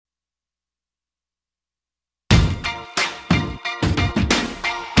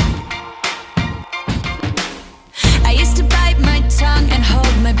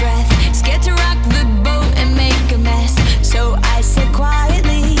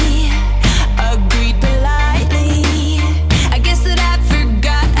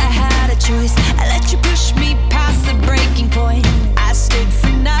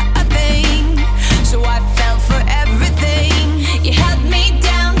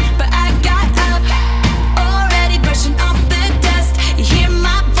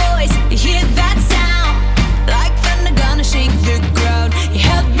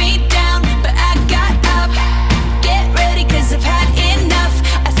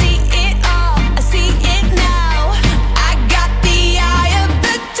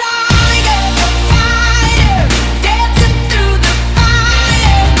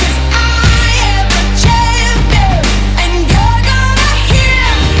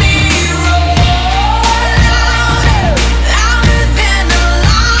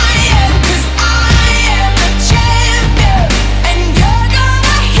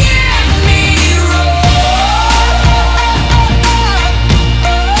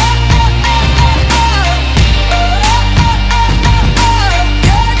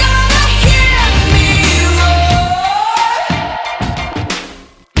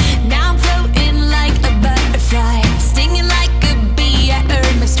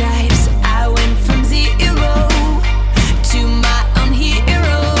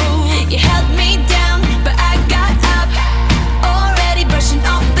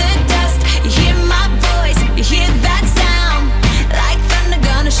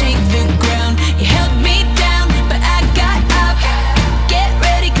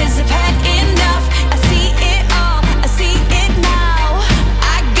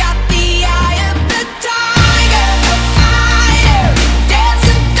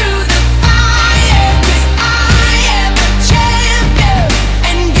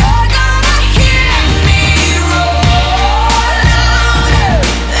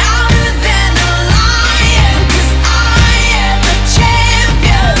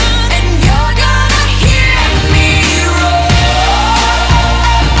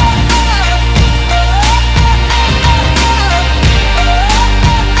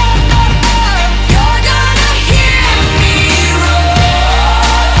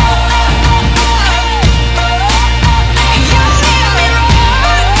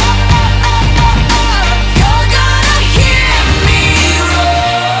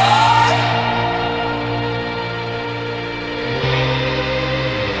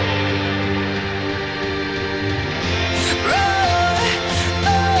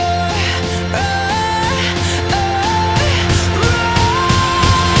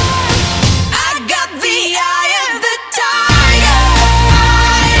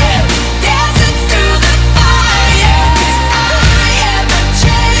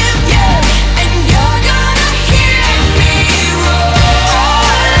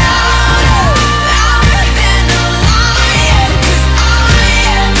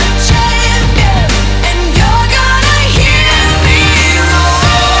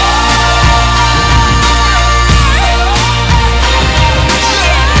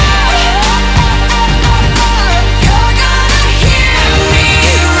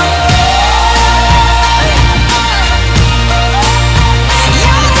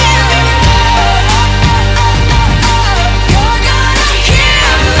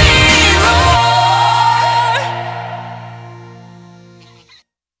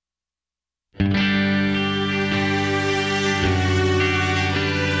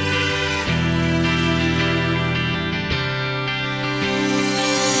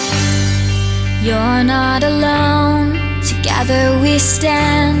you're not alone. Together we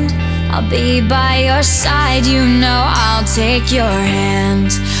stand. I'll be by your side, you know I'll take your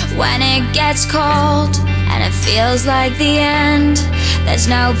hand. When it gets cold and it feels like the end, there's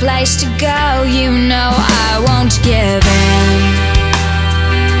no place to go, you know I won't give in.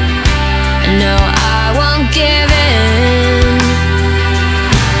 No, I won't give in.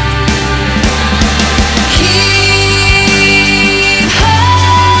 Keep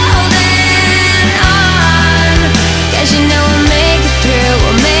holding on, 'cause you know we'll make it through,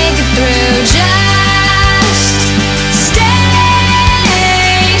 we'll make it through. Just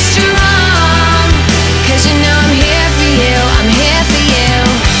stay strong, 'cause you know I'm here for you, I'm here for you.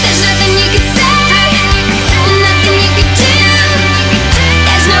 There's nothing you can say, nothing you can do.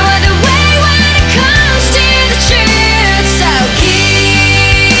 There's no other way when it comes to the truth. So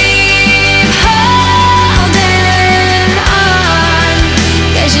keep holding on,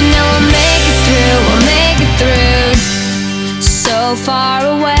 'cause you know we'll make it through, we'll make it through. So far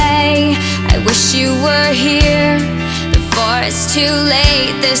away, I wish you were here. Before it's too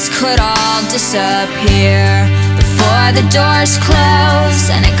late, this could all disappear. Before the doors close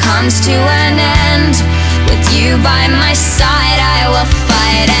and it comes to an end, with you by my side, I will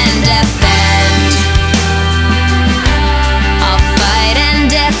fight and defend. I'll fight and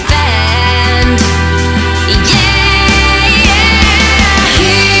defend. Yeah, yeah.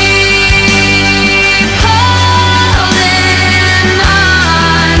 Keep holding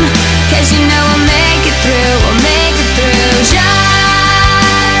on, 'cause you know we'll make it through, we'll make it through.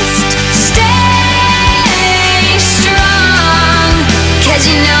 Just stay strong, 'cause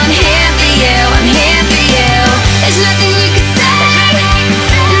you know I'm here for you, I'm here for you. There's nothing you can say,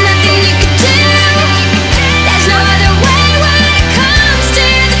 nothing you can do. There's no other way when it comes to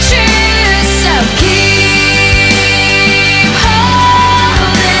the truth. So keep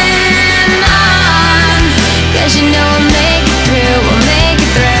holding on, 'cause you know we'll make it through, we'll make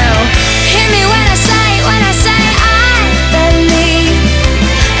it through. Hear me when I say I believe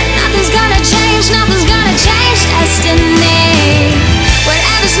nothing's gonna change destiny.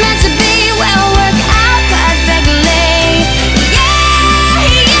 Whatever's meant to be will work out perfectly. Yeah,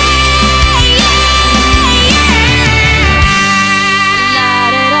 yeah, yeah, yeah. La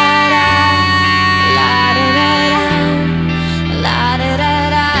da da da, la da da da, la da da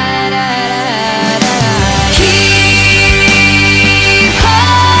da da da. Keep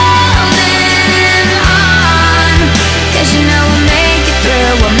holding on, 'cause you know we'll make it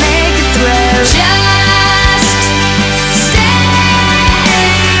through, we'll make it through. Just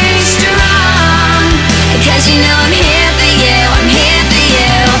stay strong, 'cause you know I'm here for you, I'm here for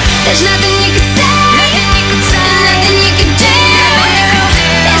you. There's nothing you can say, nothing you can do.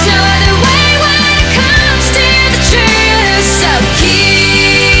 There's no other way when it comes to the truth. So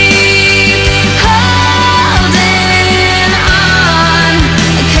keep holding on,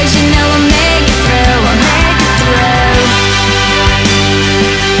 'cause you know we'll make it through, we'll make it through.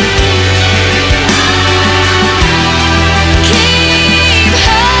 Keep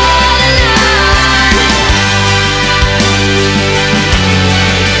holding on.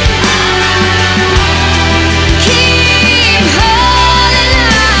 Keep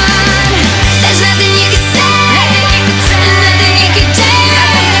holding on. There's nothing you can say, nothing you can do.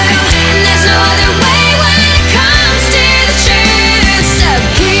 And there's no other way when it comes to the truth. So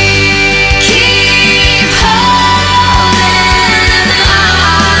keep holding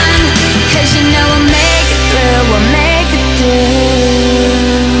on, 'cause you know we'll make it through, we'll make it through.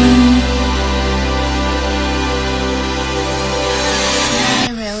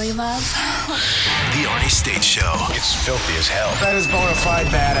 I really love. The Arnie State Show. It's filthy as hell. That is bona fide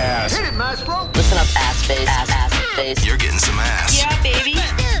badass. Listen up, ass face, ass face. You're getting some ass. Yeah, baby.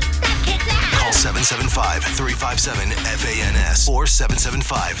 Call 775-357-FANS or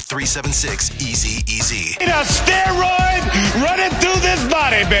 775-376-EASY-EASY. A steroid running through this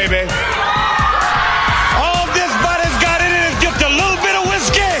body, baby. All this body's got in it is just a little bit of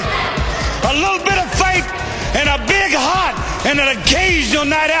whiskey, a little bit of fight, and a big heart, and an occasional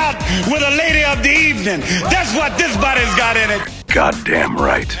night out with a lady of the evening. That's what this body's got in it. Goddamn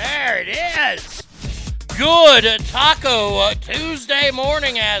right. There it is. Good Taco Tuesday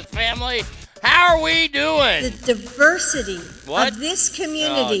morning, ass family. How are we doing? The diversity What? of this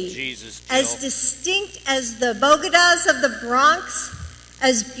community, Oh, Jesus, as Jill. distinct as the Bogotas of the Bronx,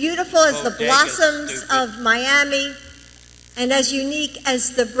 as beautiful as the Bodegas, blossoms stupid. of Miami, and as unique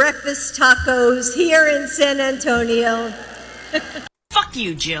as the breakfast tacos here in San Antonio. Fuck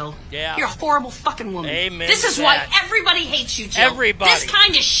you, Jill. Yeah. You're a horrible fucking woman. Amen This to is why that. everybody hates you, Jill. Everybody. This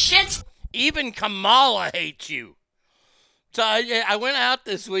kind of shit. Even Kamala hates you. So I went out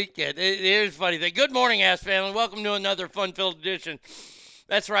this weekend. Here's a funny thing. Good morning, Ass Family. Welcome to another fun-filled edition.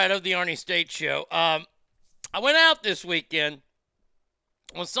 That's right, of the Arnie State Show. I went out this weekend.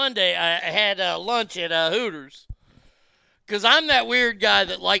 On Sunday, I had lunch at Hooters. Because I'm that weird guy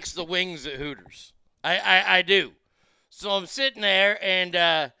that likes the wings at Hooters. I do. So I'm sitting there, and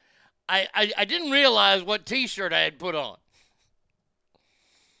I didn't realize what T-shirt I had put on.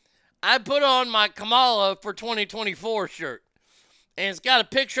 I put on my Kamala for 2024 shirt. And it's got a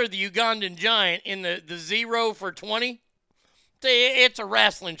picture of the Ugandan giant in the 0 for 20. It's a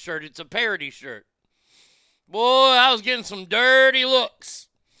wrestling shirt. It's a parody shirt. Boy, I was getting some dirty looks.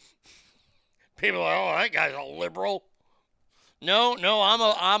 People are like, oh, that guy's a liberal. No,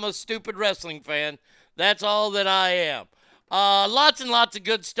 I'm a stupid wrestling fan. That's all that I am. Lots and lots of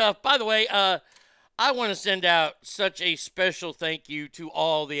good stuff. By the way, I want to send out such a special thank you to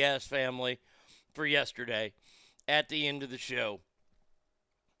all the Ass family for yesterday at the end of the show.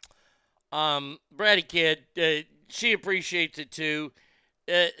 Bratty Kid, she appreciates it too.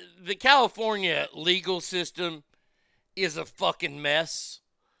 The California legal system is a fucking mess.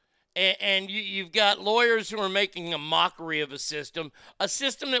 And you've got lawyers who are making a mockery of a system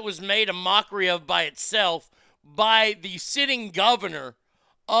that was made a mockery of by itself by the sitting governor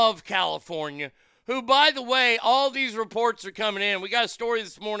of California, who, by the way, all these reports are coming in. We got a story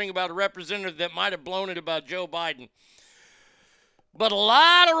this morning about a representative that might have blown it about Joe Biden. But a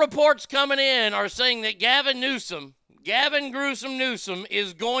lot of reports coming in are saying that Gavin Gruesome Newsom,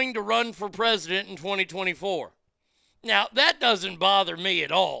 is going to run for president in 2024. Now, that doesn't bother me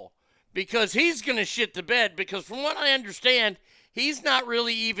at all, because he's going to shit the bed, because from what I understand, he's not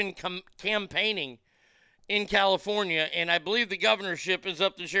really even campaigning in California, and I believe the governorship is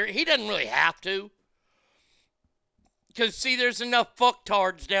up this year. He doesn't really have to. Because, see, there's enough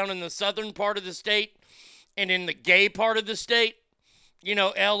fucktards down in the southern part of the state and in the gay part of the state, you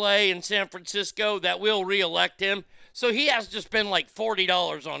know, L.A. and San Francisco, that will reelect him. So he has to spend like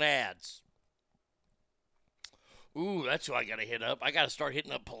 $40 on ads. Ooh, that's who I got to hit up. I got to start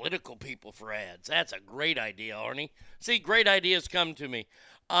hitting up political people for ads. That's a great idea, Arnie. See, great ideas come to me.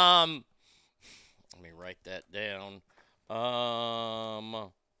 Let me write that down.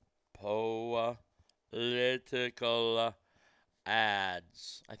 Political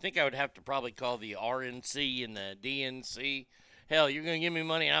ads. I think I would have to probably call the RNC and the DNC. Hell, you're going to give me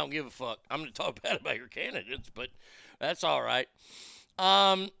money and I don't give a fuck. I'm going to talk bad about your candidates, but that's all right.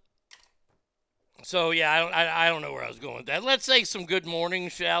 So, yeah, I don't know where I was going with that. Let's say some good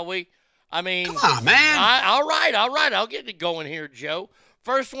mornings, shall we? I mean, Come on, man. All right. I'll get it going here, Joe.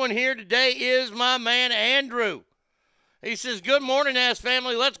 First one here today is my man, Andrew. He says, good morning, Ass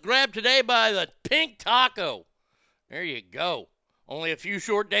family. Let's grab today by the Pink Taco. There you go. Only a few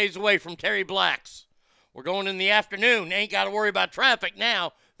short days away from Terry Black's. We're going in the afternoon. Ain't got to worry about traffic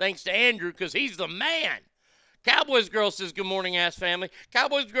now, thanks to Andrew, because he's the man. Cowboys Girl says, good morning, Ass family.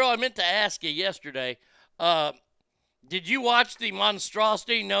 Cowboys Girl, I meant to ask you yesterday, did you watch the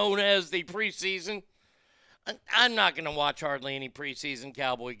monstrosity known as the preseason? I'm not going to watch hardly any preseason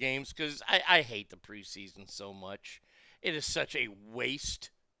Cowboy games because I hate the preseason so much. It is such a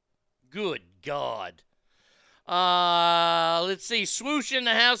waste. Good God. Let's see. Swoosh in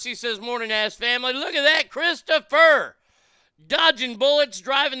the house. He says, morning, Ass family. Look at that, Christopher. Dodging bullets,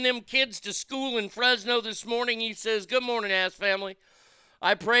 driving them kids to school in Fresno this morning. He says, good morning, Ass family.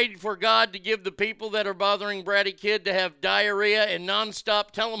 I prayed for God to give the people that are bothering Bratty Kid to have diarrhea and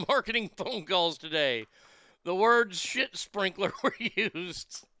nonstop telemarketing phone calls today. The words shit sprinkler were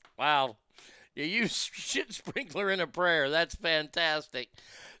used. Wow. You used shit sprinkler in a prayer. That's fantastic.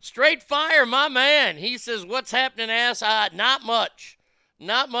 Straight Fire, my man. He says, what's happening, Ass? Not much.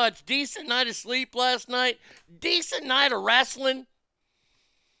 Not much. Decent night of sleep last night. Decent night of wrestling.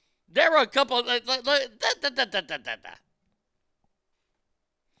 There were a couple. You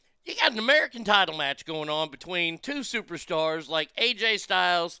got an American title match going on between two superstars like AJ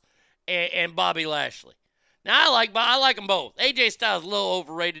Styles and Bobby Lashley. Now, I like them both. AJ Styles is a little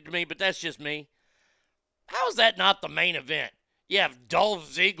overrated to me, but that's just me. How is that not the main event? You have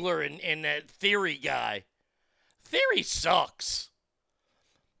Dolph Ziggler and that Theory guy. Theory sucks.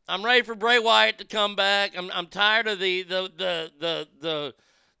 I'm ready for Bray Wyatt to come back. I'm tired of the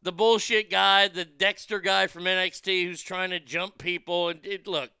bullshit guy, the Dexter guy from NXT who's trying to jump people. And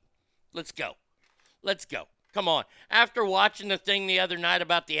look, let's go. Let's go. Come on. After watching the thing the other night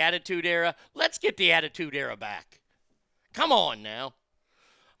about the Attitude Era, let's get the Attitude Era back. Come on now.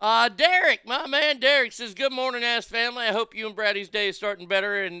 Derek, my man Derek says, good morning, Ass family. I hope you and Braddy's day is starting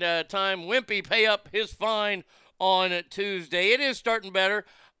better and time Wimpy pay up his fine on Tuesday. It is starting better.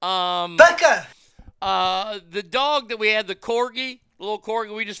 Becca! The dog that we had, the corgi, little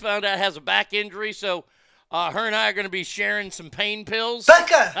corgi, we just found out has a back injury, so her and I are going to be sharing some pain pills.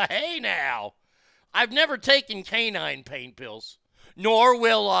 Becca! Hey, now. I've never taken canine pain pills, nor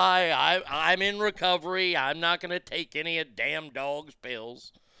will I. I'm in recovery. I'm not going to take any of damn dog's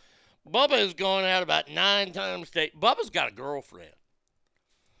pills. Bubba has gone out about 9 times a day. Bubba's got a girlfriend.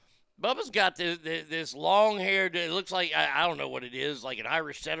 Bubba's got this long-haired, it looks like, I don't know what it is, like an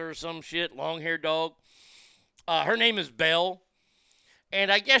Irish setter or some shit, long-haired dog. Her name is Belle,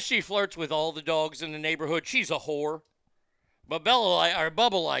 and I guess she flirts with all the dogs in the neighborhood. She's a whore, but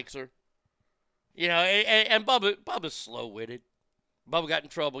Bubba likes her. You know, and Bubba's slow-witted. Bubba got in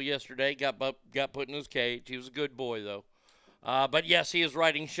trouble yesterday, got put in his cage. He was a good boy, though. But yes, he is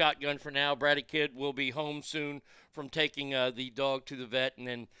riding shotgun for now. Braddy Kid will be home soon from taking the dog to the vet, and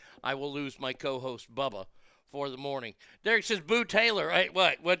then I will lose my co-host, Bubba, for the morning. Derek says, boo Taylor. Right?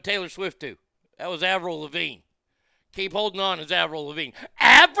 What Taylor Swift do? That was Avril Lavigne. Keep holding on as Avril Lavigne.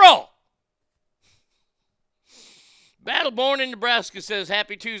 Avril! Battleborn in Nebraska says,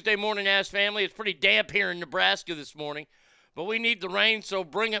 happy Tuesday morning, ass family. It's pretty damp here in Nebraska this morning, but we need the rain, so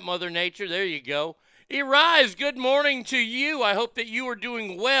bring it, Mother Nature. There you go. Arise, good morning to you. I hope that you are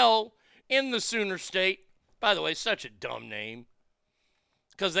doing well in the Sooner State. By the way, such a dumb name.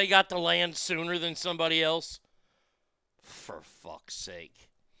 Because they got the land sooner than somebody else. For fuck's sake.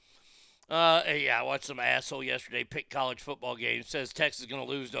 Yeah, I watched some asshole yesterday pick college football games. Says Texas is going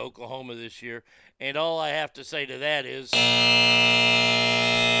to lose to Oklahoma this year. And all I have to say to that is...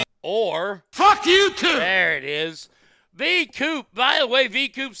 Or... Fuck you too! There it is. V. Coop. By the way, V.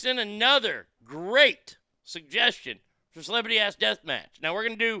 Coop sent another great suggestion for Celebrity Ass Deathmatch. Now, we're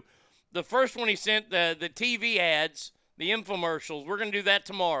going to do the first one he sent, the TV ads, the infomercials. We're going to do that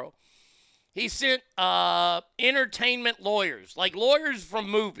tomorrow. He sent entertainment lawyers, like lawyers from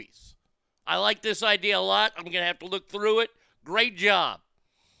movies. I like this idea a lot. I'm going to have to look through it. Great job.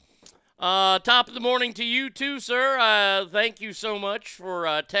 Top of the morning to you too, sir. Thank you so much for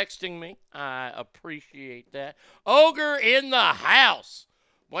texting me. I appreciate that. Ogre in the house.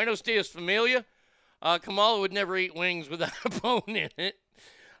 Buenos dias, familia. Kamala would never eat wings without a bone in it.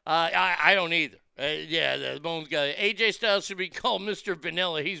 I don't either. Yeah, the bone's got it. AJ Styles should be called Mr.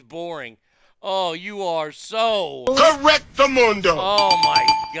 Vanilla. He's boring. Oh, you are so... Correct the mundo! Oh, my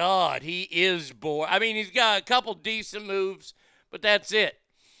God. He is boring. I mean, he's got a couple decent moves, but that's it.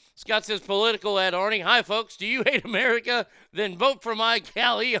 Scott says, political ad Arnie. Hi, folks. Do you hate America? Then vote for my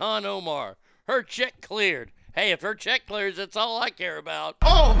gal, Ilhan Omar. Her check cleared. Hey, if her check clears, that's all I care about.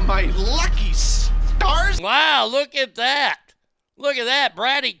 Oh, my lucky stars! Wow, look at that. Look at that.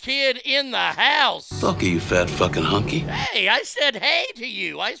 Bratty Kid in the house. Fuck you, fat fucking hunky. Hey, I said hey to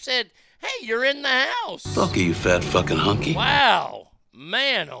you. I said, hey, you're in the house. Fuck you, fat fucking hunky. Wow.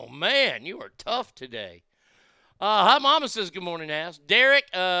 Man, oh, man. You are tough today. Hi, Mama says, good morning, ass.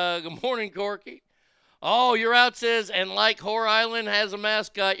 Derek, good morning, Corky. Oh, you're out, says, and like Whore Island has a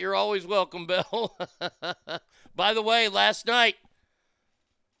mascot, you're always welcome, Bill. By the way, last night,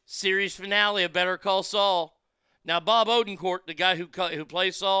 series finale of Better Call Saul. Now, Bob Odenkirk, the guy who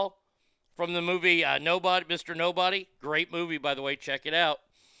plays Saul from the movie Nobody, Mr. Nobody, great movie, by the way, check it out.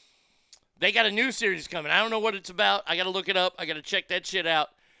 They got a new series coming. I don't know what it's about. I got to look it up. I got to check that shit out.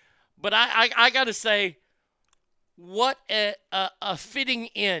 But I got to say, what a fitting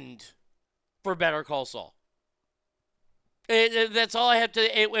end for Better Call Saul. That's all I have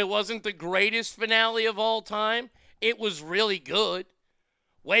to... It wasn't the greatest finale of all time. It was really good.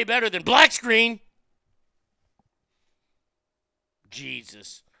 Way better than Black Screen.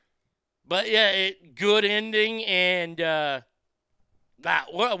 Jesus. But yeah, good ending, and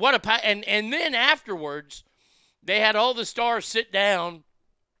what a... And then afterwards, they had all the stars sit down,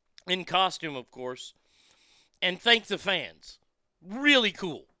 in costume, of course, and thank the fans. Really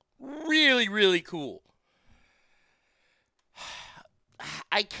cool. Really, really cool.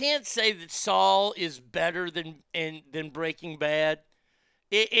 I can't say that Saul is better than Breaking Bad.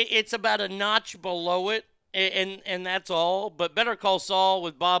 It's about a notch below it, and that's all. But Better Call Saul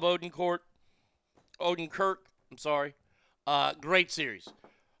with Bob Odenkirk, I'm sorry. Great series.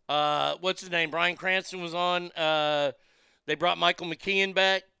 What's his name? Bryan Cranston was on. They brought Michael McKean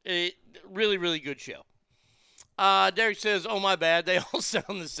back. Really, really good show. Derek says, oh, my bad. They all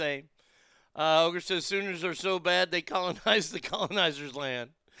sound the same. Ogre says, Sooners are so bad they colonized the colonizers'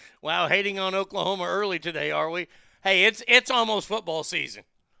 land. Wow, hating on Oklahoma early today, are we? Hey, it's almost football season.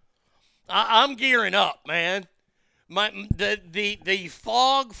 I'm gearing up, man. The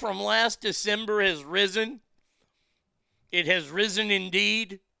fog from last December has risen. It has risen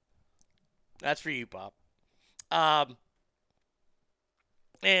indeed. That's for you, Pop.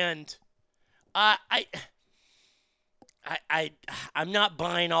 And I I'm not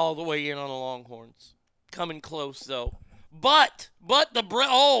buying all the way in on the Longhorns. Coming close though. But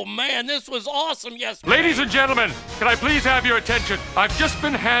oh man, this was awesome yesterday. Ladies and gentlemen, can I please have your attention? I've just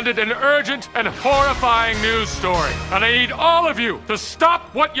been handed an urgent and horrifying news story, and I need all of you to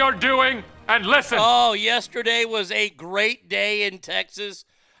stop what you're doing and listen. Oh, yesterday was a great day in Texas.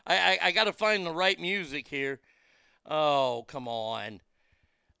 I got to find the right music here. Oh, come on.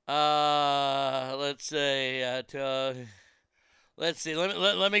 Let's see. Let's see.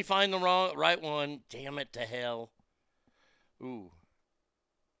 Let me find the right one. Damn it to hell. Ooh.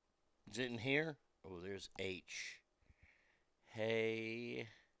 Is it in here? Oh, there's H. Hey.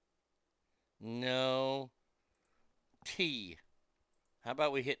 No. T. How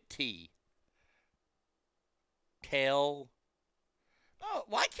about we hit T? Tell. Oh,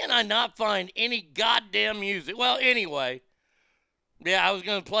 why can I not find any goddamn music? Well, anyway. Yeah, I was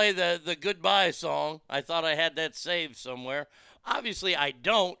going to play the goodbye song. I thought I had that saved somewhere. Obviously, I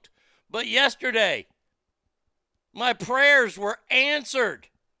don't. But yesterday, my prayers were answered.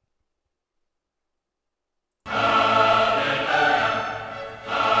 The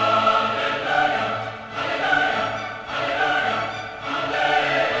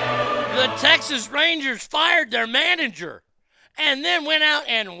Texas Rangers fired their manager and then went out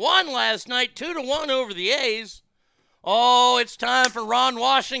and won last night 2-1 over the A's. Oh, it's time for Ron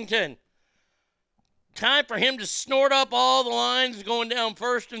Washington. Time for him to snort up all the lines going down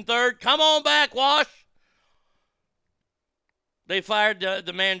first and third. Come on back, Wash. They fired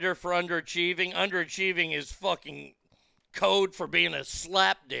the manager for underachieving. Underachieving is fucking code for being a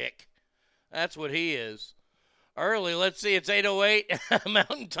slapdick. That's what he is. Early, let's see, it's 8:08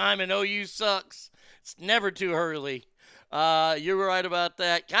 Mountain Time, and OU sucks. It's never too early. You were right about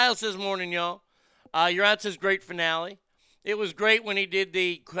that. Kyle says, morning, y'all. Your out says, great finale. It was great when he did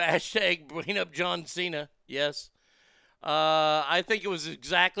the hashtag bring up John Cena. Yes. I think it was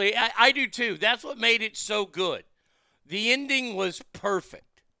exactly, I do too. That's what made it so good. The ending was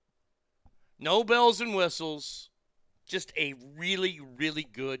perfect. No bells and whistles. Just a really, really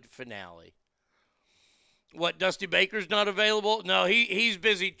good finale. What, Dusty Baker's not available? No, he's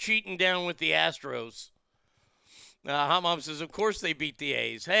busy cheating down with the Astros. Hot Mom says, of course they beat the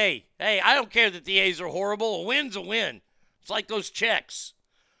A's. Hey, I don't care that the A's are horrible. A win's a win. It's like those checks.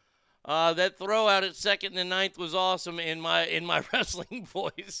 That throw out at second and the ninth was awesome in my wrestling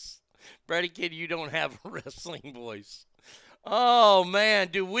voice. Brady Kid, you don't have a wrestling voice. Oh, man,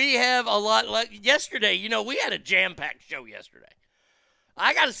 do we have a lot. Yesterday, we had a jam-packed show yesterday.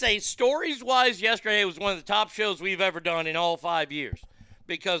 I got to say, stories-wise, yesterday was one of the top shows we've ever done in all 5 years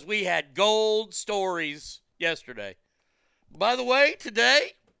because we had gold stories yesterday. By the way,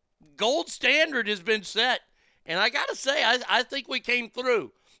 today, gold standard has been set. And I got to say, I think we came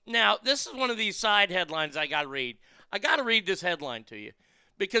through. Now, this is one of these side headlines I got to read. I got to read this headline to you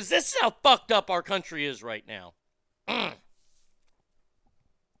because this is how fucked up our country is right now.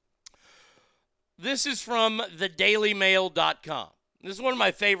 This is from thedailymail.com. This is one of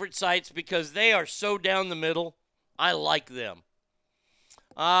my favorite sites because they are so down the middle. I like them.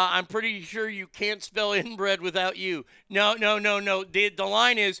 I'm pretty sure you can't spell inbred without you. No. The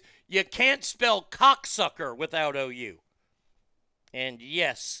line is, you can't spell cocksucker without OU. And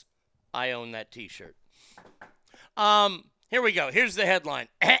yes, I own that t-shirt. Here we go. Here's the headline.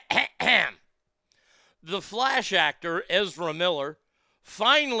 The Flash actor, Ezra Miller,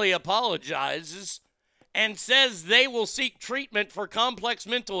 finally apologizes and says they will seek treatment for complex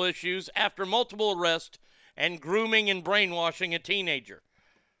mental issues after multiple arrests and grooming and brainwashing a teenager.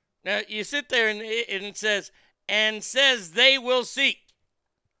 Now, you sit there and it says they will seek.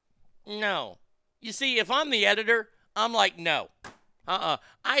 No. You see, if I'm the editor, I'm like, no.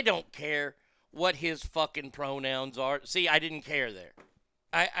 I don't care what his fucking pronouns are. See, I didn't care there.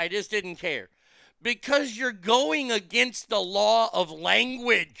 I just didn't care. Because you're going against the law of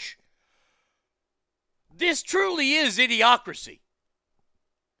language. This truly is idiocracy.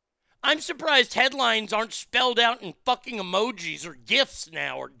 I'm surprised headlines aren't spelled out in fucking emojis or GIFs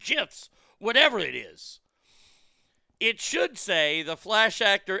now or GIFs, whatever it is. It should say the Flash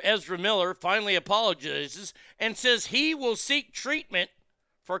actor Ezra Miller finally apologizes and says he will seek treatment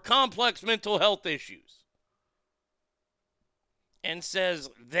for complex mental health issues. And says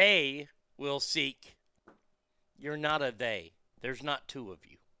they will seek. You're not a they. There's not two of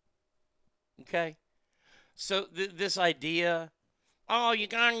you. Okay? So this idea, oh, you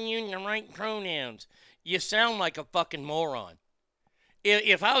gotta use the right pronouns. You sound like a fucking moron.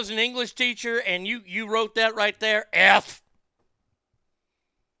 If I was an English teacher and you wrote that right there, F.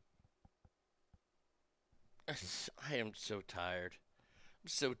 I am so tired. I'm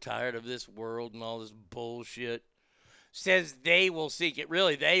so tired of this world and all this bullshit. Says they will seek it.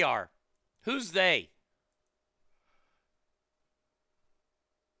 Really, they are. Who's they?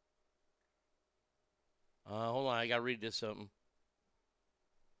 Hold on, I got to read this something.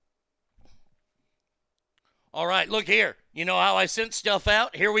 All right, look here. You know how I sent stuff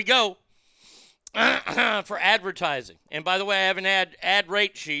out? Here we go. For advertising. And by the way, I have an ad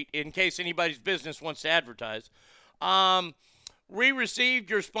rate sheet in case anybody's business wants to advertise. We received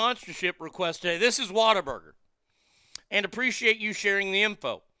your sponsorship request today. This is Whataburger. And appreciate you sharing the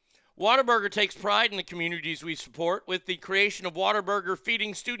info. Whataburger takes pride in the communities we support. With the creation of Whataburger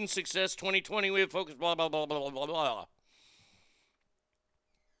Feeding Student Success 2020, we have focused blah, blah, blah, blah, blah, blah.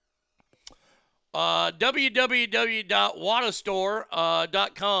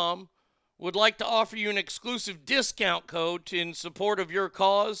 www.whatastore.com would like to offer you an exclusive discount code in support of your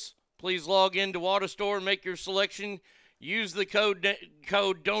cause. Please log into Whatastore and make your selection. Use the code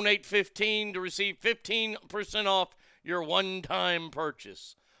DONATE15 to receive 15% off your one-time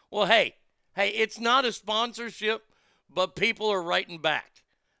purchase. Well, hey, it's not a sponsorship, but people are writing back.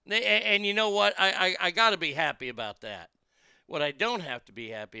 And you know what? I got to be happy about that. What I don't have to be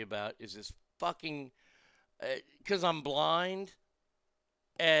happy about is this fucking, because I'm blind.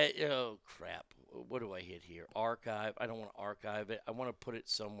 Oh, crap. What do I hit here? Archive. I don't want to archive it. I want to put it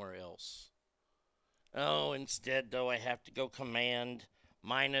somewhere else. Oh, instead, though, I have to go command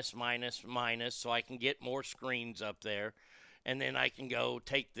minus so I can get more screens up there. And then I can go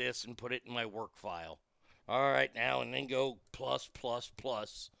take this and put it in my work file. All right, now, and then go plus.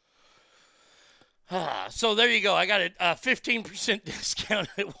 So there you go. I got a 15% discount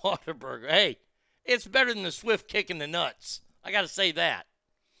at Whataburger. Hey, it's better than the Swift kick in the nuts. I got to say that.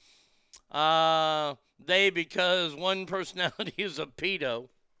 Because one personality is a pedo.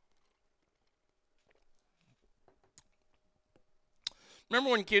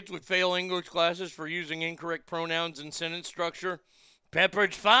 Remember when kids would fail English classes for using incorrect pronouns in sentence structure?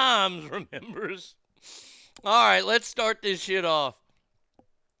 Pepperidge Farms remembers. All right, let's start this shit off.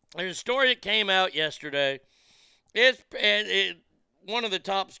 There's a story that came out yesterday. It's one of the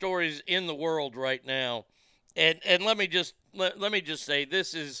top stories in the world right now. And let me just say,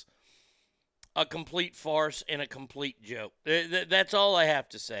 this is a complete farce and a complete joke. That's all I have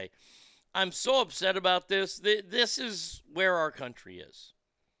to say. I'm so upset about this. This is where our country is.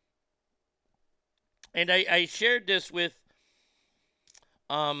 And I shared this with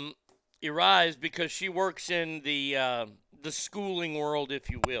Iraz because she works in the schooling world, if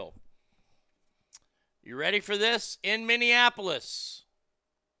you will. You ready for this? In Minneapolis,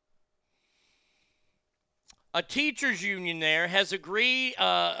 a teachers union there has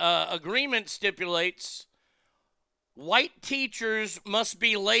agreement stipulates white teachers must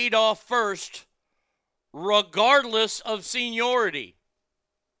be laid off first, regardless of seniority.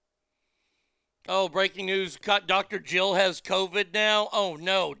 Oh, breaking news. Dr. Jill has COVID now. Oh,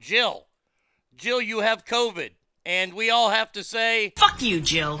 no. Jill, you have COVID. And we all have to say, fuck you,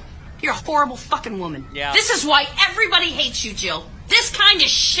 Jill. You're a horrible fucking woman. Yeah. This is why everybody hates you, Jill. This kind of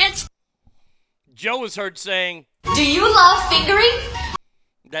shit. Joe was heard saying, Do you love fingering?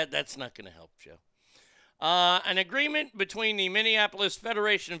 That's not going to help, Joe. An agreement between the Minneapolis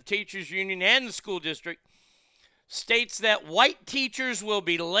Federation of Teachers Union and the school district states that white teachers will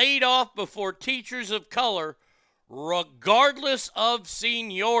be laid off before teachers of color, regardless of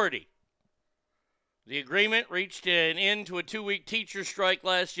seniority. The agreement reached an end to a 2-week teacher strike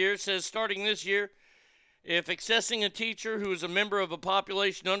last year. It says starting this year, if accessing a teacher who is a member of a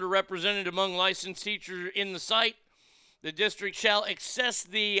population underrepresented among licensed teachers in the site, the district shall access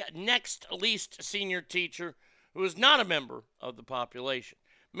the next least senior teacher who is not a member of the population.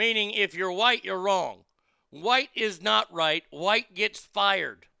 Meaning, if you're white, you're wrong. White is not right. White gets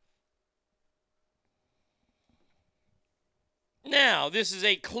fired. Now, this is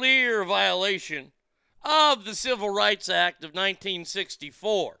a clear violation of the Civil Rights Act of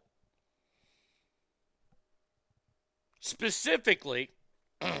 1964. Specifically,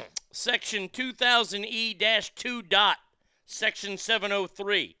 Section 2000E-2. Section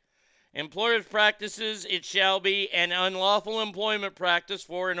 703. Employer's practices, it shall be an unlawful employment practice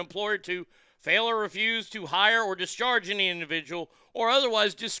for an employer to fail or refuse to hire or discharge any individual or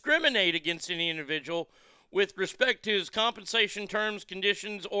otherwise discriminate against any individual with respect to his compensation terms,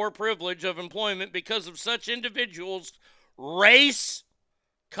 conditions, or privilege of employment because of such individual's race,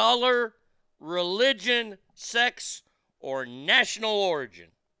 color, religion, sex, or national origin.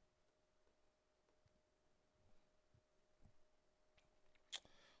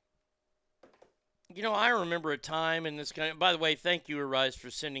 You know, I remember a time in this kind of, by the way, thank you, Arise, for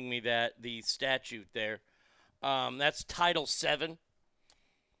sending me the statute there. That's Title VII.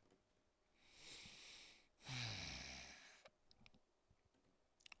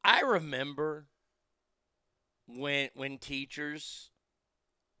 I remember when teachers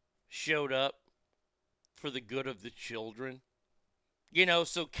showed up for the good of the children,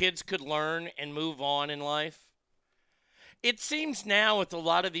 so kids could learn and move on in life. It seems now with a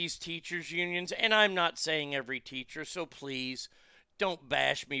lot of these teachers' unions, and I'm not saying every teacher, so please don't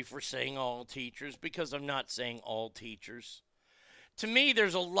bash me for saying all teachers, because I'm not saying all teachers. To me,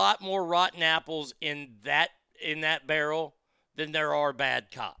 there's a lot more rotten apples in that barrel than there are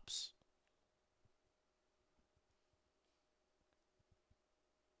bad cops.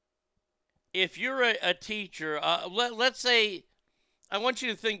 If you're a teacher, let's say, I want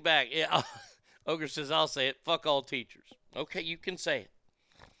you to think back. Yeah, Ogre says, I'll say it. Fuck all teachers. Okay, you can say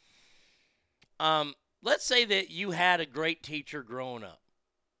it. Let's say that you had a great teacher growing up.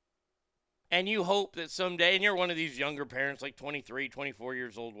 And you hope that someday, and you're one of these younger parents, like 23, 24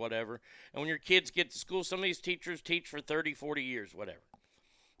 years old, whatever. And when your kids get to school, some of these teachers teach for 30, 40 years, whatever.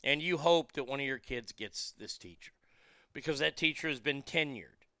 And you hope that one of your kids gets this teacher. Because that teacher has been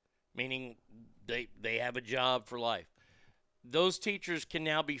tenured, meaning they have a job for life. Those teachers can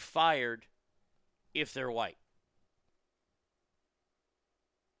now be fired if they're white.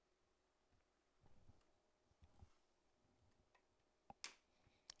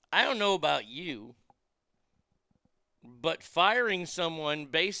 I don't know about you, but firing someone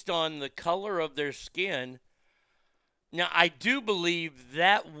based on the color of their skin, now I do believe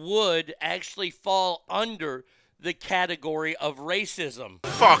that would actually fall under the category of racism.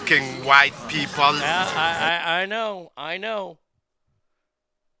 Fucking white people. I know.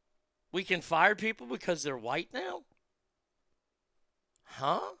 We can fire people because they're white now?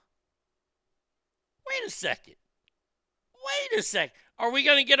 Huh? Wait a second. Are we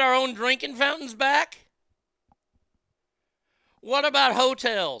going to get our own drinking fountains back? What about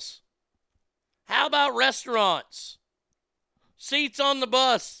hotels? How about restaurants? Seats on the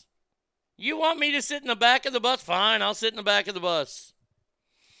bus. You want me to sit in the back of the bus? Fine, I'll sit in the back of the bus.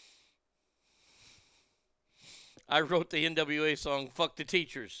 I wrote the NWA song, Fuck the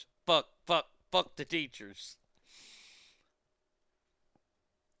Teachers. Fuck the teachers.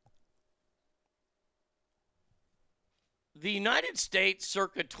 The United States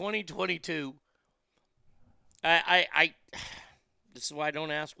circa 2022, this is why I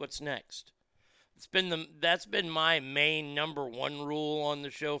don't ask what's next. That's been my main number one rule on the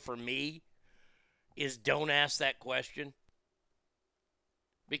show for me, is don't ask that question.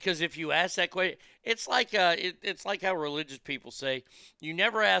 Because if you ask that question, it's like how religious people say, you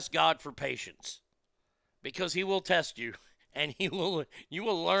never ask God for patience, because he will test you, and you will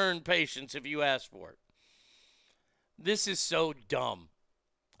learn patience if you ask for it. This is so dumb.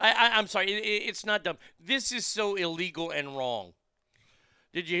 I'm sorry, it's not dumb. This is so illegal and wrong.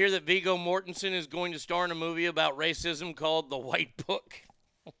 Did you hear that Viggo Mortensen is going to star in a movie about racism called The White Book?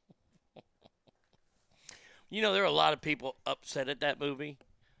 There are a lot of people upset at that movie.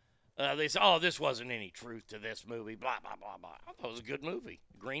 They say, this wasn't any truth to this movie, blah, blah, blah, blah. I thought it was a good movie.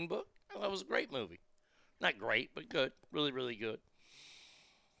 Green Book? I thought it was a great movie. Not great, but good. Really, really good.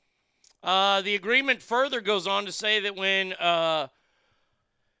 The agreement further goes on to say that when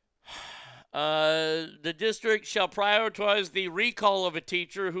the district shall prioritize the recall of a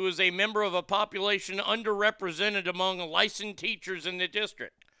teacher who is a member of a population underrepresented among licensed teachers in the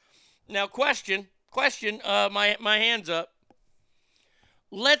district. Now, question, my hand's up.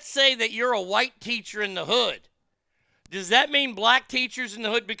 Let's say that you're a white teacher in the hood. Does that mean black teachers in the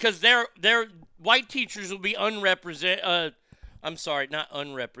hood, because their white teachers will be unrepresented? I'm sorry, not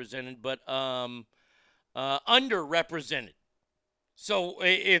unrepresented, but underrepresented. So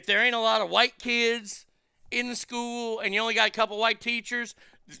if there ain't a lot of white kids in the school and you only got a couple white teachers,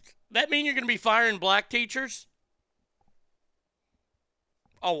 that mean you're going to be firing black teachers?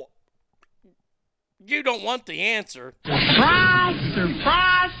 Oh, you don't want the answer. Surprise.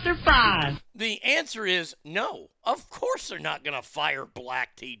 The answer is no. Of course they're not going to fire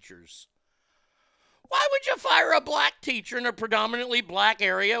black teachers. Why would you fire a black teacher in a predominantly black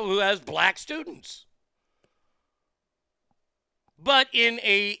area who has black students? But in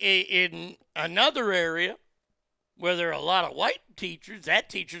in another area where there are a lot of white teachers, that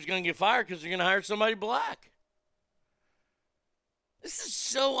teacher's going to get fired because they're going to hire somebody black. This is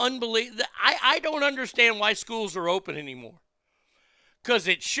so unbelievable. I don't understand why schools are open anymore. Because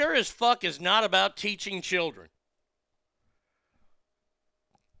it sure as fuck is not about teaching children.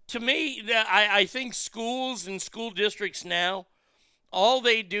 To me, I think schools and school districts now, all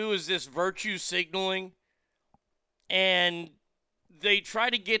they do is this virtue signaling, and they try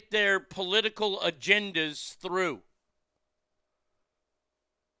to get their political agendas through.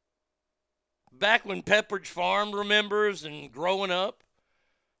 Back when Pepperidge Farm remembers and growing up,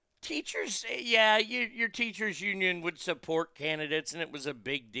 teachers, yeah, your teachers union would support candidates and it was a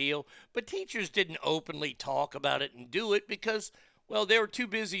big deal, but teachers didn't openly talk about it and do it because, well, they were too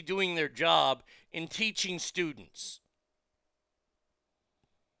busy doing their job in teaching students.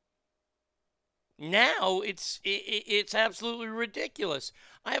 Now it's absolutely ridiculous.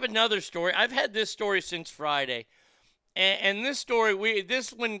 I have another story. I've had this story since Friday, and this story,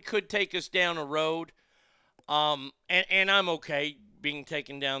 this one could take us down a road, and I'm okay being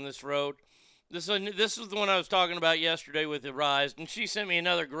taken down this road. This is the one I was talking about yesterday with Arise, and she sent me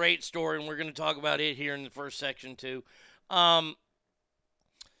another great story, and we're going to talk about it here in the first section too. The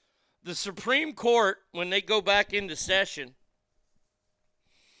Supreme Court, when they go back into session,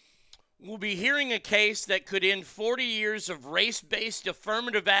 will be hearing a case that could end 40 years of race-based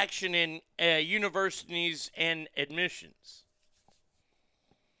affirmative action in universities and admissions.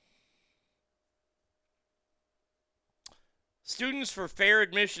 Students for Fair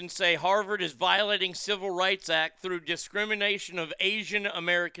Admission say Harvard is violating Civil Rights Act through discrimination of Asian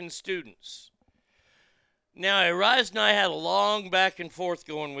American students. Now, Arise and I had a long back and forth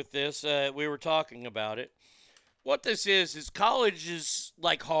going with this. We were talking about it. What this is colleges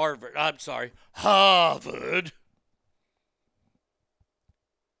like Harvard.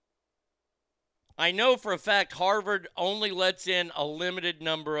 I know for a fact Harvard only lets in a limited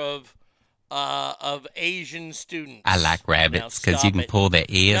number of Asian students. I like rabbits because you can pull their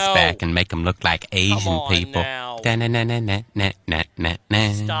ears back and make them look like Asian people. Stop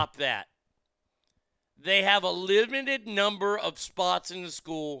that. They have a limited number of spots in the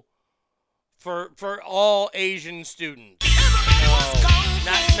school for all Asian students.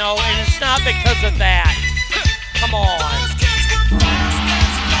 No, and it's not because of that. Come on.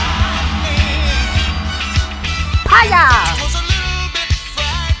 Hiya!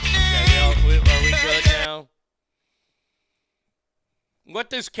 Okay, are we good now?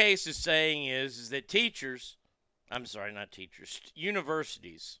 What this case is saying is that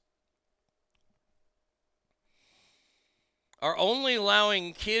universities are only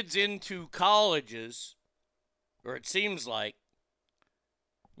allowing kids into colleges, or it seems like,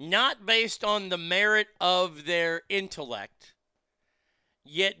 not based on the merit of their intellect,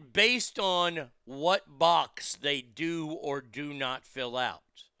 yet based on what box they do or do not fill out.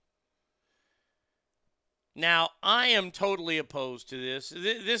 Now, I am totally opposed to this.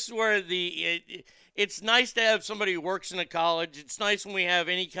 This is where it's nice to have somebody who works in a college. It's nice when we have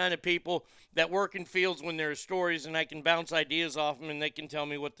any kind of people that work in fields when there are stories and I can bounce ideas off them and they can tell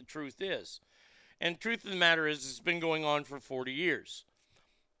me what the truth is. And the truth of the matter is it's been going on for 40 years.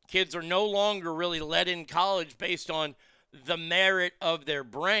 Kids are no longer really let in college based on the merit of their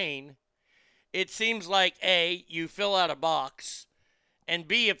brain. It seems like, A, you fill out a box, and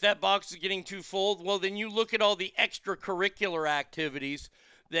B, if that box is getting too full, well, then you look at all the extracurricular activities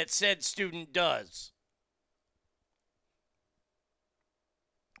that said student does.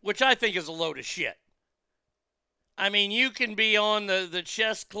 Which I think is a load of shit. I mean, you can be on the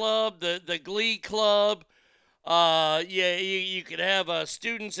chess club, the glee club. You could have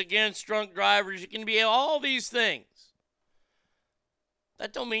students against drunk drivers. You can be all these things.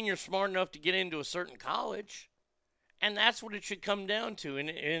 That don't mean you're smart enough to get into a certain college. And that's what it should come down to.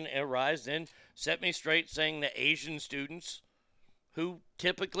 And Arise then set me straight saying that Asian students, who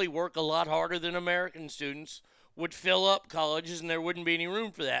typically work a lot harder than American students, would fill up colleges and there wouldn't be any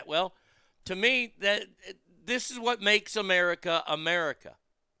room for that. Well, to me, this is what makes America America.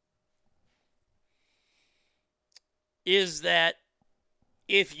 Is that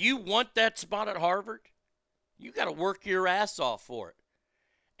if you want that spot at Harvard, you got to work your ass off for it.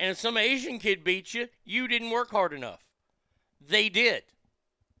 And if some Asian kid beats you, you didn't work hard enough. They did.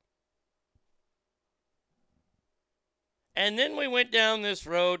 And then we went down this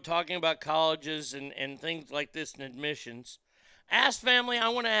road talking about colleges and things like this and admissions. Ask Family, I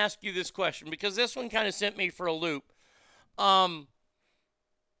want to ask you this question because this one kind of sent me for a loop.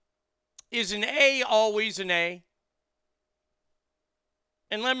 Is an A always an A?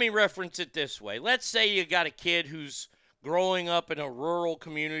 And let me reference it this way. Let's say you got a kid who's growing up in a rural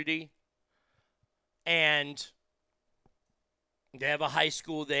community and they have a high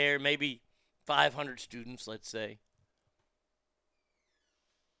school there, maybe 500 students, let's say.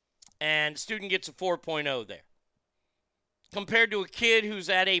 And the student gets a 4.0 there. Compared to a kid who's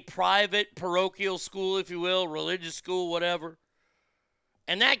at a private parochial school, if you will, religious school, whatever,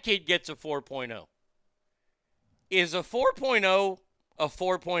 and that kid gets a 4.0. Is a 4.0 a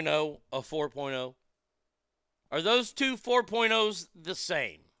 4.0 a 4.0? Are those two 4.0s the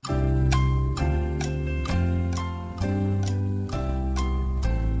same?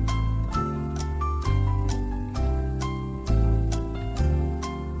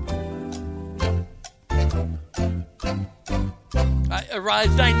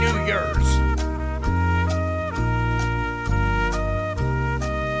 arrived, I knew yours.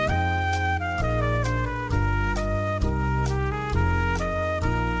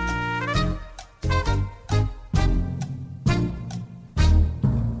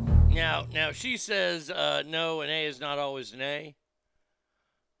 Now she says no, an A is not always an A.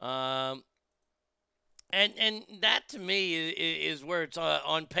 And that to me is where it's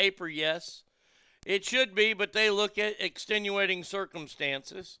on paper, yes. It should be, but they look at extenuating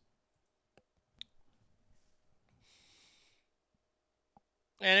circumstances.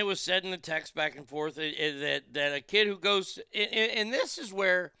 And it was said in the text back and forth that a kid who goes, and this is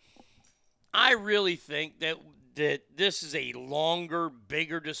where I really think that this is a longer,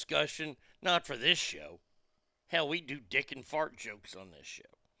 bigger discussion, not for this show. Hell, we do dick and fart jokes on this show.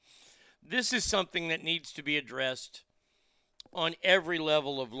 This is something that needs to be addressed on every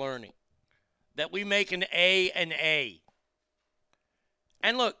level of learning. That we make an A an A.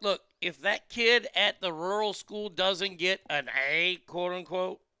 And look, if that kid at the rural school doesn't get an A, quote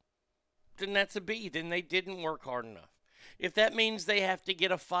unquote, then that's a B. Then they didn't work hard enough. If that means they have to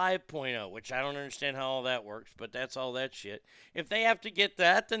get a 5.0, which I don't understand how all that works, but that's all that shit. If they have to get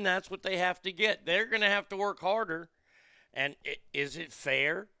that, then that's what they have to get. They're going to have to work harder. And is it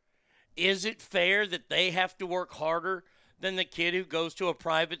fair? Is it fair that they have to work harder than the kid who goes to a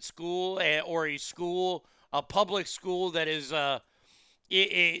private school or a public school that is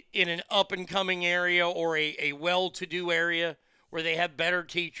in an up-and-coming area or a well-to-do area where they have better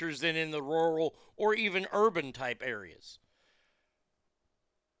teachers than in the rural or even urban-type areas?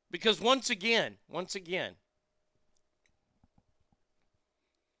 Because once again,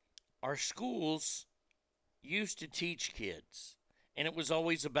 our schools used to teach kids, and it was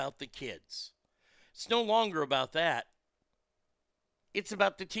always about the kids. It's no longer about that. It's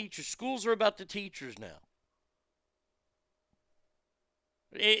about the teachers. Schools are about the teachers now.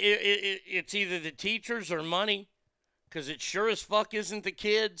 It's either the teachers or money, because it sure as fuck isn't the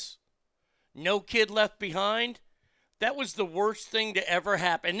kids. No kid left behind. That was the worst thing to ever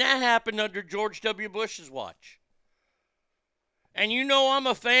happen. And that happened under George W. Bush's watch. And you know I'm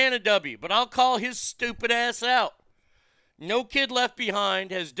a fan of W, but I'll call his stupid ass out. No Kid Left Behind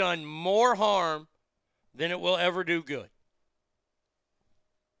has done more harm than it will ever do good.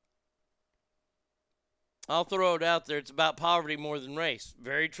 I'll throw it out there. It's about poverty more than race.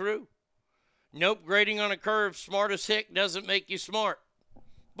 Very true. Nope, grading on a curve, smart as hick, doesn't make you smart.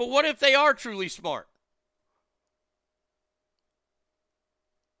 But what if they are truly smart?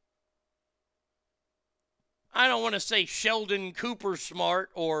 I don't want to say Sheldon Cooper smart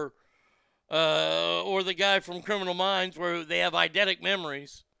or the guy from Criminal Minds where they have eidetic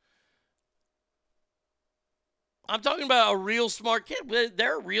memories. I'm talking about a real smart kid.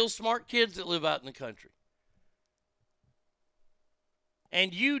 There are real smart kids that live out in the country.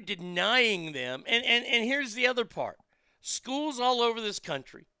 And you denying them, and here's the other part. Schools all over this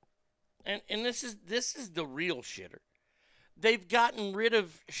country, and this is the real shitter. They've gotten rid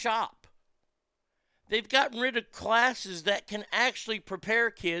of SHOP. They've gotten rid of classes that can actually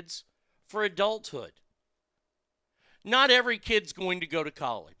prepare kids for adulthood. Not every kid's going to go to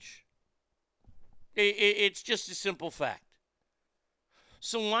college. It's just a simple fact.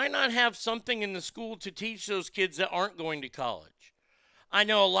 So why not have something in the school to teach those kids that aren't going to college? I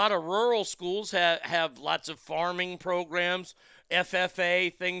know a lot of rural schools have lots of farming programs,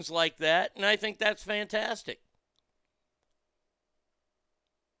 FFA, things like that, and I think that's fantastic.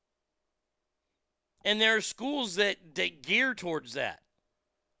 And there are schools that gear towards that.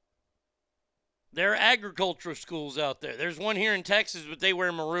 There are agricultural schools out there. There's one here in Texas, but they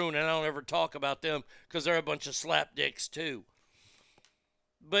wear maroon, and I don't ever talk about them because they're a bunch of slapdicks too.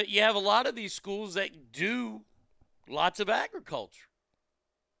 But you have a lot of these schools that do lots of agriculture.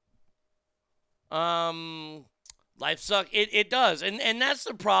 Life sucks. It does. And that's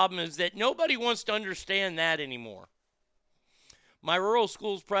the problem, is that nobody wants to understand that anymore. My rural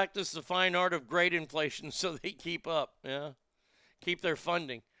schools practice the fine art of grade inflation so they keep up, keep their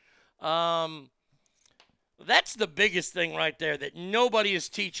funding. That's the biggest thing right there, that nobody is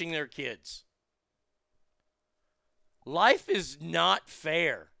teaching their kids. Life is not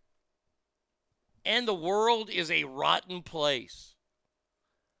fair. And the world is a rotten place.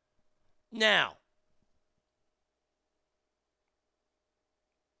 Now,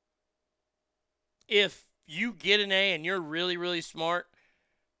 if you get an A and you're really, really smart,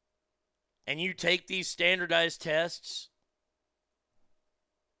 and you take these standardized tests,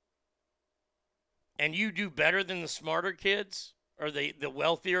 and you do better than the smarter kids, or the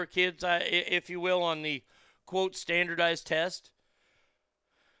wealthier kids, if you will, on the, quote, standardized test,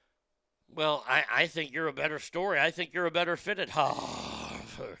 Well, I think you're a better story. I think you're a better fit at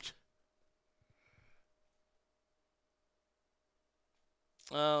Harvard.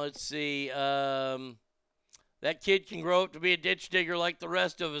 Let's see. That kid can grow up to be a ditch digger like the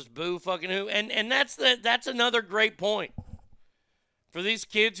rest of us. Boo fucking who. And that's another great point. For these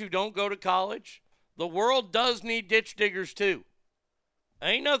kids who don't go to college, the world does need ditch diggers too.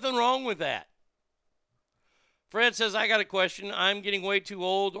 Ain't nothing wrong with that. Fred says, I got a question. I'm getting way too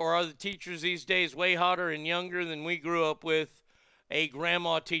old, or are the teachers these days way hotter and younger than we grew up with a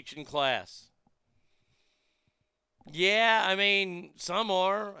grandma teaching class? Yeah, I mean, some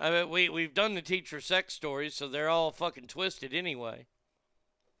are. I mean, we've done the teacher sex stories, so they're all fucking twisted anyway.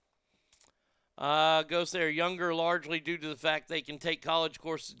 Goes there younger largely due to the fact they can take college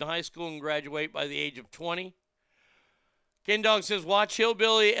courses in high school and graduate by the age of 20. Ken Dog says, watch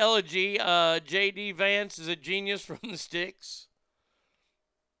Hillbilly Elegy. J.D. Vance is a genius from the sticks.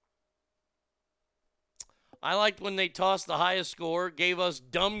 I liked when they tossed the highest score, gave us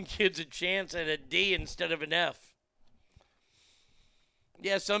dumb kids a chance at a D instead of an F.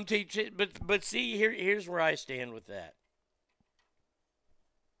 Yeah, some teach it, but see, here's where I stand with that.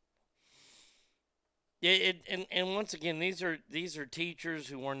 Yeah, and once again, these are teachers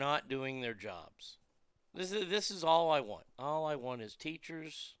who are not doing their jobs. This is all I want. All I want is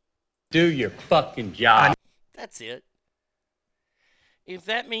teachers. Do your fucking job. That's it. If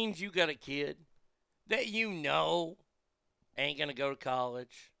that means you got a kid that you know ain't gonna go to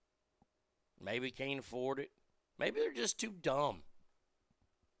college, maybe can't afford it, maybe they're just too dumb.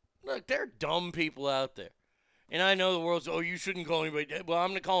 Look, there are dumb people out there. And I know the world's, oh, you shouldn't call anybody dumb. Well, I'm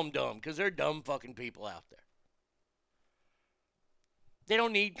going to call them dumb because they're dumb fucking people out there. They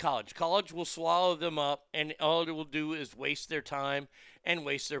don't need college. College will swallow them up, and all it will do is waste their time and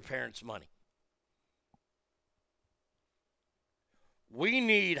waste their parents' money. We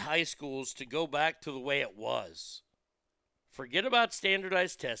need high schools to go back to the way it was. Forget about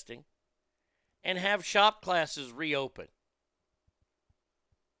standardized testing and have shop classes reopen.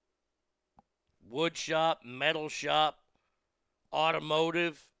 Wood shop, metal shop,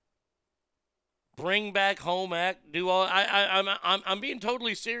 automotive. Bring back home ec. Do all. I'm being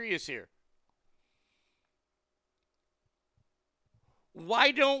totally serious here.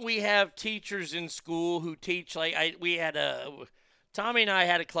 Why don't we have teachers in school who teach Tommy and I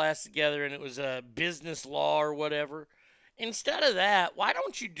had a class together, and it was business law or whatever. Instead of that, why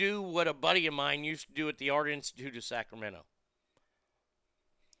don't you do what a buddy of mine used to do at the Art Institute of Sacramento?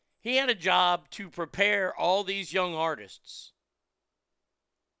 He had a job to prepare all these young artists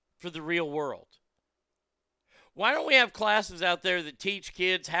for the real world. Why don't we have classes out there that teach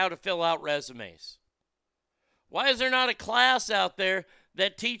kids how to fill out resumes? Why is there not a class out there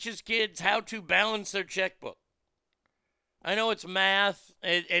that teaches kids how to balance their checkbook? I know it's math,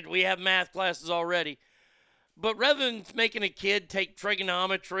 and we have math classes already. But rather than making a kid take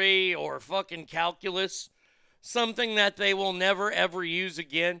trigonometry or fucking calculus, something that they will never, ever use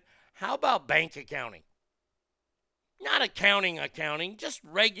again, how about bank accounting? Not accounting, just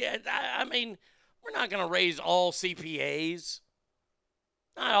regular. I mean, we're not going to raise all CPAs.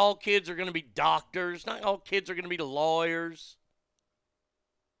 Not all kids are going to be doctors. Not all kids are going to be lawyers.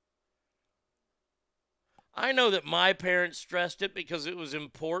 I know that my parents stressed it because it was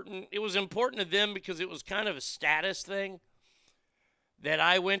important. It was important to them because it was kind of a status thing that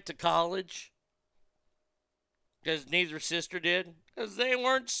I went to college. Because neither sister did. Because they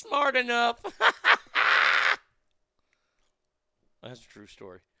weren't smart enough. That's a true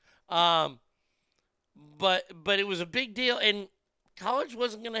story. But it was a big deal. And college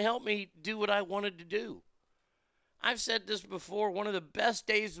wasn't going to help me do what I wanted to do. I've said this before. One of the best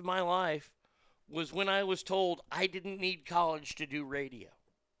days of my life was when I was told I didn't need college to do radio.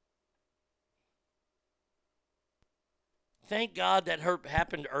 Thank God that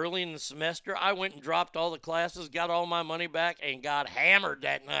happened early in the semester. I went and dropped all the classes, got all my money back, and got hammered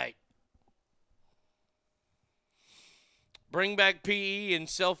that night. Bring back PE and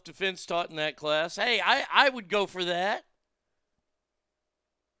self-defense taught in that class. Hey, I would go for that.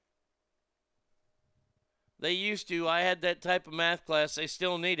 They used to. I had that type of math class. They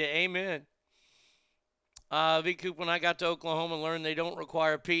still need it. Amen. V. Coop, when I got to Oklahoma, learned they don't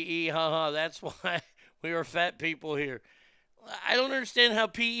require PE. That's why we are fat people here. I don't understand how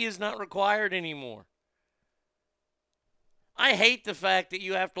PE is not required anymore. I hate the fact that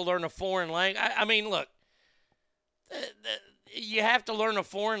you have to learn a foreign language. I mean, look, you have to learn a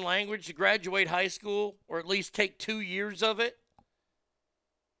foreign language to graduate high school, or at least take 2 years of it.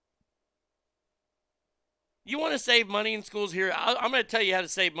 You want to save money in schools here? I'm going to tell you how to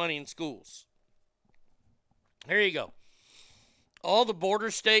save money in schools. Here you go. All the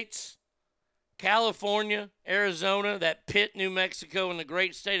border states California, Arizona, that pit, New Mexico, and the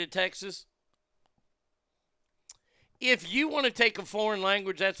great state of Texas. If you want to take a foreign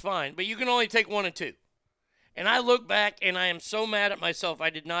language, that's fine, but you can only take one and two. And I look back and I am so mad at myself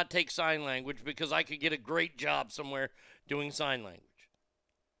I did not take sign language because I could get a great job somewhere doing sign language.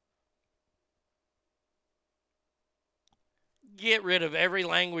 Get rid of every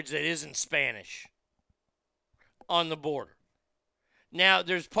language that isn't Spanish on the border. Now,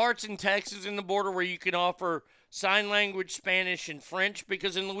 there's parts in Texas in the border where you can offer sign language, Spanish, and French,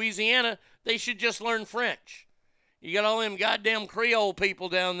 because in Louisiana, they should just learn French. You got all them goddamn Creole people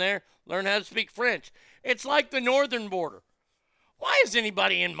down there, learn how to speak French. It's like the northern border. Why is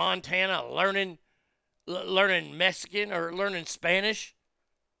anybody in Montana learning Mexican or learning Spanish?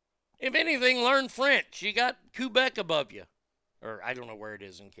 If anything, learn French. You got Quebec above you. Or I don't know where it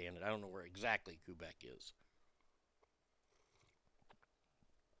is in Canada. I don't know where exactly Quebec is.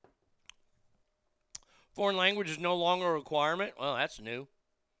 Foreign language is no longer a requirement. Well, that's new.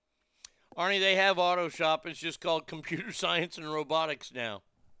 Arnie, they have auto shop. It's just called computer science and robotics now.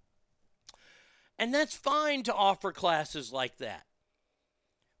 And that's fine to offer classes like that.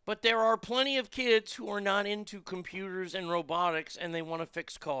 But there are plenty of kids who are not into computers and robotics and they want to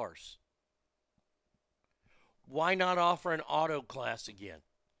fix cars. Why not offer an auto class again?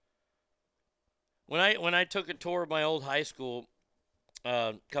 When I took a tour of my old high school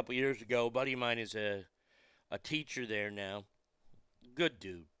a couple years ago, a buddy of mine is a teacher there now. Good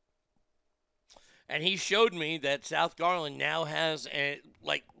dude. And he showed me that South Garland now has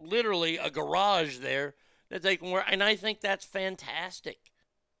literally a garage there that they can wear. And I think that's fantastic.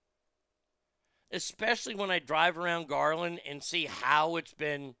 Especially when I drive around Garland and see how it's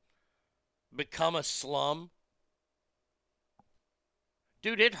become a slum.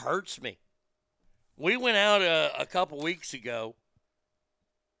 Dude, it hurts me. We went out a couple weeks ago.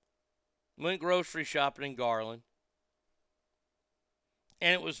 Went grocery shopping in Garland.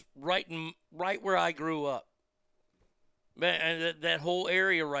 And it was right where I grew up. Man, that whole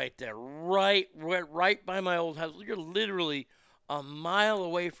area right there. Right by my old house. You're literally a mile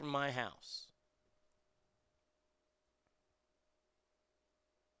away from my house.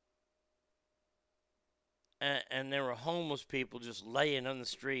 And there were homeless people just laying on the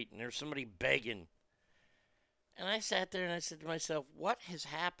street, and there was somebody begging. And I sat there and I said to myself, what has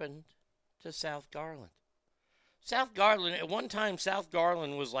happened to South Garland? South Garland, at one time, South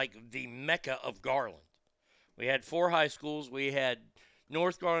Garland was like the mecca of Garland. We had 4 high schools. We had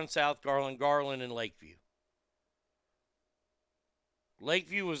North Garland, South Garland, Garland, and Lakeview.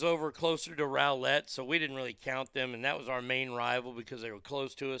 Lakeview was over closer to Rowlett, so we didn't really count them, and that was our main rival because they were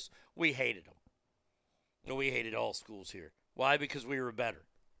close to us. We hated them. We hated all schools here. Why? Because we were better.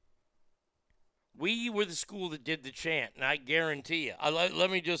 We were the school that did the chant, and I guarantee you. Let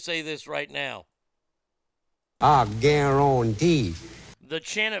me just say this right now. I guarantee. The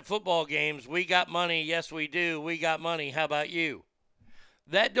chant at football games, we got money, yes we do, we got money, how about you?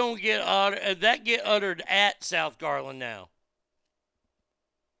 That get uttered at South Garland now.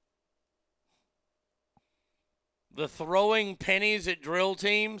 The throwing pennies at drill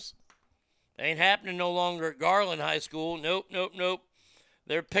teams ain't happening no longer at Garland High School. Nope.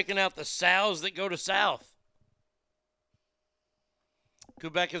 They're picking out the sows that go to South.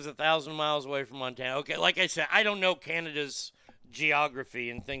 Quebec is 1,000 miles away from Montana. Okay, like I said, I don't know Canada's geography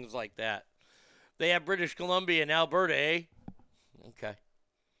and things like that. They have British Columbia and Alberta, eh? Okay.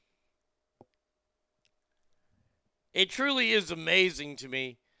 It truly is amazing to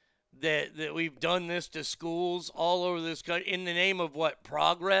me that we've done this to schools all over this country in the name of what?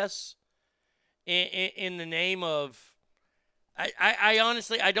 Progress? In the name of... I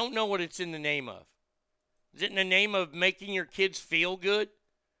honestly, I don't know what it's in the name of. Is it in the name of making your kids feel good?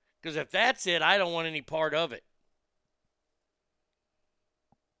 Because if that's it, I don't want any part of it.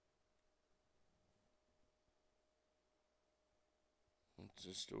 What's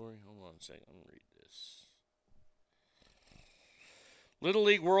the story? Hold on a second. Let me read this. Little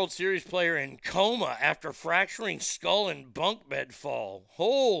League World Series player in coma after fracturing skull and bunk bed fall.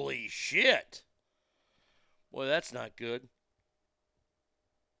 Holy shit. Boy, that's not good.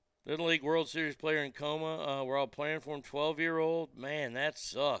 Little League World Series player in coma. We're all praying for him. 12-year-old. Man, that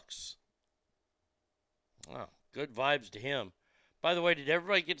sucks. Oh, good vibes to him. By the way, did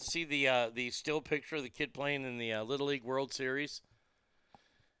everybody get to see the still picture of the kid playing in the Little League World Series?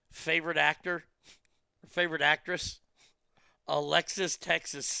 Favorite actor? Favorite actress? Alexis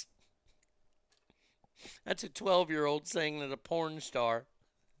Texas. That's a 12-year-old saying that a porn star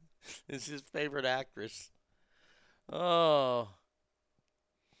is his favorite actress. Oh.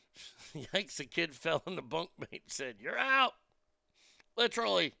 Yikes, the kid fell in the bunkmate and said, "You're out."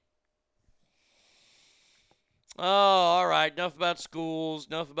 Literally. Oh, all right. Enough about schools.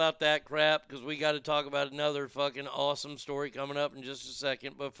 Enough about that crap, because we got to talk about another fucking awesome story coming up in just a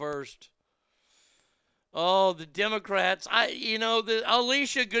second. But first, oh, the Democrats.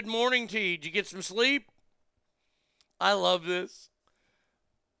 Alicia, good morning to you. Did you get some sleep? I love this.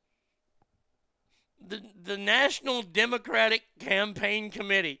 The National Democratic Campaign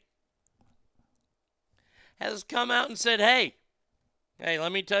Committee has come out and said, hey,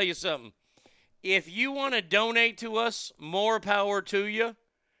 let me tell you something. If you want to donate to us, more power to you.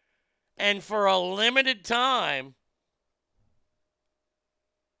 And for a limited time,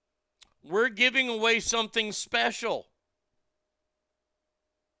 we're giving away something special.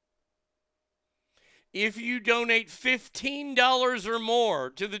 If you donate $15 or more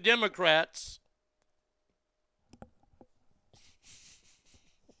to the Democrats,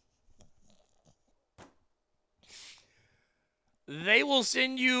 they will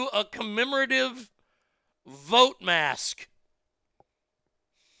send you a commemorative vote mask.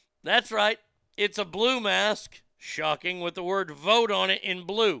 That's right. It's a blue mask, shocking, with the word vote on it in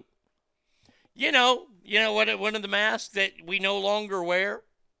blue. You know what? One of the masks that we no longer wear?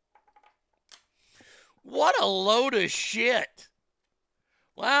 What a load of shit.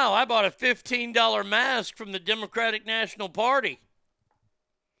 Wow, I bought a $15 mask from the Democratic National Party.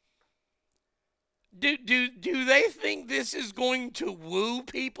 Do they think this is going to woo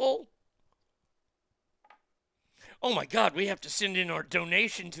people? Oh my God, we have to send in our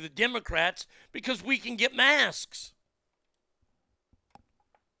donation to the Democrats because we can get masks.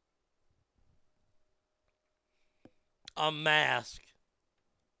 A mask.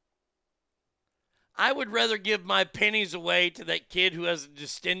 I would rather give my pennies away to that kid who has a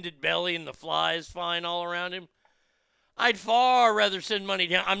distended belly and the flies flying all around him. I'd far rather send money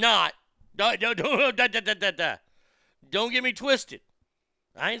down. I'm not. Don't get me twisted.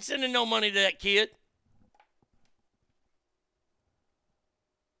 I ain't sending no money to that kid.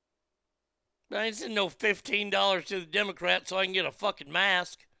 I ain't sending no $15 to the Democrats so I can get a fucking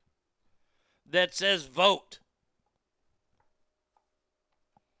mask that says vote.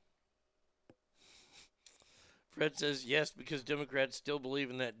 Fred says yes because Democrats still believe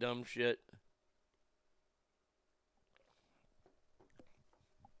in that dumb shit.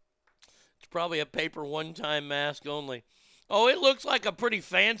 Probably a paper one-time mask only. Oh, it looks like a pretty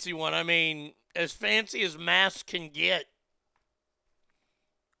fancy one. I mean, as fancy as masks can get.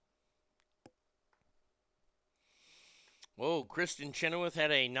 Whoa, Kristen Chenoweth had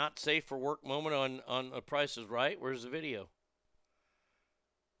a not safe for work moment on A Price is Right. Where's the video?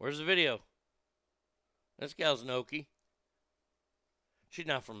 Where's the video? This gal's an Okie. She's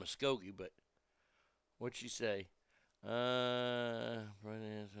not from Muskogee, but what'd she say?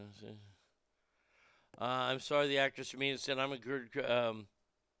 I'm sorry, the actress Amina said, I'm a good,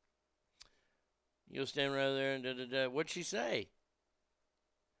 you'll stand right there and da-da-da. What'd she say?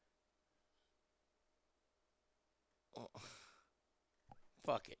 Oh,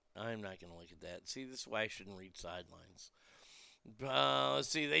 fuck it. I'm not going to look at that. See, this is why I shouldn't read sidelines. Let's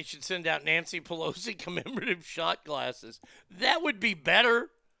see, they should send out Nancy Pelosi commemorative shot glasses. That would be better.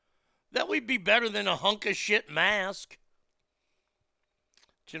 That would be better than a hunk of shit mask.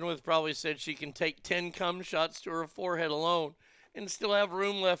 Chenoweth probably said she can take 10 cum shots to her forehead alone and still have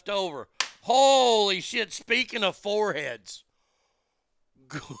room left over. Holy shit, speaking of foreheads.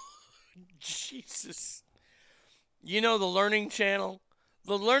 Jesus. You know the Learning Channel?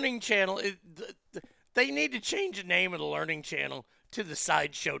 The Learning Channel, they need to change the name of the Learning Channel to the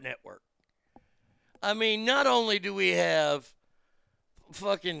Sideshow Network. I mean, not only do we have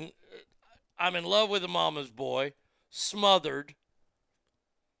fucking I'm in Love with a Mama's Boy, Smothered,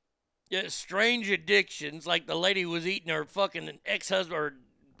 strange addictions, like the lady who was eating her fucking ex-husband or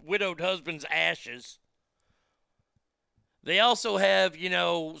widowed husband's ashes. They also have,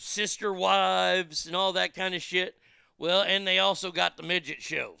 Sister Wives and all that kind of shit. Well, and they also got the midget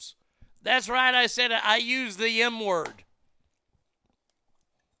shows. That's right, I said I use the M word.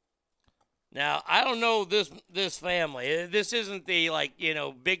 Now, I don't know this family. This isn't the,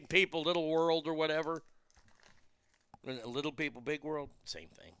 Big People, Little World or whatever. Little People, Big World, same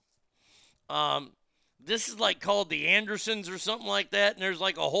thing. This is called the Andersons or something like that, and there's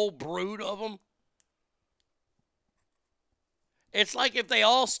a whole brood of them. It's like if they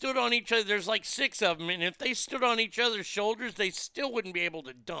all stood on each other, there's 6 of them, and if they stood on each other's shoulders, they still wouldn't be able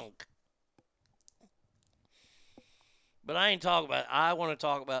to dunk. But I ain't talking about it. I want to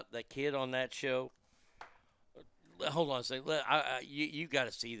talk about that kid on that show. Hold on a second. You got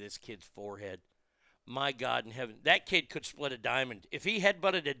to see this kid's forehead. My God in heaven. That kid could split a diamond. If he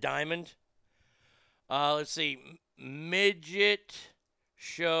headbutted a diamond, let's see. Midget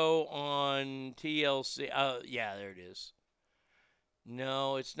show on TLC. Yeah, there it is.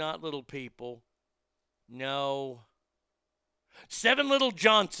 No, it's not Little People. No. Seven Little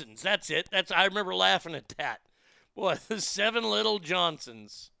Johnsons. That's it. I remember laughing at that. Boy, the Seven Little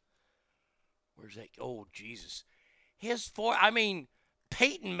Johnsons. Where's that? Oh, Jesus.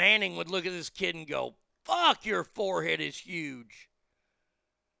 Peyton Manning would look at this kid and go, fuck, your forehead is huge.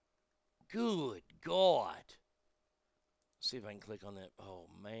 Good God. Let's see if I can click on that. Oh,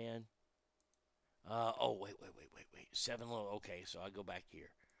 man. Wait. Seven Little. Okay, so I'll go back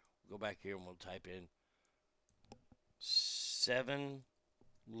here. We'll go back here and we'll type in Seven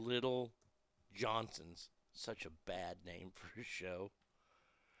Little Johnsons. Such a bad name for a show.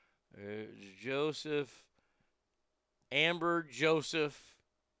 Joseph, Amber, Joseph,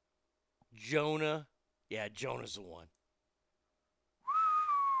 Jonah. Yeah, Jonah's the one.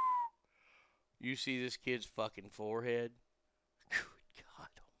 You see this kid's fucking forehead? Good God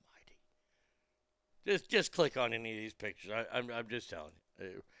Almighty! Just click on any of these pictures. I'm just telling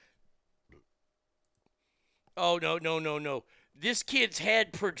you. Oh no! This kid's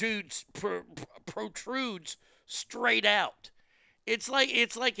head protrudes straight out. It's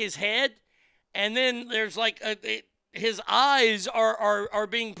like his head, and then there's his eyes are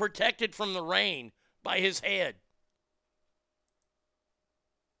being protected from the rain by his head.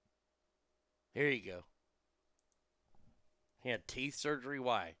 Here you go. He had teeth surgery.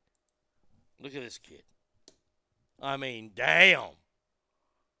 Why? Look at this kid. I mean, damn.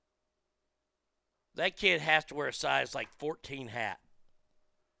 That kid has to wear a size 14 hat.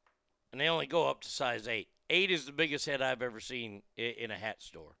 And they only go up to size 8. 8 is the biggest head I've ever seen in a hat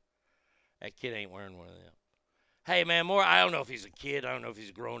store. That kid ain't wearing one of them. Hey, man, I don't know if he's a kid. I don't know if he's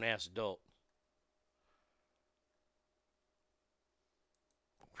a grown-ass adult.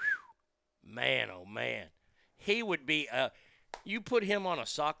 Whew. Man, oh, man. He would be, you put him on a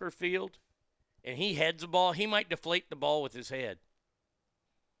soccer field, and he heads the ball, he might deflate the ball with his head.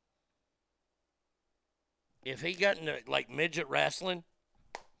 If he got into, midget wrestling,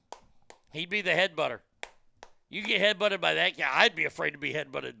 he'd be the headbutter. You get headbutted by that guy, I'd be afraid to be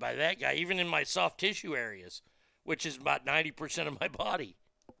headbutted by that guy, even in my soft tissue areas, which is about 90% of my body.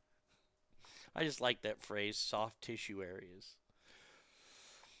 I just like that phrase, soft tissue areas.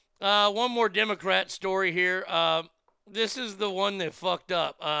 One more Democrat story here. This is the one that fucked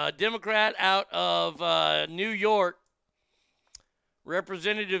up. Democrat out of New York,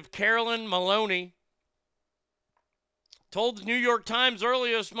 Representative Carolyn Maloney, told the New York Times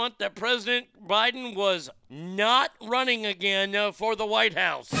earlier this month that President Biden was not running again for the White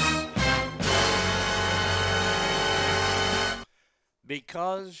House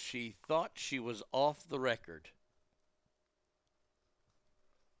because she thought she was off the record.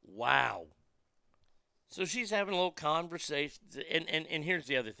 Wow. So she's having a little conversation, and here's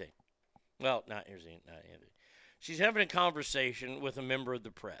the other thing. Well, not here's the other thing. She's having a conversation with a member of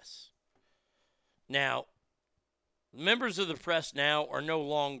the press. Now, members of the press now are no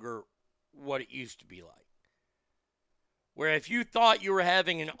longer what it used to be like. Where if you thought you were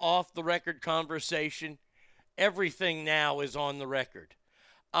having an off-the-record conversation, everything now is on the record,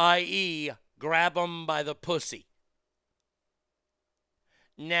 i.e., grab them by the pussy.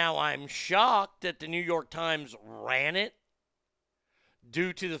 Now, I'm shocked that the New York Times ran it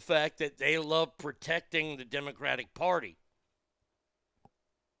due to the fact that they love protecting the Democratic Party.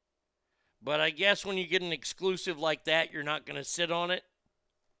 But I guess when you get an exclusive like that, you're not going to sit on it.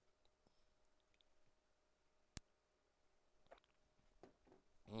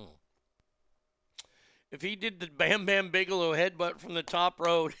 If he did the Bam Bam Bigelow headbutt from the top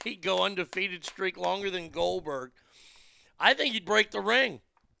rope, he'd go undefeated streak longer than Goldberg. I think he'd break the ring.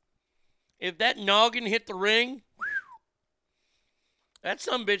 If that noggin hit the ring, that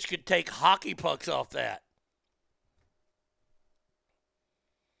sumbitch could take hockey pucks off that.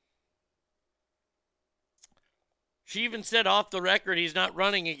 She even said off the record he's not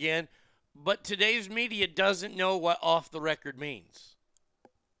running again, but today's media doesn't know what off the record means.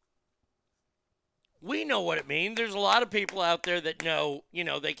 We know what it means. There's a lot of people out there that know,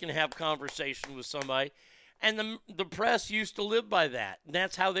 they can have conversation with somebody. And the press used to live by that. And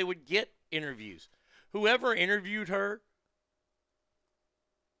that's how they would get interviews. Whoever interviewed her,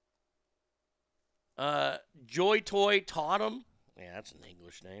 Joy Toy Tatum, yeah, that's an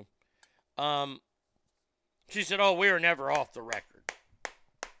English name. She said, we were never off the record.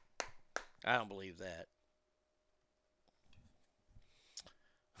 I don't believe that.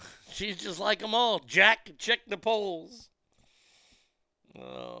 She's just like them all. Jack, check the polls.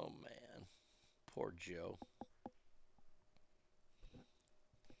 Oh, man. Poor Joe.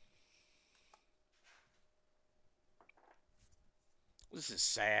 This is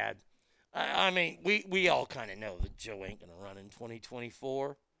sad. I mean, we all kind of know that Joe ain't going to run in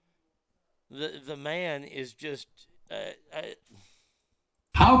 2024. The man is just...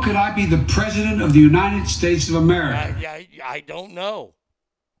 How could I be the president of the United States of America? I don't know.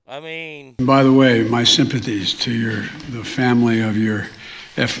 I mean... By the way, my sympathies to the family of your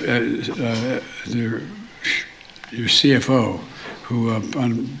CFO,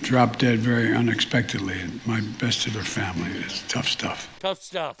 who dropped dead very unexpectedly. My best to their family. It's tough stuff. Tough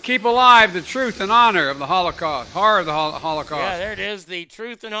stuff. Keep alive the truth and honor of the Holocaust. Horror of the Holocaust. Yeah, there it is. The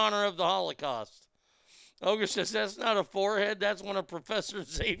truth and honor of the Holocaust. Ogre says that's not a forehead. That's one of Professor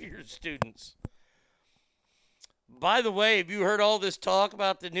Xavier's students. By the way, have you heard all this talk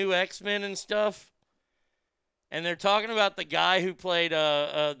about the new X-Men and stuff? And they're talking about the guy who played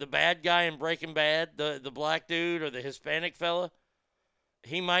the bad guy in Breaking Bad, the black dude or the Hispanic fella.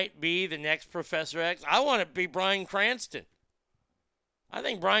 He might be the next Professor X. I want it to be Bryan Cranston. I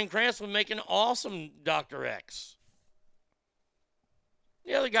think Bryan Cranston would make an awesome Dr. X.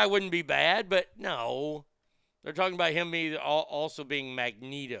 The other guy wouldn't be bad, but no. They're talking about him also being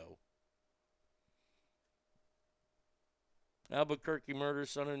Magneto. Albuquerque murder,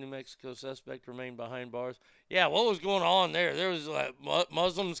 son of New Mexico suspect remained behind bars. Yeah, what was going on there? There was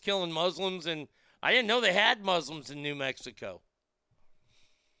Muslims killing Muslims, and I didn't know they had Muslims in New Mexico.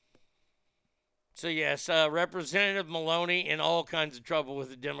 So, yes, Representative Maloney in all kinds of trouble with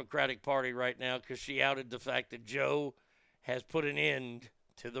the Democratic Party right now because she outed the fact that Joe has put an end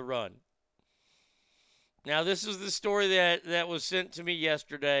to the run. Now, this is the story that was sent to me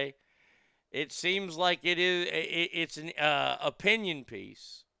yesterday. It seems like it's an opinion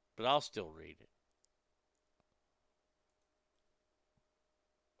piece, but I'll still read it.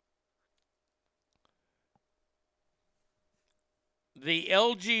 The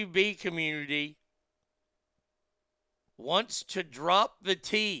LGBT community wants to drop the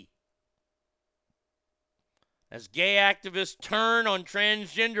T as gay activists turn on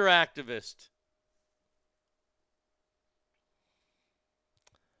transgender activists.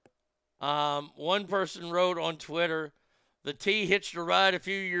 One person wrote on Twitter, the T hitched a ride a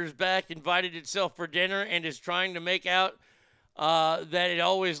few years back, invited itself for dinner, and is trying to make out that it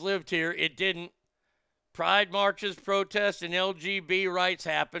always lived here. It didn't. Pride marches, protests, and LGBT rights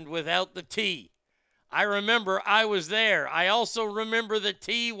happened without the T. I remember I was there. I also remember the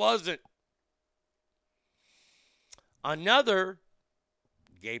T wasn't. Another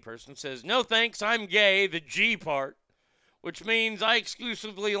gay person says, no thanks, I'm gay, the G part, which means I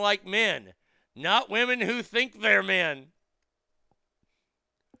exclusively like men, not women who think they're men.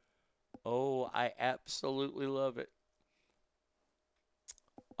 Oh, I absolutely love it.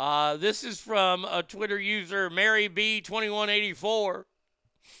 This is from a Twitter user, MaryB2184.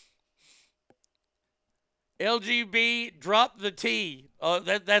 LGB, drop the T.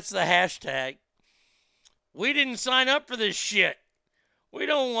 That's the hashtag. We didn't sign up for this shit. We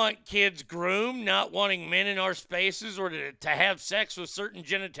don't want kids groomed, not wanting men in our spaces or to have sex with certain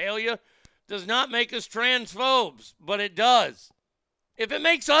genitalia does not make us transphobes, but it does. If it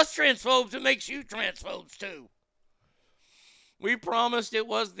makes us transphobes, it makes you transphobes too. We promised it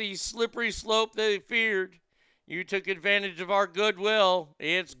was the slippery slope they feared. You took advantage of our goodwill.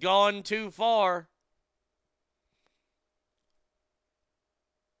 It's gone too far.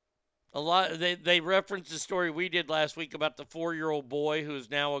 They referenced the story we did last week about the 4-year-old boy who is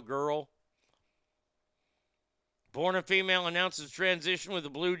now a girl. Born a female, announces transition with a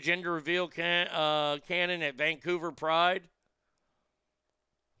blue gender reveal cannon at Vancouver Pride.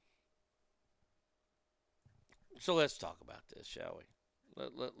 So let's talk about this, shall we?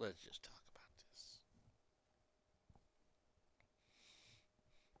 Let's just talk about this.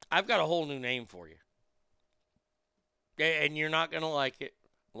 I've got a whole new name for you. And you're not going to like it.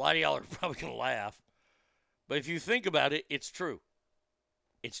 A lot of y'all are probably going to laugh. But if you think about it, it's true.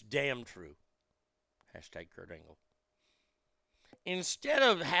 It's damn true. Hashtag Kurt Angle. Instead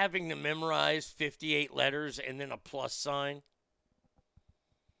of having to memorize 58 letters and then a plus sign,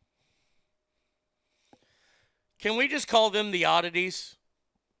 can we just call them the oddities?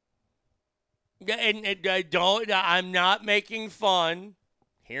 And I'm not making fun.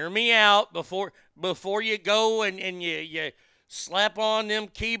 Hear me out before you go and you slap on them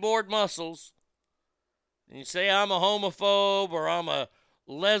keyboard muscles. And you say I'm a homophobe or I'm a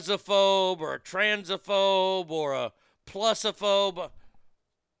lesophobe or a transphobe or a plusophobe.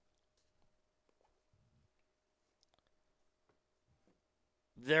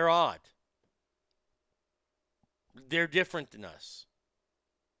 They're odd. They're different than us.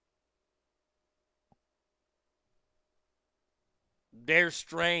 They're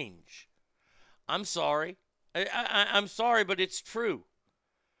strange. I'm sorry. I'm sorry, but it's true.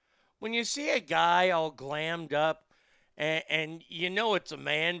 When you see a guy all glammed up and you know it's a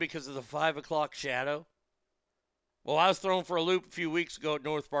man because of the 5 o'clock shadow. Well, I was thrown for a loop a few weeks ago at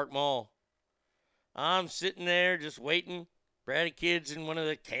North Park Mall. I'm sitting there just waiting. Bratty Kid's in one of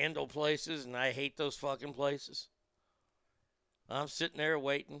the candle places, and I hate those fucking places. I'm sitting there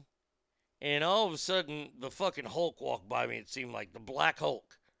waiting. And all of a sudden, the fucking Hulk walked by me. It seemed like the Black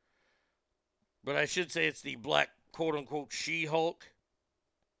Hulk. But I should say it's the black, quote-unquote, She-Hulk.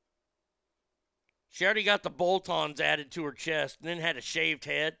 She already got the bolt-ons added to her chest and then had a shaved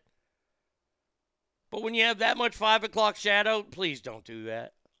head. But when you have that much 5 o'clock shadow, please don't do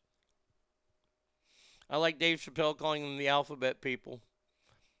that. I like Dave Chappelle calling them the alphabet people.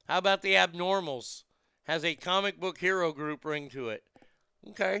 How about the Abnormals? Has a comic book hero group ring to it.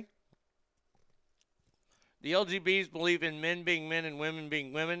 Okay. The LGBs believe in men being men and women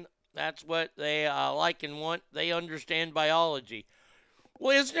being women. That's what they like and want. They understand biology.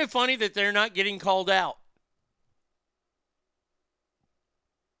 Well, isn't it funny that they're not getting called out?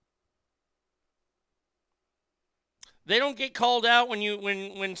 They don't get called out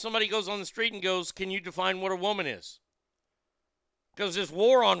when somebody goes on the street and goes, "Can you define what a woman is?" Because this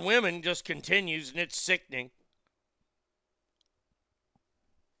war on women just continues and it's sickening.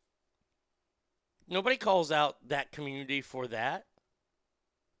 Nobody calls out that community for that.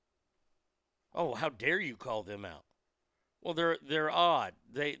 Oh, how dare you call them out? Well, they're odd.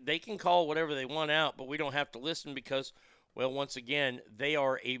 They can call whatever they want out, but we don't have to listen because, well, once again, they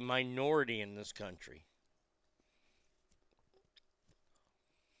are a minority in this country.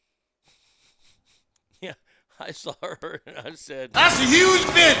 Yeah, I saw her and I said, "That's a huge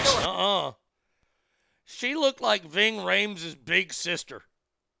bitch." She looked like Ving Rhames' big sister.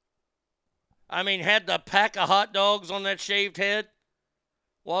 I mean, had the pack of hot dogs on that shaved head.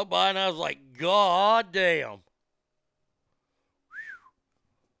 Walked by and I was like, God damn.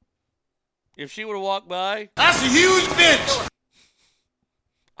 If she would have walked by, "That's a huge bitch."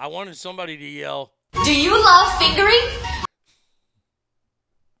 I wanted somebody to yell, Do you love fingering?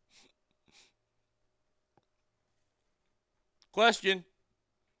 Question.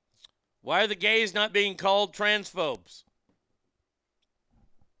 Why are the gays not being called transphobes?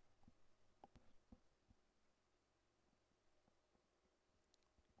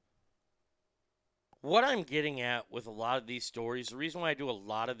 What I'm getting at with a lot of these stories, the reason why I do a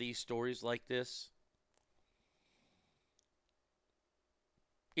lot of these stories like this,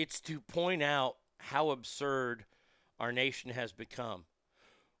 it's to point out how absurd our nation has become.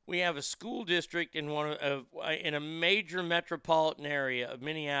 We have a school district in a major metropolitan area of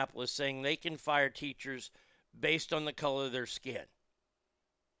Minneapolis saying they can fire teachers based on the color of their skin.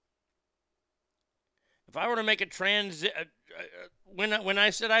 If I were to make a when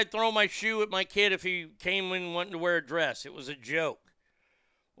I said I'd throw my shoe at my kid if he came in wanting to wear a dress, it was a joke.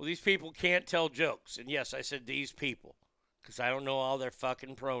 Well, these people can't tell jokes. And yes, I said these people because I don't know all their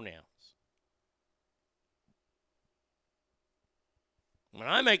fucking pronouns. When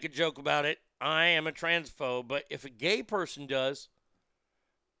I make a joke about it, I am a transphobe. But if a gay person does,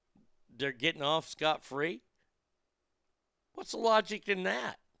 they're getting off scot-free? What's the logic in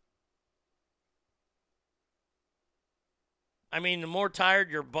that? I mean, the more tired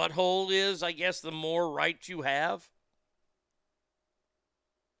your butthole is, I guess the more rights you have.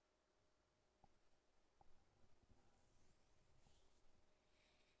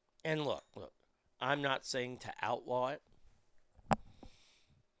 And look, I'm not saying to outlaw it.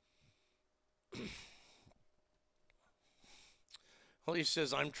 Well, he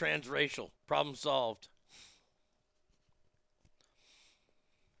says, I'm transracial. Problem solved.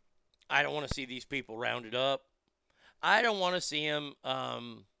 I don't want to see these people rounded up. I don't want to see them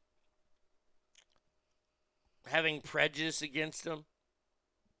having prejudice against them.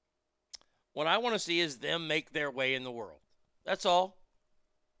 What I want to see is them make their way in the world. That's all.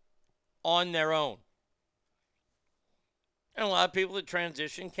 On their own. And a lot of people that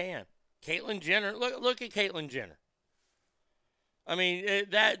transition can. Caitlyn Jenner, look at Caitlyn Jenner. I mean,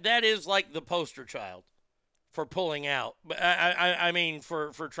 that is like the poster child for pulling out. But I mean,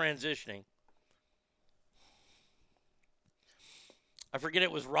 for transitioning. I forget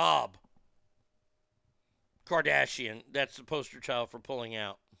it was Rob Kardashian. That's the poster child for pulling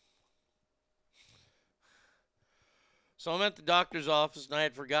out. So I'm at the doctor's office, and I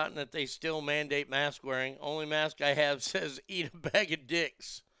had forgotten that they still mandate mask wearing. Only mask I have says, eat a bag of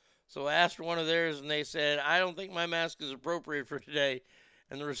dicks. So I asked for one of theirs, and they said, I don't think my mask is appropriate for today.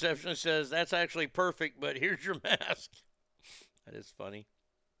 And the receptionist says, that's actually perfect, but here's your mask. That is funny.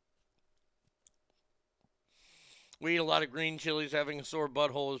 We eat a lot of green chilies. Having a sore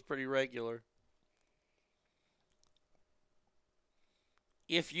butthole is pretty regular.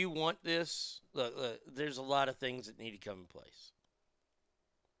 if you want this, look, there's a lot of things that need to come in place.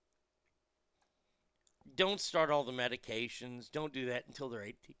 Don't start all the medications. Don't do that until they're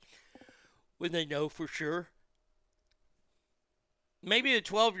 18, when they know for sure. Maybe a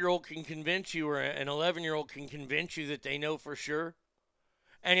 12-year-old can convince you, or an 11-year-old can convince you that they know for sure.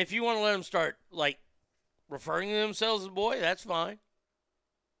 And if you want to let them start, like, referring to themselves as a boy, that's fine.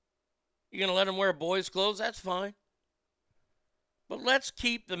 You're going to let them wear boys' clothes, that's fine. But let's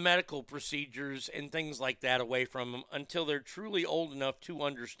keep the medical procedures and things like that away from them until they're truly old enough to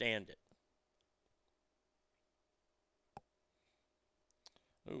understand it.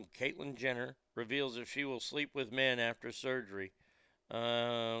 Ooh, Caitlyn Jenner reveals if she will sleep with men after surgery.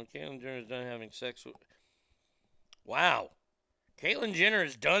 Caitlyn Jenner is done having sex with... Wow. Caitlyn Jenner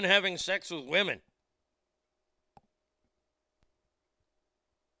is done having sex with women.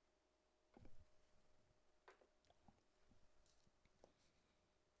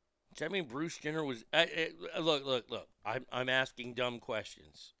 Does that mean Bruce Jenner was... Look. I'm asking dumb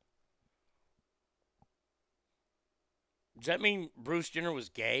questions. Does that mean Bruce Jenner was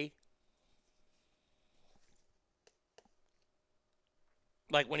gay?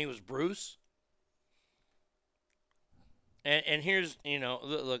 Like when he was Bruce? And here's,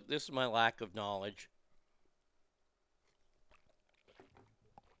 look, this is my lack of knowledge.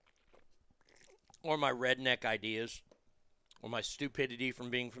 Or my redneck ideas. Or my stupidity from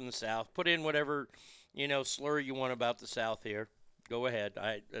being from the South. Put in whatever, slur you want about the South here. Go ahead.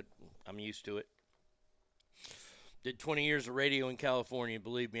 I'm used to it. Did 20 years of radio in California.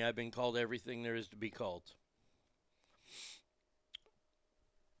 Believe me, I've been called everything there is to be called.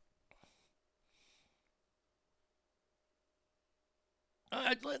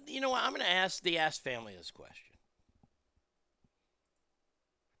 You know what? I'm going to ask the Ask Family this question.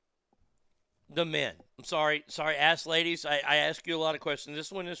 The men. I'm sorry, Ask Ladies. I ask you a lot of questions.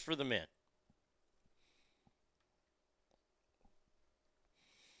 This one is for the men.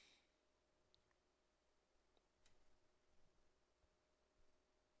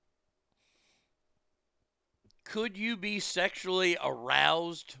 Could you be sexually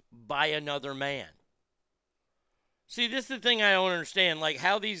aroused by another man? See, this is the thing I don't understand. Like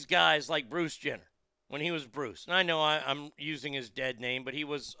how these guys, like Bruce Jenner, when he was Bruce, and I know I'm using his dead name, but he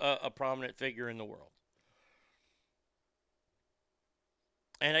was a prominent figure in the world.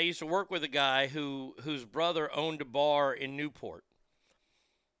 And I used to work with a guy whose brother owned a bar in Newport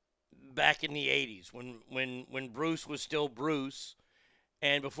back in the 80s when Bruce was still Bruce.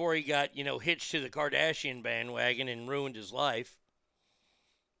 And before he got, hitched to the Kardashian bandwagon and ruined his life,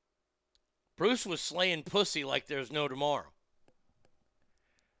 Bruce was slaying pussy like there's no tomorrow.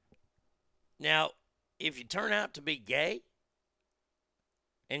 Now, if you turn out to be gay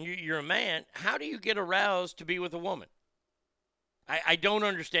and you're a man, how do you get aroused to be with a woman? I don't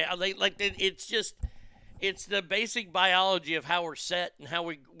understand. It's the basic biology of how we're set and how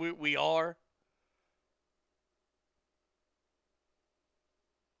we are.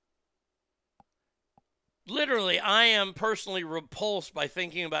 Literally, I am personally repulsed by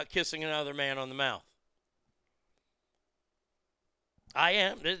thinking about kissing another man on the mouth. I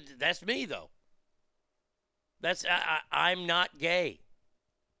am. That's me, though. I'm not gay.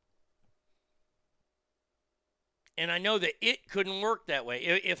 And I know that it couldn't work that way.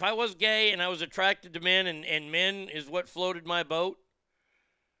 If I was gay and I was attracted to men and men is what floated my boat,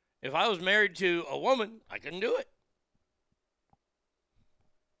 if I was married to a woman, I couldn't do it.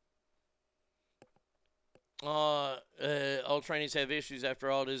 All trainees have issues after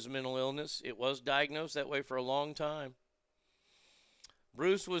autism mental illness. It was diagnosed that way for a long time.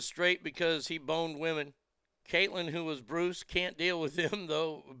 Bruce was straight because he boned women. Caitlyn, who was Bruce, can't deal with him,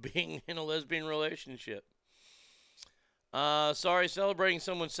 though, being in a lesbian relationship. Sorry, celebrating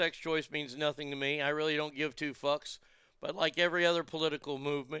someone's sex choice means nothing to me. I really don't give two fucks. But like every other political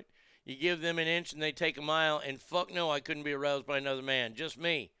movement, you give them an inch and they take a mile, and fuck no, I couldn't be aroused by another man. Just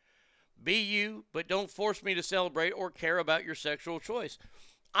me. Be you, but don't force me to celebrate or care about your sexual choice.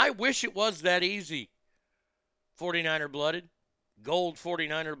 I wish it was that easy. 49er blooded. Gold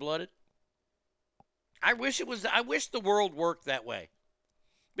 49er blooded. I wish the world worked that way.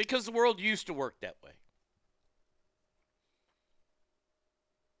 Because the world used to work that way.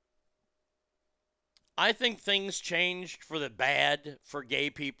 I think things changed for the bad for gay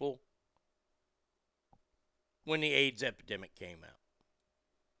people when the AIDS epidemic came out.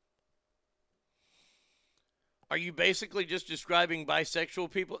 Are you basically just describing bisexual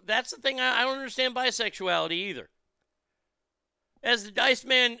people? That's the thing. I don't understand bisexuality either. As the Dice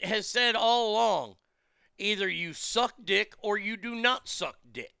Man has said all along, either you suck dick or you do not suck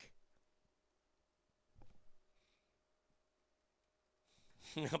dick.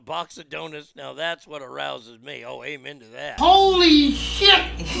 A box of donuts, now that's what arouses me. Oh, amen to that. Holy shit!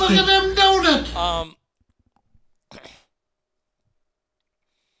 Look at them donuts!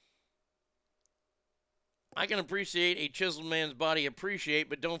 I can appreciate a chiseled man's body,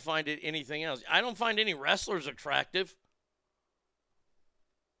 but don't find it anything else. I don't find any wrestlers attractive.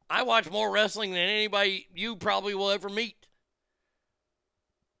 I watch more wrestling than anybody you probably will ever meet.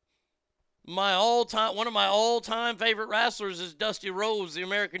 One of my all-time favorite wrestlers is Dusty Rhodes, the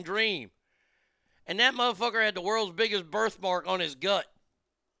American Dream. And that motherfucker had the world's biggest birthmark on his gut.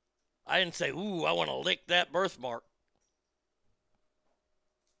 I didn't say, ooh, I want to lick that birthmark.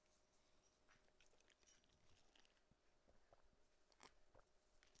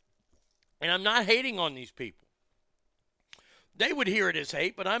 And I'm not hating on these people. They would hear it as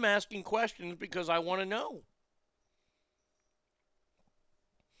hate, but I'm asking questions because I want to know.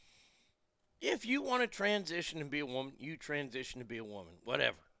 If you want to transition and be a woman, you transition to be a woman.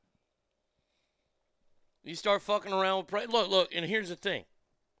 Whatever. You start fucking around with... Look, and here's the thing.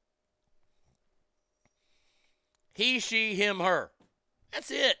 He, she, him, her. That's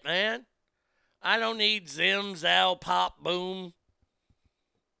it, man. I don't need zim, zow, pop, boom,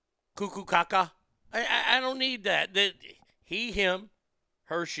 cuckoo, caca. I don't need that. He, him,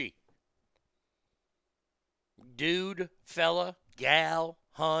 her, she. Dude, fella, gal,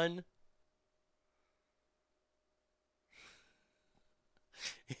 hun.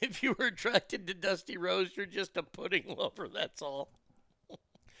 If you were attracted to Dusty Rhodes, you're just a pudding lover, that's all.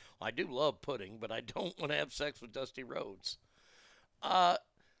 I do love pudding, but I don't want to have sex with Dusty Rhodes. I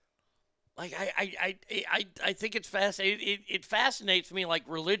think it's fascinating. It fascinates me like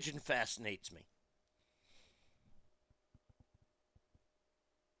religion fascinates me.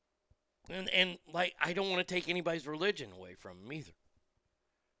 And like, I don't want to take anybody's religion away from them either.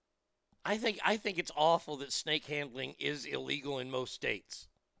 I think it's awful that snake handling is illegal in most states.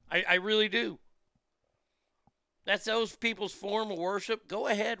 I really do. That's those people's form of worship. Go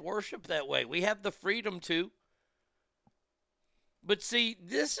ahead, worship that way. We have the freedom to. But see,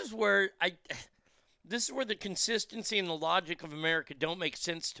 this is where the consistency and the logic of America don't make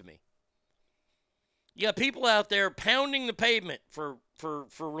sense to me. You got people out there pounding the pavement for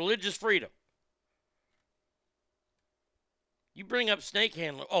religious freedom. You bring up snake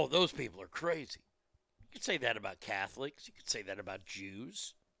handling. Oh, those people are crazy. You could say that about Catholics. You could say that about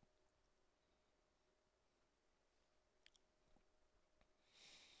Jews.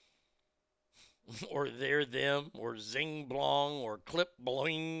 Or they're them, or zing blong, or clip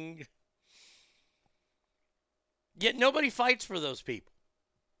bloing. Yet nobody fights for those people.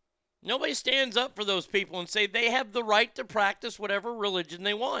 Nobody stands up for those people and say they have the right to practice whatever religion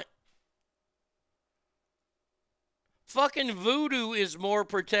they want. Fucking voodoo is more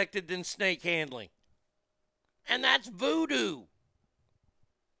protected than snake handling. And that's voodoo.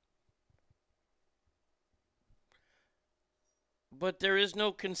 But there is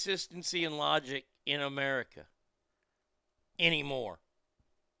no consistency and logic in America anymore.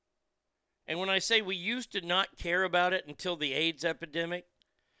 And when I say we used to not care about it until the AIDS epidemic,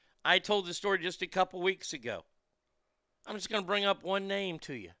 I told the story just a couple weeks ago. I'm just going to bring up one name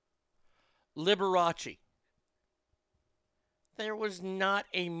to you. Liberace. There was not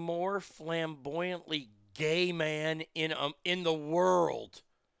a more flamboyantly gay man in the world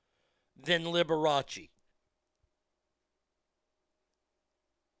than Liberace.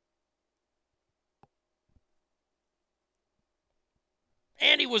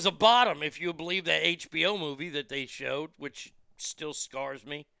 And he was a bottom, if you believe that HBO movie that they showed, which still scars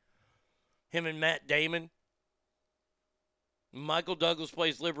me. Him and Matt Damon. Michael Douglas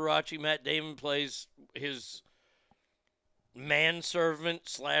plays Liberace. Matt Damon plays his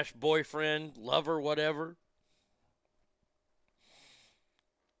manservant / boyfriend, lover, whatever.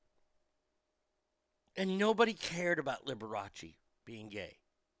 And nobody cared about Liberace being gay.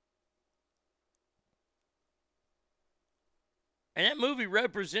 And that movie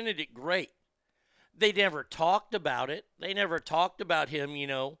represented it great. They never talked about it. They never talked about him, you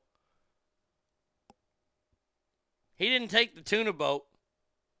know. He didn't take the tuna boat.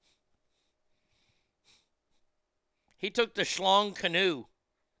 He took the schlong canoe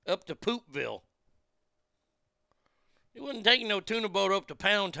up to Poopville. He wasn't taking no tuna boat up to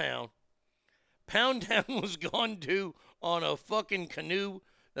Pound Town. Pound Town was gone to on a fucking canoe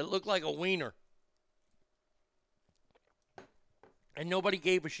that looked like a wiener. And nobody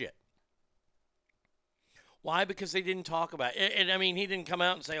gave a shit. Why? Because they didn't talk about it. And I mean, he didn't come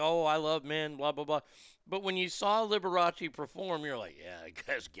out and say, oh, I love men, blah, blah, blah. But when you saw Liberace perform, you're like, yeah, that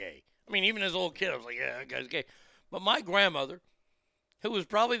guy's gay. I mean, even as a little kid, I was like, yeah, that guy's gay. But my grandmother, who was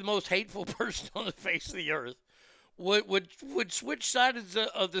probably the most hateful person on the face of the earth, would switch sides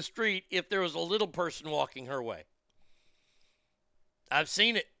of the street if there was a little person walking her way. I've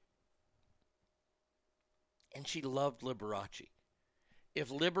seen it. And she loved Liberace. If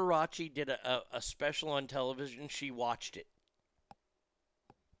Liberace did a special on television, she watched it.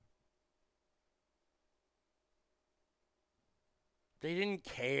 They didn't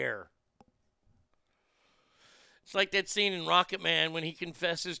care. It's like that scene in Rocket Man when he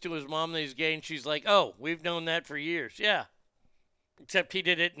confesses to his mom that he's gay, and she's like, oh, we've known that for years. Yeah. Except he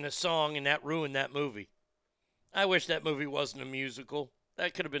did it in a song, and that ruined that movie. I wish that movie wasn't a musical.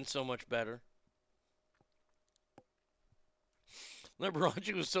 That could have been so much better.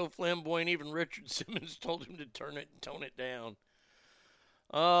 Liberace was so flamboyant, even Richard Simmons told him to tone it down.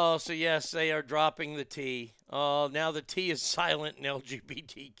 Oh, so yes, they are dropping the T. Oh, now the T is silent in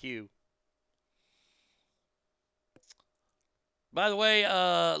LGBTQ. By the way,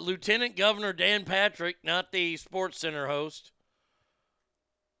 Lieutenant Governor Dan Patrick, not the Sports Center host,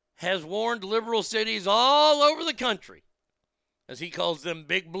 has warned liberal cities all over the country, as he calls them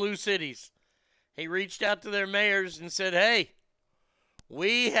big blue cities. He reached out to their mayors and said, hey,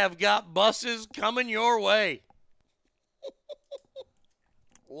 we have got buses coming your way.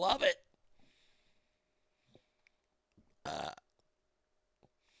 Love it.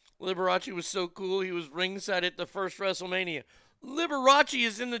 Liberace was so cool, he was ringside at the first WrestleMania. Liberace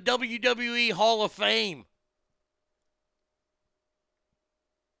is in the WWE Hall of Fame.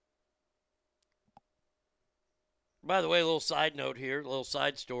 By the way, a little side note here, a little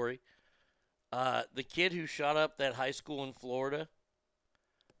side story. The kid who shot up that high school in Florida,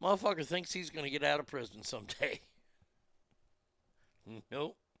 motherfucker thinks he's going to get out of prison someday.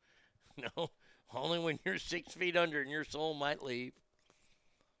 Nope. No. Only when you're 6 feet under and your soul might leave.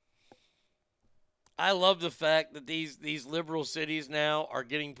 I love the fact that these liberal cities now are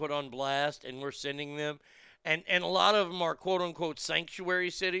getting put on blast and we're sending them. And a lot of them are quote-unquote sanctuary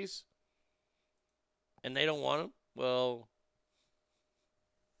cities. And they don't want them. Well,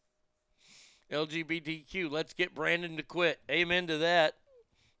 LGBTQ, let's get Brandon to quit. Amen to that.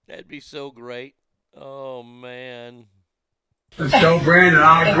 That'd be so great. Oh, man. Let's go, Brandon.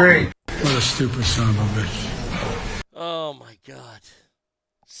 I agree. What a stupid son of a bitch. Oh, my God.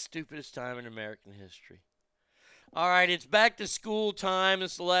 Stupidest time in American history. All right, it's back to school time.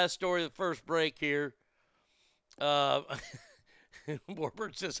 It's the last story of the first break here. Warbird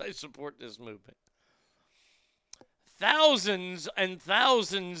says, I support this movement. Thousands and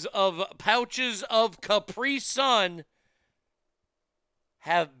thousands of pouches of Capri Sun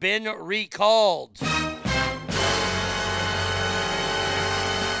have been recalled.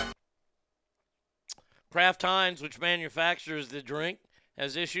 Kraft Heinz, which manufactures the drink,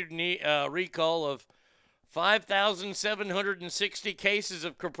 has issued a recall of 5,760 cases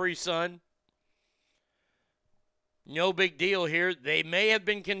of Capri Sun. No big deal here. They may have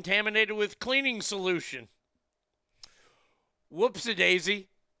been contaminated with cleaning solution. Whoopsie-daisy.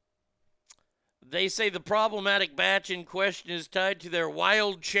 They say the problematic batch in question is tied to their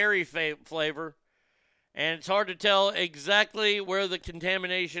wild cherry flavor, and it's hard to tell exactly where the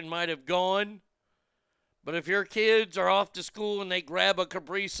contamination might have gone. But if your kids are off to school and they grab a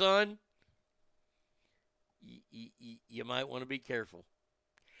Capri Sun, you might want to be careful.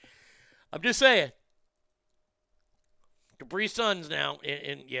 I'm just saying. Capri Suns now,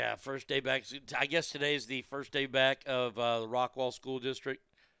 first day back. I guess today is the first day back of the Rockwall School District.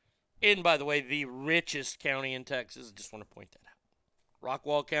 In, by the way, the richest county in Texas. Just want to point that out.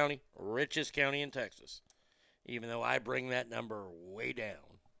 Rockwall County, richest county in Texas. Even though I bring that number way down.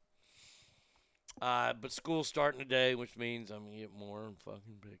 But school's starting today, which means I'm going to get more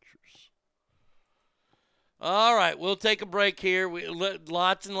fucking pictures. All right, we'll take a break here.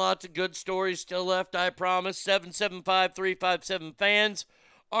 Lots and lots of good stories still left, I promise. 775-357-FANS.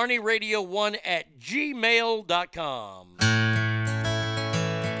 ArnieRadio1@gmail.com.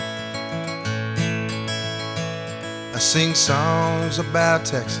 I sing songs about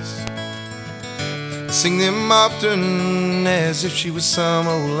Texas. I sing them often as if she was some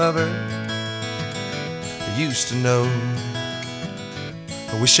old lover I used to know.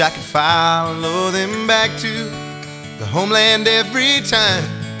 I wish I could follow them back to the homeland every time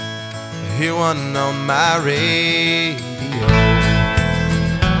I hear one on my radio.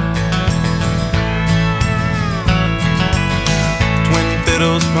 Twin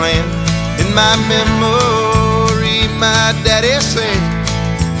fiddles playing in my memory, my daddy said,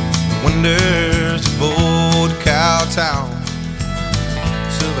 wonders of old Cowtown.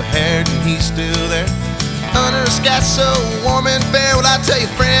 Silver-haired and he's still there under a sky so warm and fair. Well, I tell you,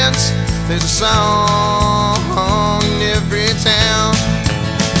 friends, there's a song in every town.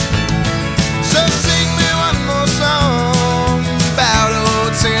 So sing me one more song.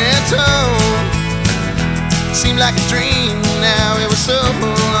 seemed like a dream. Now it was so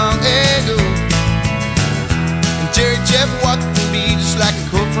long ago. And Jerry Jeff walked the beat just like a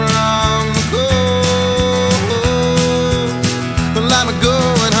quote from the cold. Well, I'm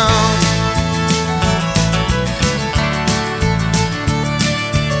going home.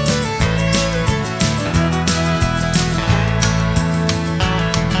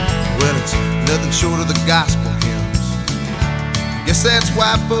 Well, it's nothing short of the gospel hymns. Guess that's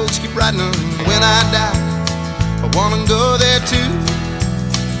why folks keep writing them. When I die, I wanna go there too.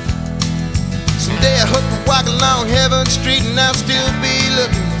 Someday I hope to walk along Heaven Street and I'll still be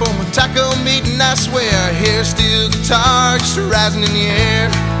looking for my taco meat. And I swear I hear steel guitar just rising in the air.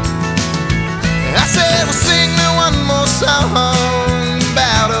 I said, well, sing me one more song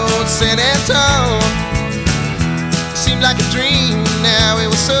about old San Antone. Seemed like a dream, now it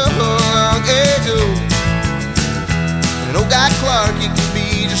was so long ago. And old Guy Clark, he could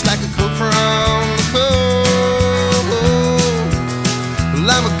be just like a coat from the cold. Well,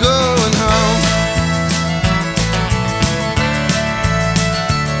 I'm going home.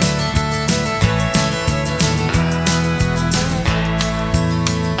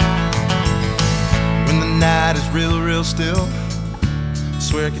 When the night is real, real still, I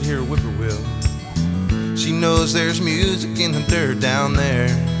swear I can hear a whippoorwill. She knows there's music in the dirt down there.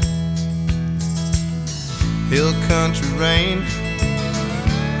 Hill country rain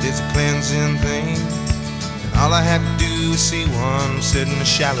is a cleansing thing. And all I have to do is see one sit in a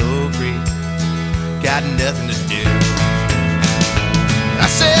shallow creek. Got nothing to do. I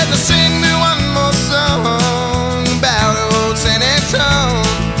said, now sing me one more song about old San Antone.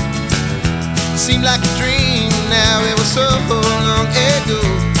 Seemed like a dream, now it was so long ago.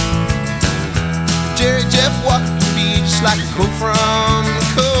 Jerry Jeff Walker could be just like a quote from the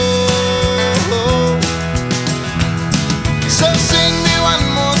cold. So sing me one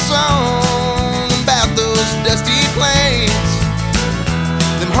more song about those dusty plains,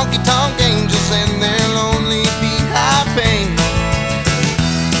 them honky-tonk angels and their lonely beehive pain.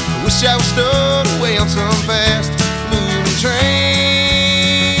 I wish I was stowed away on some fast-moving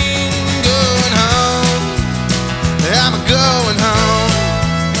train. Going home, I'm going home.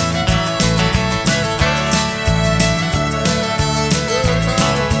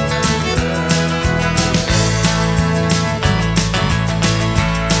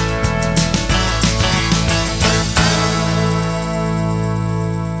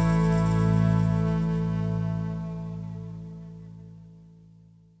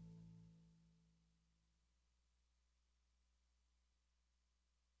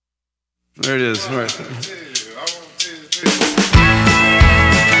 There it is. Right.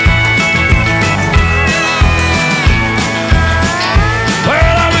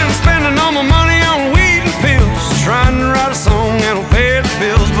 Well, I've been spending all my money on weed and pills, trying to write a song that'll pay the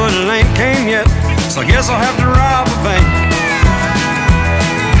bills, but it ain't came yet, so I guess I'll have to rob a bank.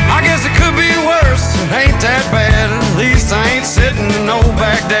 I guess it could be worse, it ain't that bad. At least I ain't sitting in no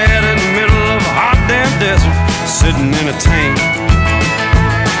Baghdad in the middle of a hot damn desert, sitting in a tank.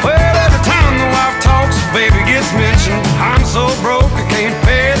 Well, every time the wife talks, the baby gets mentioned. I'm so broke I can't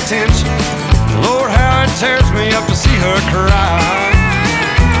pay attention. Lord, how it tears me up to see her cry.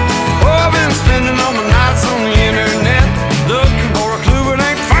 Oh, I've been spending all my nights on the internet, looking for a clue but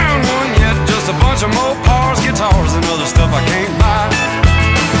ain't found one yet. Just a bunch of Mopars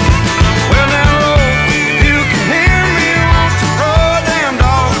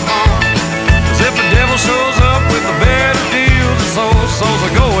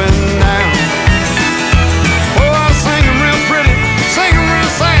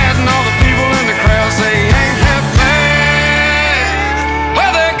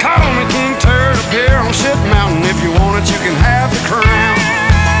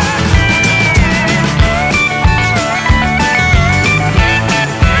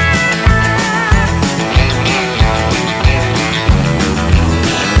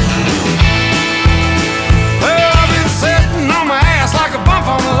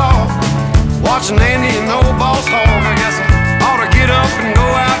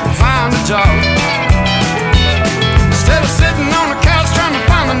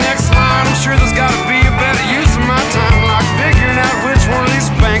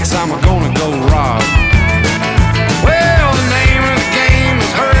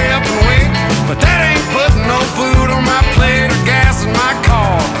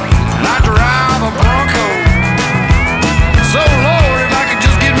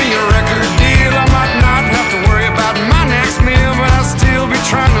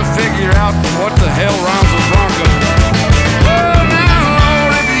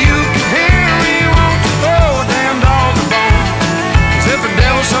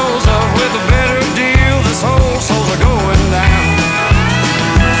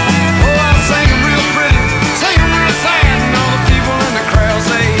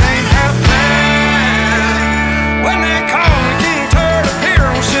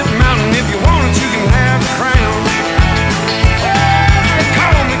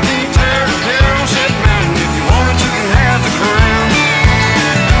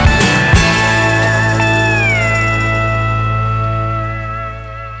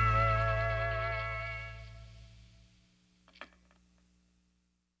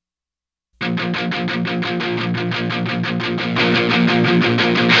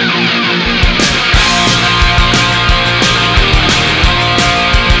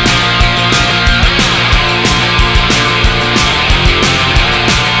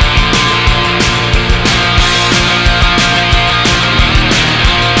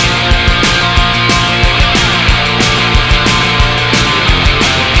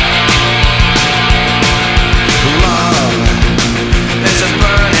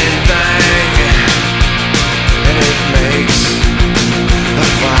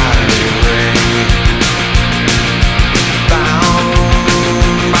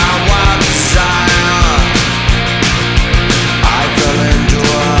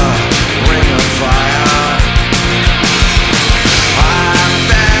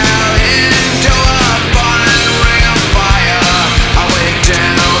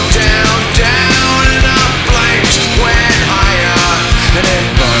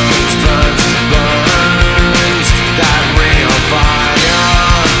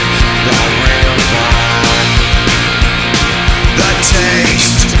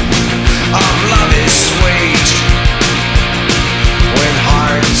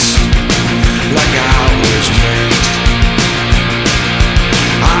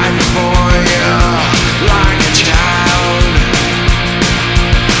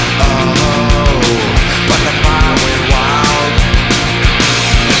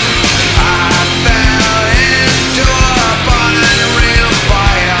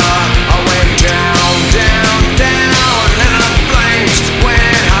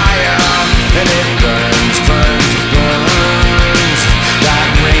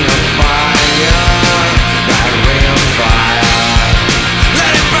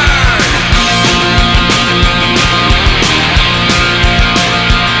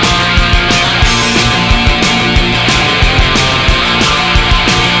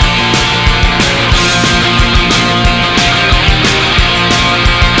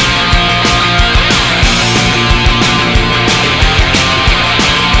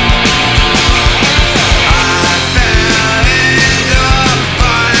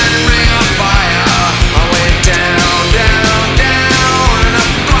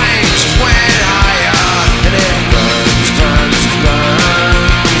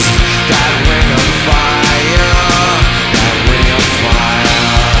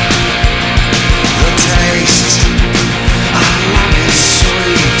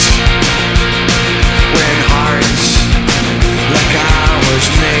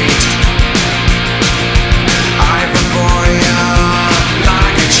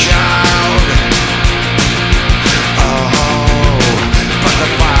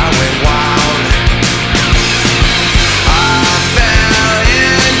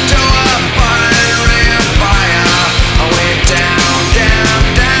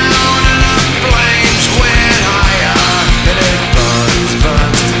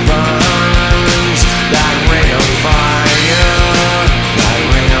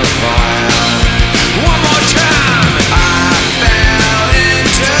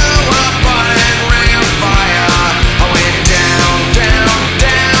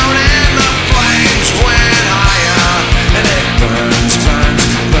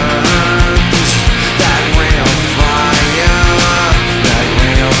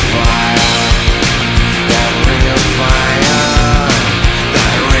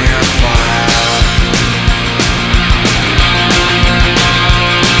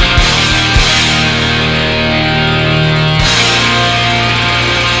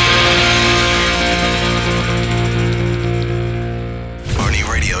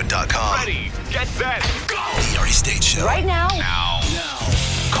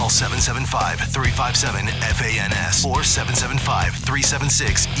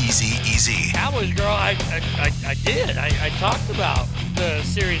 855-376-EASY-EASY. Cowboys Girl, I did. I talked about the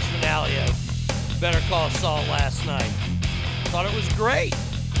series finale of Better Call Saul last night. Thought it was great.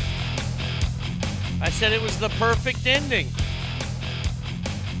 I said it was the perfect ending.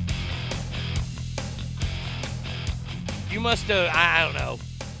 You must have, I don't know.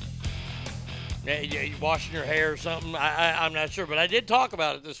 You washing your hair or something? I'm not sure, but I did talk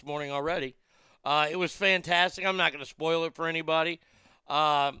about it this morning already. It was fantastic. I'm not going to spoil it for anybody.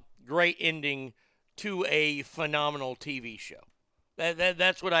 Great ending to a phenomenal TV show.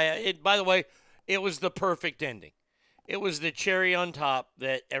 That's what by the way, it was the perfect ending. It was the cherry on top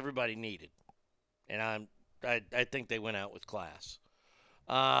that everybody needed. And I think they went out with class.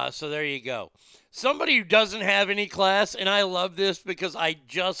 So there you go. Somebody who doesn't have any class, and I love this because I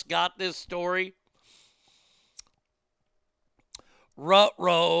just got this story.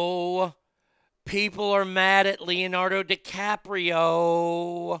 Ruh-roh. People are mad at Leonardo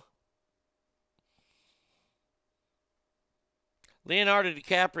DiCaprio. Leonardo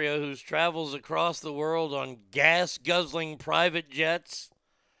DiCaprio, who travels across the world on gas-guzzling private jets,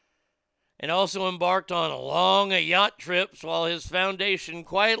 and also embarked on long yacht trips while his foundation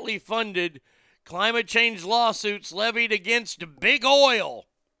quietly funded climate change lawsuits levied against big oil.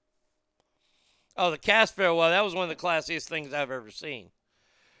 Oh, the cast farewell, that was one of the classiest things I've ever seen.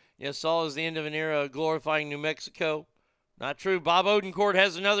 Yes, Saul is the end of an era glorifying New Mexico. Not true. Bob Odenkirk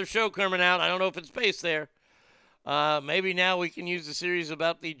has another show coming out. I don't know if it's based there. Maybe now we can use the series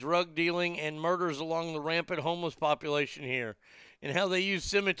about the drug dealing and murders along the rampant homeless population here, and how they use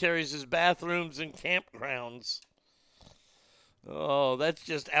cemeteries as bathrooms and campgrounds. Oh, that's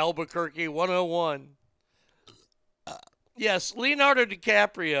just Albuquerque 101. Yes, Leonardo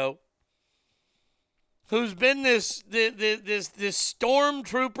DiCaprio, who's been this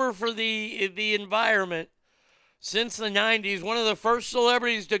stormtrooper for the environment since the 90s, one of the first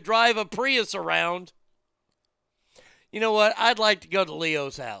celebrities to drive a Prius around. You know what? I'd like to go to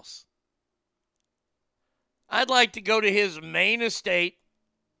Leo's house. I'd like to go to his main estate,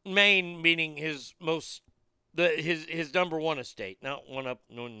 main meaning his number one estate, not one up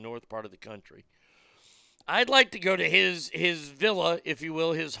in the north part of the country. I'd like to go to his villa, if you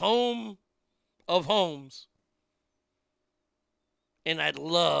will, his home of homes. And I'd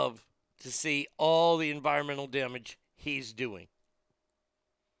love to see all the environmental damage he's doing.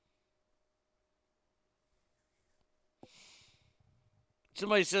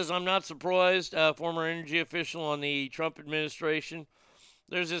 Somebody says, I'm not surprised, former energy official on the Trump administration.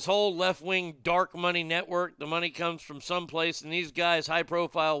 There's this whole left-wing dark money network. The money comes from someplace, and these guys,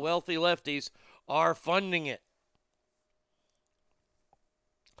 high-profile, wealthy lefties, are funding it.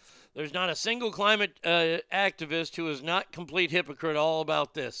 There's not a single climate activist who is not complete hypocrite all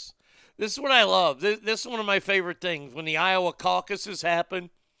about this. This is what I love. This is one of my favorite things. When the Iowa caucuses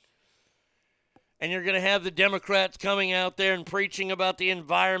happen, and you're going to have the Democrats coming out there and preaching about the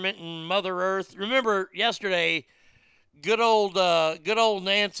environment and Mother Earth. Remember yesterday, good old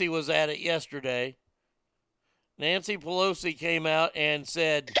Nancy was at it yesterday. Nancy Pelosi came out and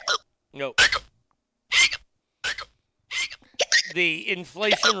said, no, the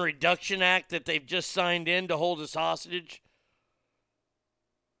Inflation Reduction Act that they've just signed in to hold us hostage,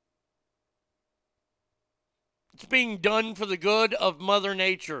 it's being done for the good of Mother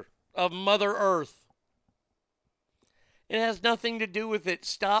Nature, of Mother Earth. It has nothing to do with it.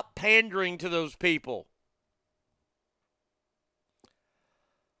 Stop pandering to those people.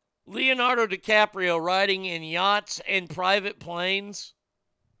 Leonardo DiCaprio riding in yachts and private planes.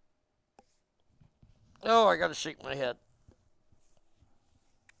 Oh, I got to shake my head.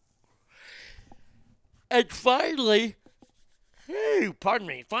 And finally,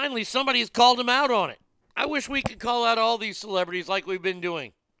 finally somebody's called him out on it. I wish we could call out all these celebrities like we've been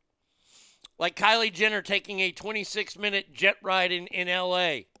doing. Like Kylie Jenner taking a 26-minute jet ride in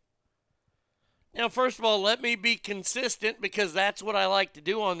L.A. Now, first of all, let me be consistent because that's what I like to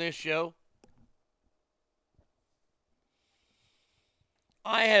do on this show.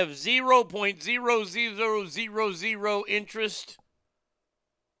 I have 0.0000 interest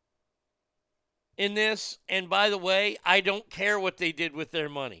in this. And by the way, I don't care what they did with their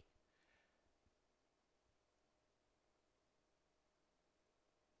money.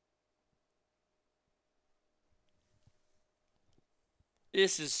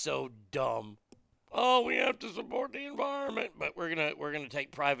 This is so dumb. Oh, we have to support the environment, but we're gonna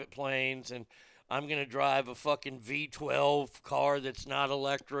take private planes, and I'm gonna drive a fucking V12 car that's not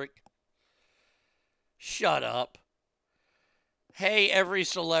electric. Shut up. Hey, every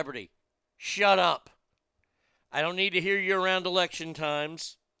celebrity, shut up. I don't need to hear you around election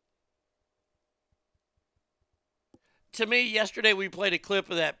times. To me, yesterday we played a clip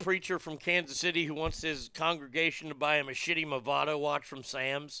of that preacher from Kansas City who wants his congregation to buy him a shitty Movado watch from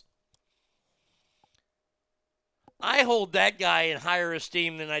Sam's. I hold that guy in higher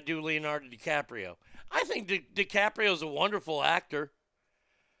esteem than I do Leonardo DiCaprio. I think DiCaprio's a wonderful actor,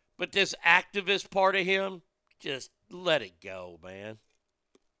 but this activist part of him, just let it go, man.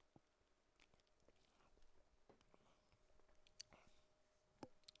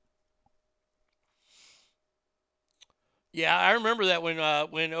 Yeah, I remember that when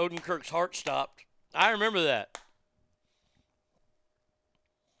Odenkirk's heart stopped. I remember that.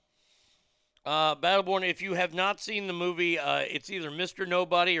 Battleborn, if you have not seen the movie, it's either Mr.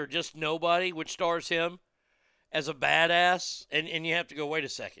 Nobody or Just Nobody, which stars him as a badass. And you have to go, wait a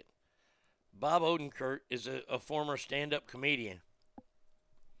second. Bob Odenkirk is a former stand-up comedian.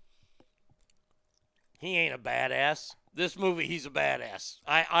 He ain't a badass. This movie, he's a badass.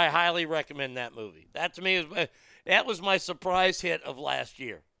 I highly recommend that movie. That, to me, that was my surprise hit of last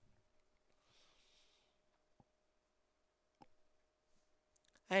year.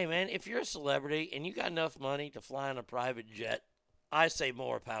 Hey, man, if you're a celebrity and you got enough money to fly on a private jet, I say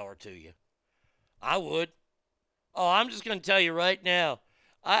more power to you. I would. Oh, I'm just going to tell you right now.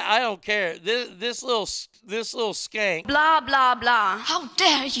 I don't care. This little skank. Blah, blah, blah. How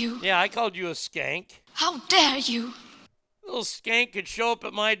dare you? Yeah, I called you a skank. How dare you? Little skank could show up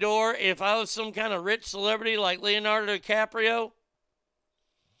at my door if I was some kind of rich celebrity like Leonardo DiCaprio.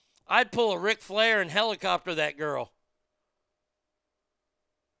 I'd pull a Ric Flair and helicopter that girl.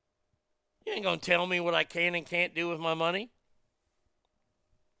 You ain't gonna tell me what I can and can't do with my money.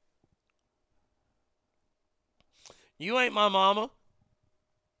 You ain't my mama.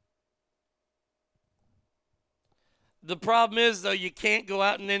 The problem is, though, you can't go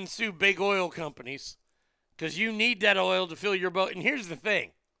out and then sue big oil companies because you need that oil to fill your boat. And here's the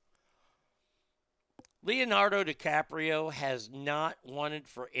thing. Leonardo DiCaprio has not wanted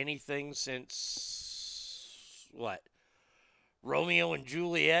for anything since, what, Romeo and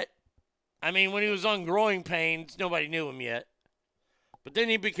Juliet? I mean, when he was on Growing Pains, nobody knew him yet. But then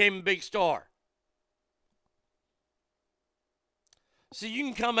he became a big star. So you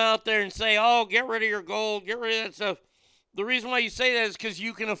can come out there and say, oh, get rid of your gold, get rid of that stuff. The reason why you say that is because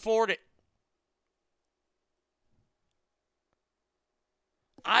you can afford it.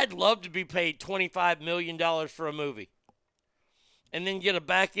 I'd love to be paid $25 million for a movie and then get a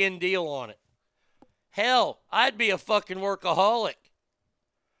back-end deal on it. Hell, I'd be a fucking workaholic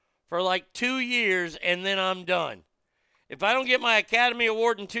for like 2 years, and then I'm done. If I don't get my Academy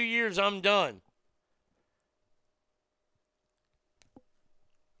Award in 2 years, I'm done.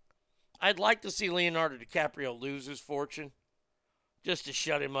 I'd like to see Leonardo DiCaprio lose his fortune just to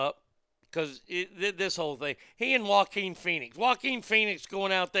shut him up. Because this whole thing, he and Joaquin Phoenix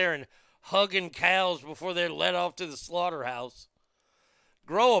going out there and hugging cows before they're led off to the slaughterhouse.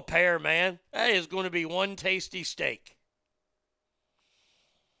 Grow a pair, man. That is going to be one tasty steak.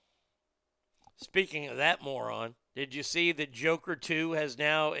 Speaking of that moron, did you see that Joker 2 has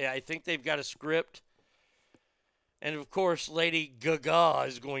now, I think they've got a script. And, of course, Lady Gaga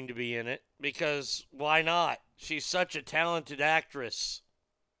is going to be in it because why not? She's such a talented actress.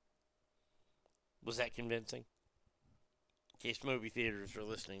 Was that convincing? In case movie theaters are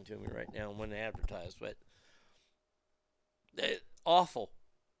listening to me right now when they advertise, but awful.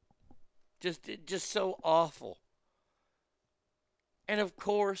 Just so awful. And of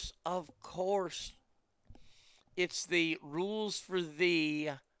course, it's the rules for thee,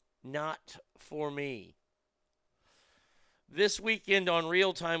 not for me. This weekend on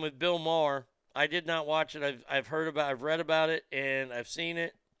Real Time with Bill Maher, I did not watch it. I've read about it, and I've seen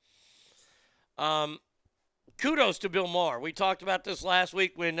it. Kudos to Bill Maher. We talked about this last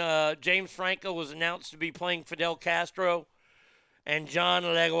week when James Franco was announced to be playing Fidel Castro, and John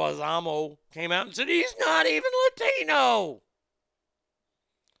Leguizamo came out and said, he's not even Latino.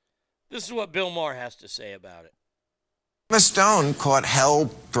 This is what Bill Maher has to say about it. Emma Stone caught hell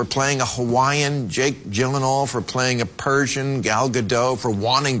for playing a Hawaiian, Jake Gyllenhaal for playing a Persian, Gal Gadot for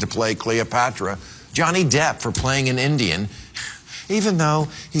wanting to play Cleopatra, Johnny Depp for playing an Indian, even though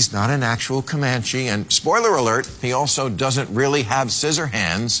he's not an actual Comanche. And spoiler alert, he also doesn't really have scissor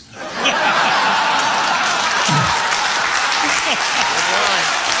hands.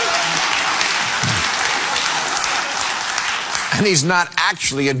 And he's not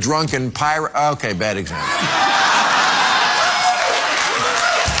actually a drunken pirate. Okay, bad example.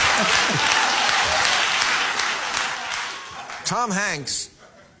 Tom Hanks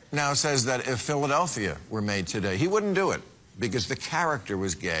now says that if Philadelphia were made today, he wouldn't do it because the character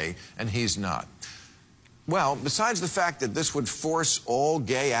was gay and he's not. Well, besides the fact that this would force all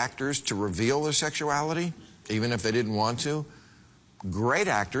gay actors to reveal their sexuality, even if they didn't want to. Great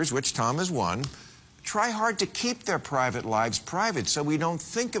actors, which Tom is one, try hard to keep their private lives private so we don't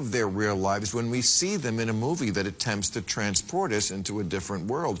think of their real lives when we see them in a movie that attempts to transport us into a different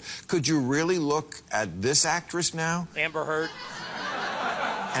world. Could you really look at this actress now? Amber Heard.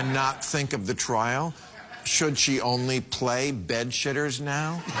 And not think of the trial? Should she only play bedshitters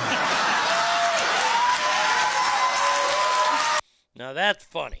now? Now that's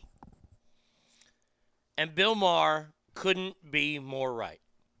funny. And Bill Maher couldn't be more right.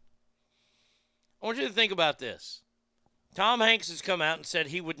 I want you to think about this. Tom Hanks has come out and said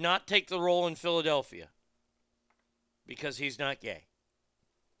he would not take the role in Philadelphia because he's not gay.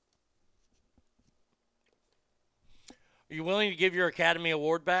 Are you willing to give your Academy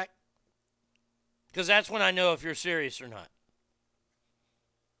Award back? Because that's when I know if you're serious or not.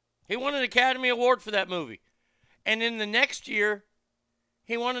 He won an Academy Award for that movie. And in the next year,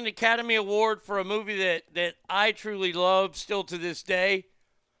 he won an Academy Award for a movie that I truly love still to this day.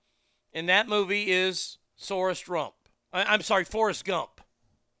 And that movie is Forrest Gump.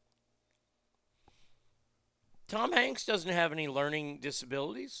 Tom Hanks doesn't have any learning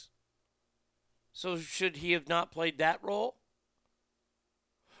disabilities. So should he have not played that role?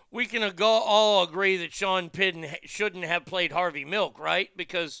 We can all agree that Sean Penn shouldn't have played Harvey Milk, right?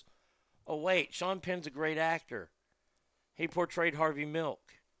 Because, oh wait, Sean Penn's a great actor. He portrayed Harvey Milk.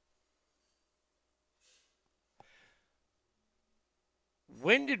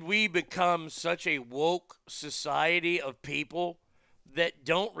 When did we become such a woke society of people that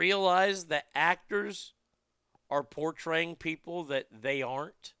don't realize that actors are portraying people that they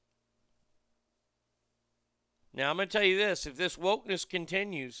aren't? Now, I'm going to tell you this. If this wokeness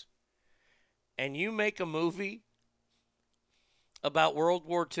continues and you make a movie about World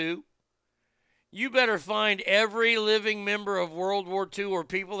War II, you better find every living member of World War II or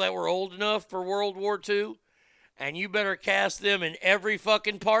people that were old enough for World War II, and you better cast them in every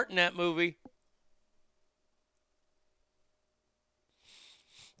fucking part in that movie.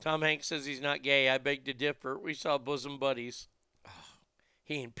 Tom Hanks says he's not gay. I beg to differ. We saw Bosom Buddies. Oh,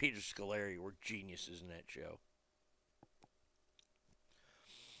 he and Peter Scolari were geniuses in that show.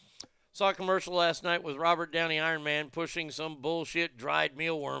 Saw a commercial last night with Robert Downey Iron Man pushing some bullshit dried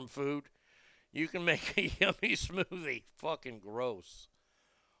mealworm food. You can make a yummy smoothie. Fucking gross.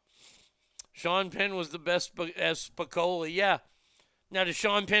 Sean Penn was the best as Spicoli. Yeah. Now, does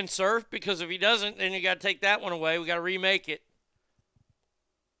Sean Penn surf? Because if he doesn't, then you got to take that one away. We got to remake it.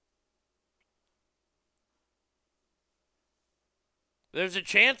 There's a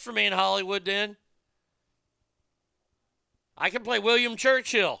chance for me in Hollywood then. I can play William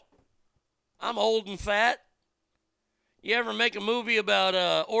Churchill. I'm old and fat. You ever make a movie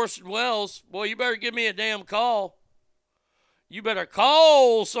about Orson Welles, boy, you better give me a damn call. You better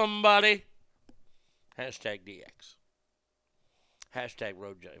call somebody. Hashtag DX. Hashtag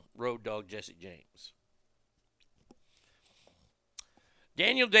Road Dog Jesse James.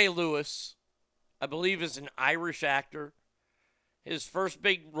 Daniel Day-Lewis, I believe, is an Irish actor. His first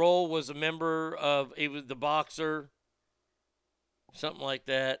big role was a member of, he was The Boxer, something like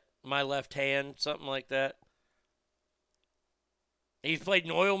that. My Left Hand, something like that. He's played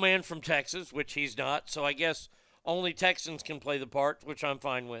an oil man from Texas, which he's not, so I guess only Texans can play the part, which I'm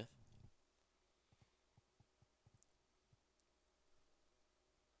fine with.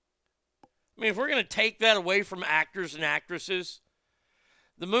 I mean, if we're going to take that away from actors and actresses,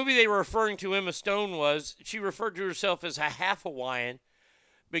 the movie they were referring to Emma Stone was, she referred to herself as a half Hawaiian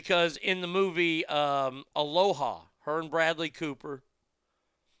because in the movie Aloha, her and Bradley Cooper,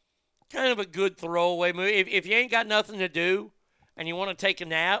 kind of a good throwaway movie. If you ain't got nothing to do and you want to take a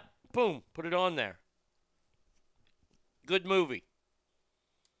nap, boom, put it on there. Good movie.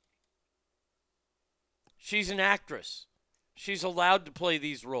 She's an actress. She's allowed to play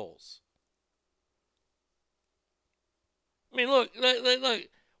these roles. I mean, look,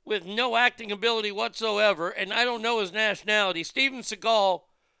 with no acting ability whatsoever, and I don't know his nationality, Steven Seagal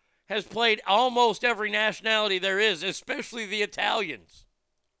has played almost every nationality there is, especially the Italians.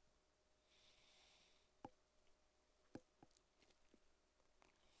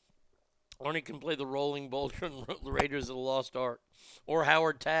 Arnie can play the Rolling Boulder and the Raiders of the Lost Ark. Or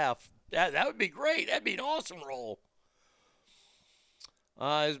Howard Taft. That would be great. That'd be an awesome role.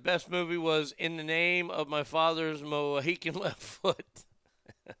 His best movie was In the Name of My Father's Mohican Left Foot.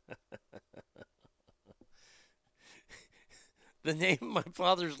 The name of my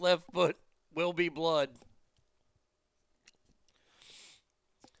father's left foot will be blood.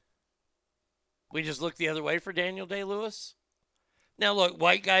 We just look the other way for Daniel Day-Lewis? Now, look,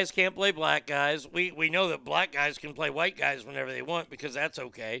 white guys can't play black guys. We know that black guys can play white guys whenever they want because that's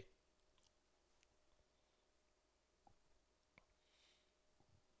okay.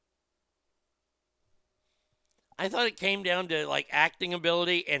 I thought it came down to like acting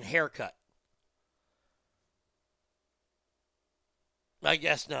ability and haircut. I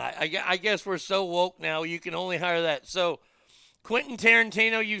guess not. I guess we're so woke now, you can only hire that. So, Quentin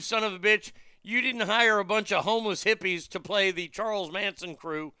Tarantino, you son of a bitch, you didn't hire a bunch of homeless hippies to play the Charles Manson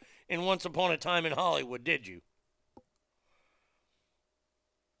crew in Once Upon a Time in Hollywood, did you?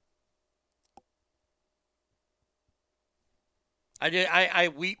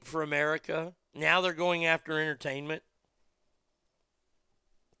 I weep for America. Now they're going after entertainment.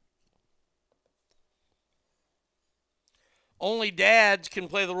 Only dads can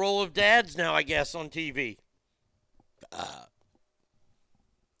play the role of dads now, I guess, on TV.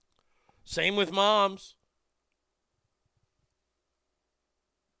 Same with moms.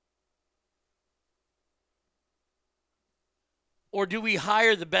 Or do we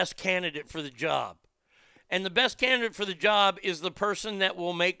hire the best candidate for the job? And the best candidate for the job is the person that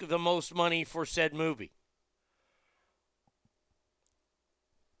will make the most money for said movie.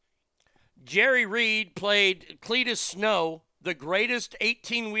 Jerry Reed played Cletus Snow, the greatest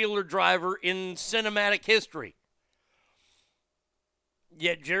 18-wheeler driver in cinematic history.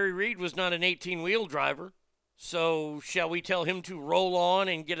 Yet Jerry Reed was not an 18-wheel driver. So shall we tell him to roll on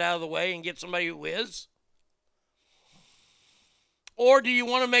and get out of the way and get somebody who is? Or do you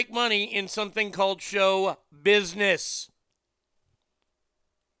want to make money in something called show business?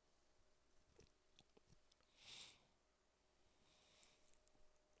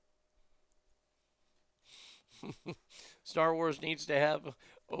 Star Wars needs to have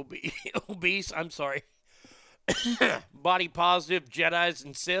obese, body positive Jedis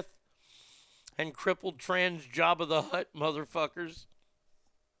and Sith and crippled trans Jabba the Hutt motherfuckers.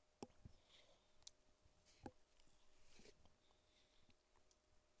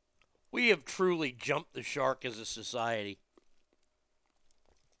 We have truly jumped the shark as a society.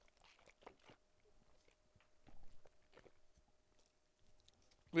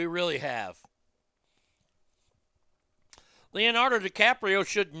 We really have. Leonardo DiCaprio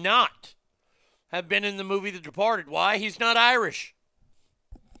should not have been in the movie The Departed. Why? He's not Irish.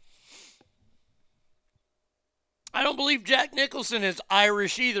 I don't believe Jack Nicholson is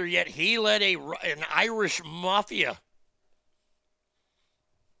Irish either, yet he led an Irish mafia.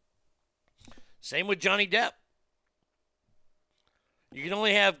 Same with Johnny Depp. You can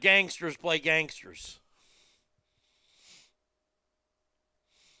only have gangsters play gangsters.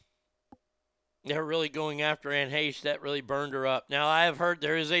 They're really going after Anne Heche. That really burned her up. Now I have heard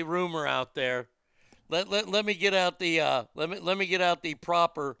there is a rumor out there. Let me get out the let me get out the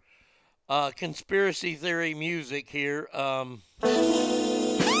proper conspiracy theory music here.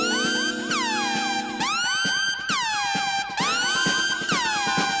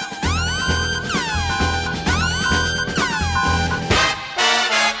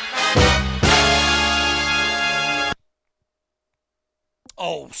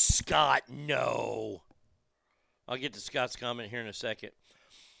 Oh, Scott, no. I'll get to Scott's comment here in a second.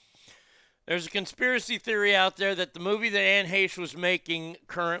 There's a conspiracy theory out there that the movie that Anne Heche was making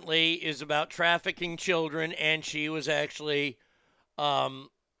currently is about trafficking children, and she was actually,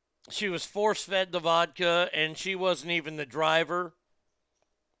 she was force-fed the vodka, and she wasn't even the driver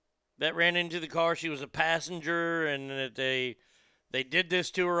that ran into the car. She was a passenger, and that they did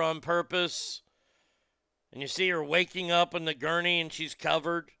this to her on purpose. And you see her waking up in the gurney and she's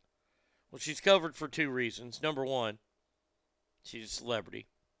covered. Well, she's covered for two reasons. Number one, she's a celebrity.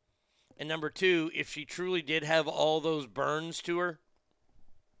 And number two, if she truly did have all those burns to her,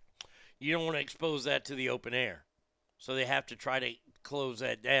 you don't want to expose that to the open air. So they have to try to close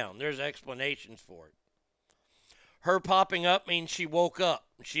that down. There's explanations for it. Her popping up means she woke up.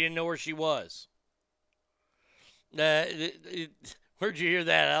 She didn't know where she was. Where'd you hear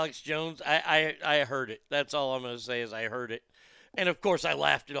that, Alex Jones? I heard it. That's all I'm going to say is I heard it. And, of course, I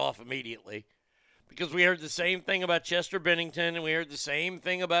laughed it off immediately because we heard the same thing about Chester Bennington and we heard the same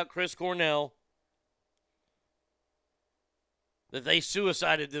thing about Chris Cornell, that they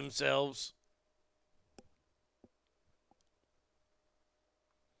suicided themselves.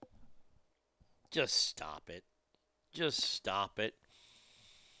 Just stop it. Just stop it.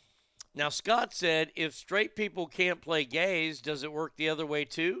 Now, Scott said, if straight people can't play gays, does it work the other way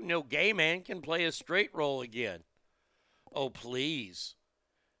too? No gay man can play a straight role again. Oh, please.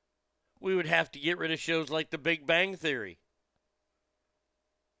 We would have to get rid of shows like The Big Bang Theory.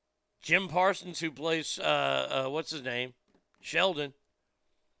 Jim Parsons, who plays, what's his name? Sheldon.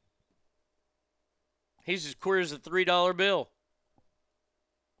 He's as queer as a $3 bill.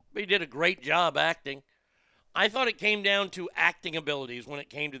 But he did a great job acting. I thought it came down to acting abilities when it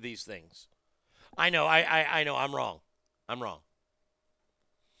came to these things. I know, I know, I'm wrong. I'm wrong.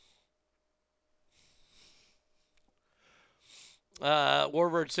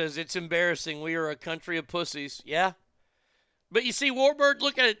 Warbird says, it's embarrassing. We are a country of pussies. Yeah. But you see, Warbird,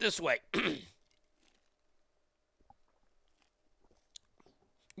 look at it this way.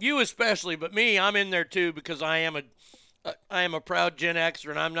 You especially, but me, I'm in there too because I am a proud Gen Xer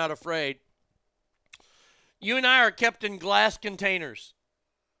and I'm not afraid. You and I are kept in glass containers.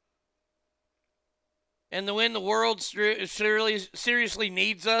 And when the world seriously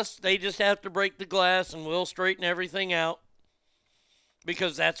needs us, they just have to break the glass and we'll straighten everything out.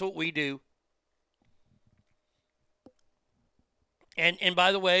 Because that's what we do. And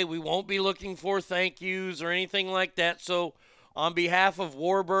by the way, we won't be looking for thank yous or anything like that. So on behalf of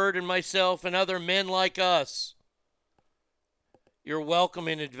Warbird and myself and other men like us, you're welcome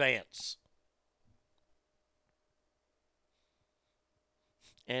in advance.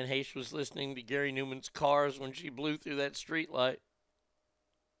 And Hayes was listening to Gary Newman's Cars when she blew through that streetlight.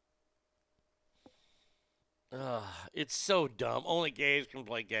 It's so dumb. Only gays can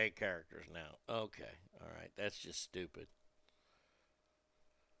play gay characters now. Okay. All right. That's just stupid.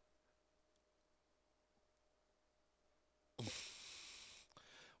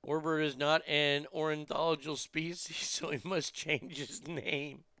 Warbird is not an ornithological species, so he must change his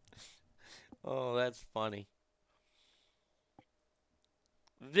name. Oh, that's funny.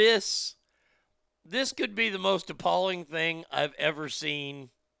 This could be the most appalling thing I've ever seen,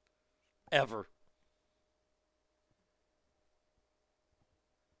 ever.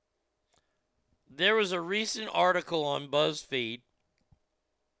 There was a recent article on BuzzFeed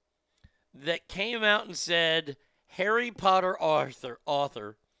that came out and said Harry Potter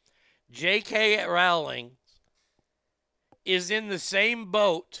author J.K. Rowling is in the same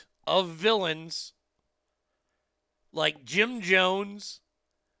boat of villains like Jim Jones,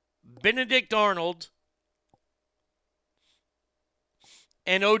 Benedict Arnold,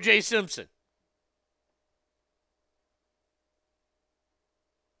 and O.J. Simpson.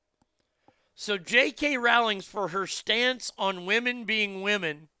 So J.K. Rowling's for her stance on women being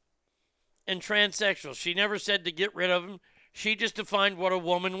women and transsexual. She never said to get rid of them. She just defined what a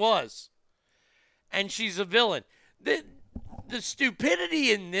woman was. And she's a villain. The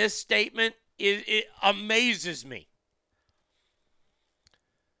stupidity in this statement, it amazes me.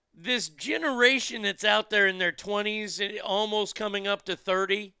 This generation that's out there in their 20s, almost coming up to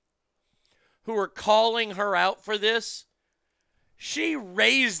 30, who are calling her out for this, she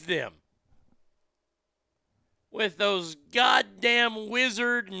raised them with those goddamn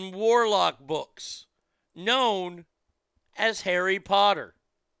wizard and warlock books known as Harry Potter.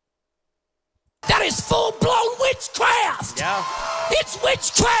 That is full-blown witchcraft! Yeah. It's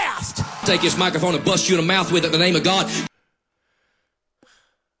witchcraft! Take this microphone and bust you in the mouth with it in the name of God.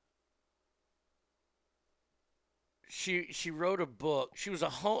 She wrote a book. She was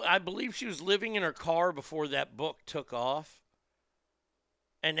I believe she was living in her car before that book took off.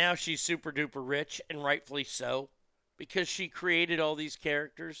 And now she's super duper rich, and rightfully so, because she created all these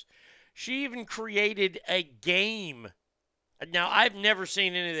characters. She even created a game. Now, I've never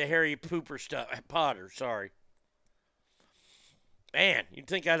seen any of the Harry Potter, sorry. Man, you'd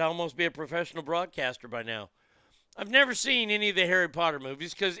think I'd almost be a professional broadcaster by now. I've never seen any of the Harry Potter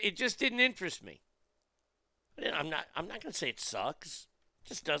movies because it just didn't interest me. I'm not going to say it sucks. It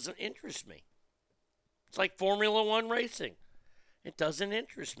just doesn't interest me. It's like Formula One racing. It doesn't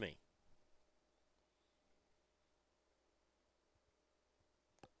interest me.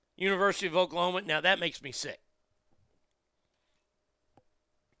 University of Oklahoma, now that makes me sick.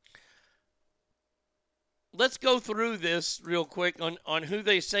 Let's go through this real quick on who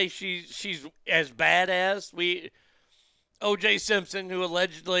they say she's as bad as. O.J. Simpson, who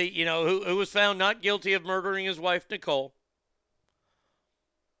allegedly, who was found not guilty of murdering his wife, Nicole.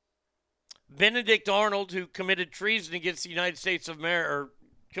 Benedict Arnold, who committed treason against the United States of America, or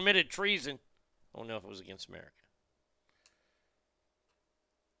committed treason. I don't know if it was against America.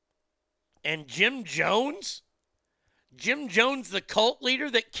 And Jim Jones? Jim Jones, the cult leader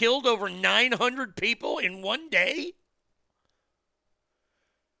that killed over 900 people in one day?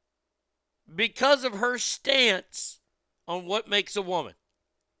 Because of her stance on what makes a woman.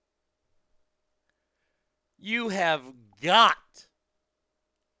 You have got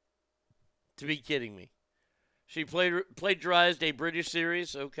to be kidding me. She plagiarized a British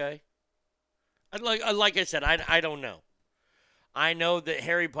series. Okay. Like I said, I don't know. I know that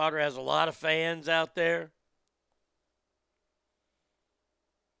Harry Potter has a lot of fans out there.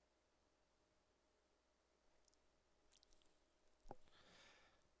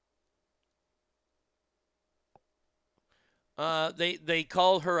 They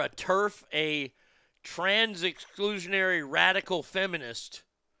call her a TERF, a trans exclusionary radical feminist.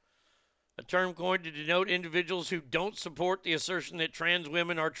 a term coined to denote individuals who don't support the assertion that trans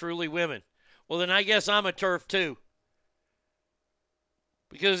women are truly women. Well, then I guess I'm a TERF too.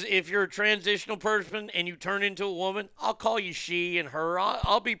 Because if you're a transitional person and you turn into a woman, I'll call you she and her.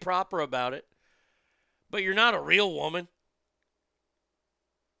 I'll be proper about it. But you're not a real woman.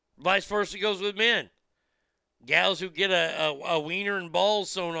 Vice versa goes with men. Gals who get a wiener and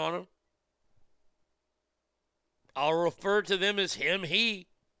balls sewn on them, I'll refer to them as him, he.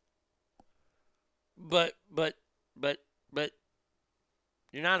 But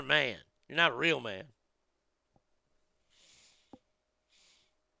you're not a man. You're not a real man.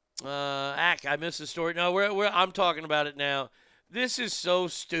 I missed the story. No, I'm talking about it now. This is so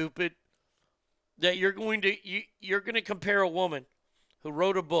stupid that you're going to compare a woman who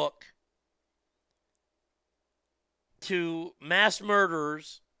wrote a book to mass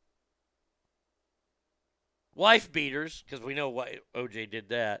murderers, wife beaters, because we know why OJ did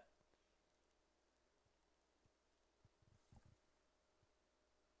that.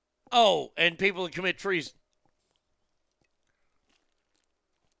 Oh, and people who commit treason.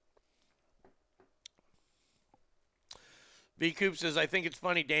 B. Coop says, I think it's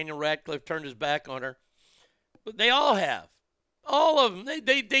funny Daniel Radcliffe turned his back on her. But they all have. All of them.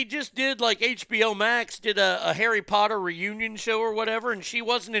 They just did, like HBO Max did a Harry Potter reunion show or whatever, and she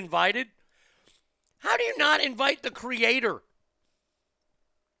wasn't invited. How do you not invite the creator?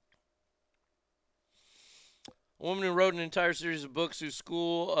 A woman who wrote an entire series of books whose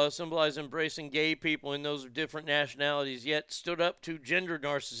school symbolized embracing gay people and those of different nationalities, yet stood up to gender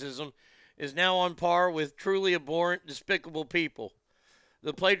narcissism, is now on par with truly abhorrent, despicable people.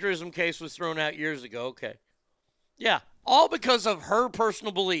 The plagiarism case was thrown out years ago. Okay. Yeah, all because of her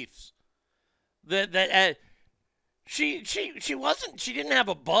personal beliefs. She didn't have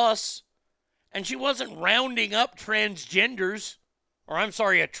a bus, and she wasn't rounding up transgenders, or I'm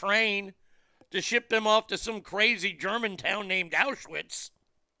sorry, a train, to ship them off to some crazy German town named Auschwitz.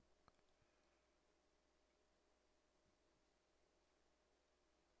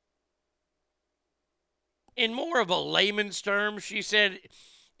 In more of a layman's term, she said,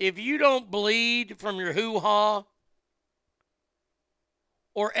 if you don't bleed from your hoo-ha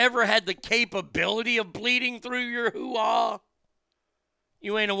or ever had the capability of bleeding through your hoo-ha,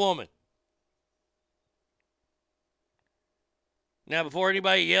 you ain't a woman. Now, before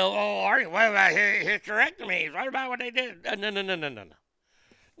anybody yell, what about hysterectomies? What about what they did? No. No,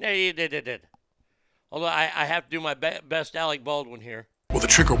 they did. Although I have to do my best Alec Baldwin here. Well, the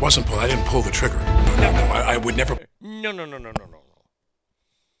trigger wasn't pulled. I didn't pull the trigger. No, I would never. No.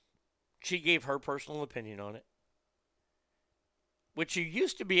 She gave her personal opinion on it, which you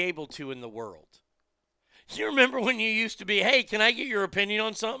used to be able to in the world. You remember when you used to be, hey, can I get your opinion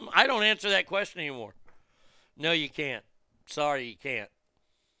on something? I don't answer that question anymore. No, you can't. Sorry, you can't.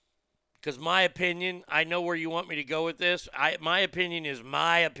 Because my opinion, I know where you want me to go with this. My opinion is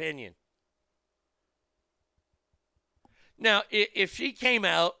my opinion. Now, if she came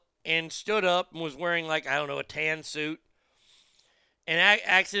out and stood up and was wearing, like, I don't know, a tan suit and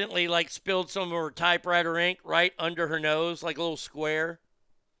accidentally, like, spilled some of her typewriter ink right under her nose, like a little square,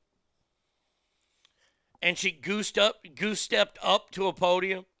 and she goose-stepped up to a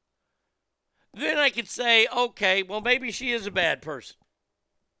podium, then I could say, okay, well, maybe she is a bad person.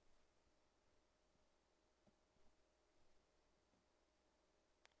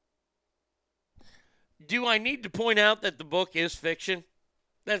 Do I need to point out that the book is fiction?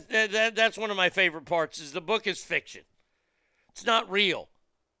 That's one of my favorite parts, is the book is fiction. It's not real.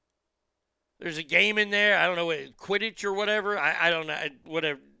 There's a game in there. I don't know, Quidditch or whatever. I don't know.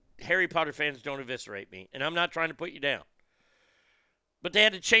 Whatever. Harry Potter fans, don't eviscerate me. And I'm not trying to put you down. But they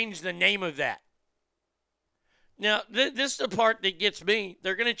had to change the name of that. Now, this is the part that gets me.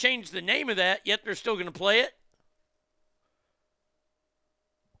 They're going to change the name of that, yet they're still going to play it.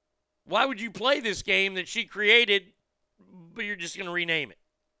 Why would you play this game that she created, but you're just going to rename it?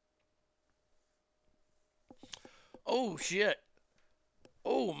 Oh, shit.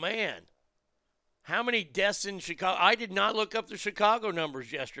 Oh, man. How many deaths in Chicago? I did not look up the Chicago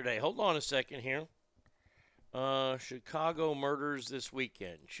numbers yesterday. Hold on a second here. Chicago murders this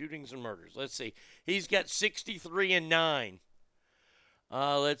weekend. Shootings and murders. Let's see. He's got 63 and 9.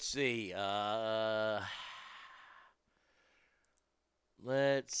 Let's see.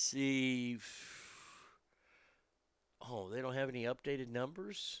 Let's see. Oh, they don't have any updated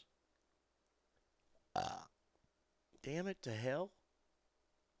numbers? Damn it to hell.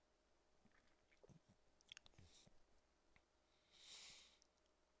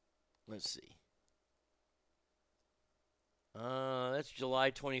 Let's see. That's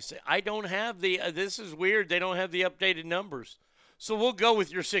July 26th. I don't have the, this is weird. They don't have the updated numbers. So we'll go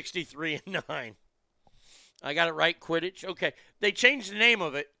with your 63-9. I got it right, Quidditch? Okay. They changed the name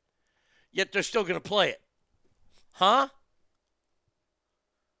of it, yet they're still going to play it. Huh?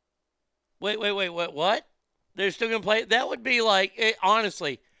 Wait, what? They're still going to play it? That would be like,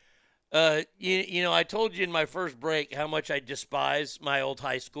 honestly, you know, I told you in my first break how much I despise my old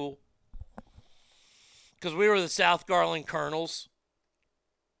high school. Because we were the South Garland Colonels.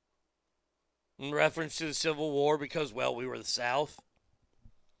 In reference to the Civil War because, well, we were the South.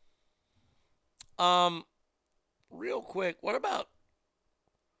 Real quick, what about...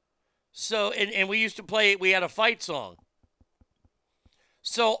 So, and we used to play, we had a fight song.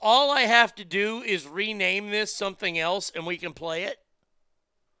 So all I have to do is rename this something else and we can play it?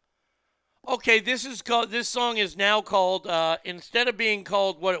 Okay, this song is now called, instead of being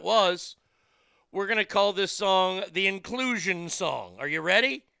called what it was, we're going to call this song the Inclusion Song. Are you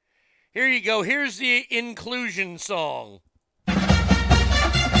ready? Here you go. Here's the Inclusion Song.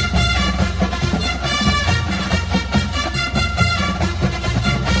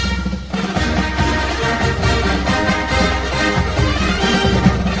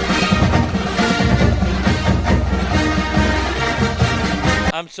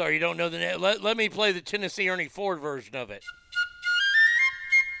 I'm sorry, you don't know the name. Let me play the Tennessee Ernie Ford version of it.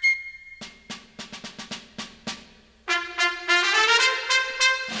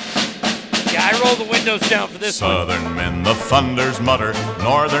 Yeah, I roll the windows down for this one. Southern men, the thunders mutter,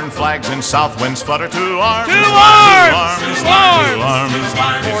 northern flags and south winds flutter. To arms! To arms! To arms! To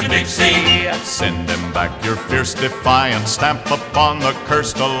arms! For Dixie! Send them back your fierce defiance, stamp upon the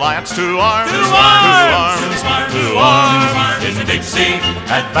cursed alliance. To arms! To arms! To arms! In Dixie,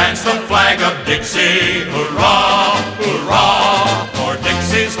 advance the flag of Dixie. Hurrah! Hurrah! For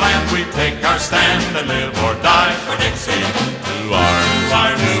Dixie's land we take our stand and live or die for Dixie. To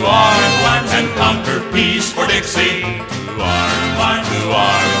arms! To arms! And conquer peace for Dixie. To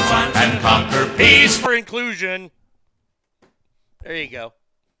arms, and conquer peace for inclusion. There you go.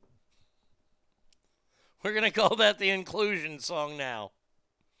 We're going to call that the Inclusion Song now.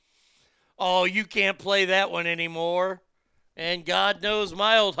 Oh, you can't play that one anymore. And God knows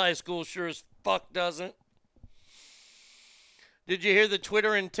my old high school sure as fuck doesn't. Did you hear the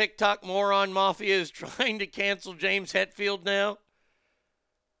Twitter and TikTok moron mafia is trying to cancel James Hetfield now?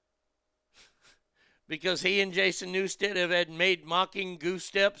 Because he and Jason Newsted have had made mocking goose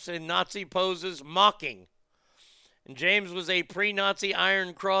steps and Nazi poses mocking. And James was a pre-Nazi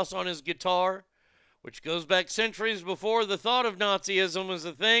Iron Cross on his guitar, which goes back centuries before the thought of Nazism was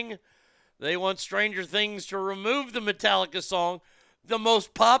a thing. They want Stranger Things to remove the Metallica song, the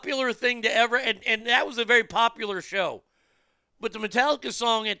most popular thing to ever, and that was a very popular show. But the Metallica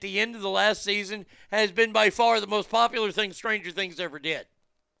song at the end of the last season has been by far the most popular thing Stranger Things ever did.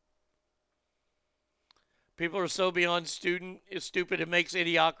 People are so beyond stupid it makes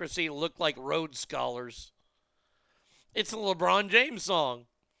Idiocracy look like Rhodes Scholars. It's a LeBron James song.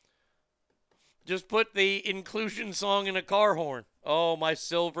 Just put the Inclusion Song in a car horn. Oh, my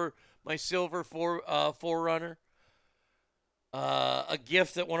silver Forerunner. A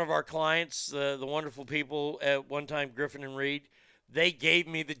gift that one of our clients, the wonderful people at one time, Griffin and Reed, they gave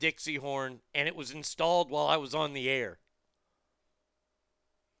me the Dixie horn, and it was installed while I was on the air.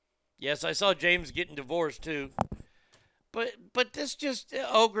 Yes, I saw James getting divorced, too. But this just,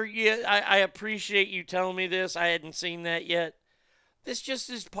 Ogre, yeah, I appreciate you telling me this. I hadn't seen that yet. This just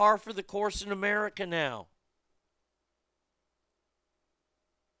is par for the course in America now.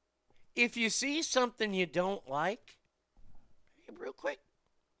 If you see something you don't like, real quick,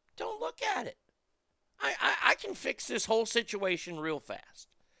 don't look at it. I can fix this whole situation real fast.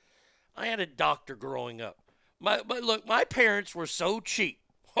 I had a doctor growing up. But look, my parents were so cheap.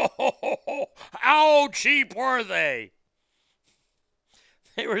 How cheap were they?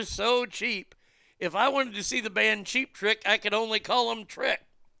 They were so cheap. If I wanted to see the band Cheap Trick, I could only call them Trick.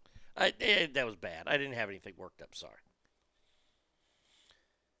 That was bad. I didn't have anything worked up, sorry.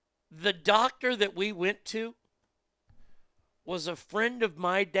 The doctor that we went to was a friend of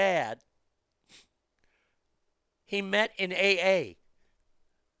my dad. He met in AA.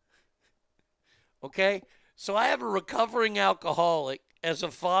 Okay? So I have a recovering alcoholic as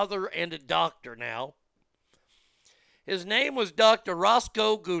a father and a doctor now. His name was Dr.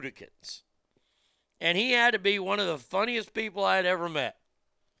 Roscoe Gudikins. And he had to be one of the funniest people I had ever met.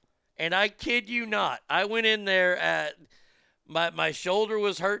 And I kid you not, I went in there, my shoulder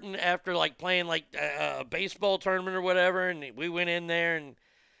was hurting after playing a baseball tournament or whatever, and we went in there,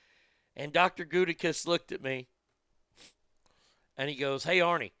 and Dr. Gudikins looked at me, and he goes, "Hey,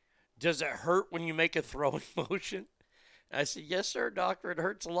 Arnie, does it hurt when you make a throwing motion?" I said, "Yes, sir, doctor, it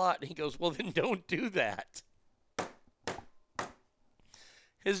hurts a lot." And he goes, "Well, then don't do that."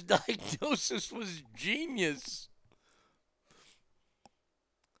 His diagnosis was genius.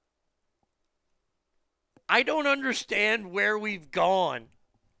 I don't understand where we've gone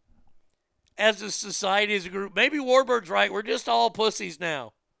as a society, as a group. Maybe Warbird's right. We're just all pussies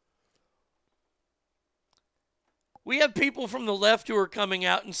now. We have people from the left who are coming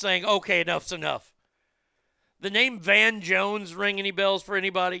out and saying, okay, enough's enough. The name Van Jones ring any bells for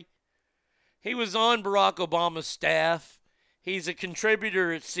anybody? He was on Barack Obama's staff. He's a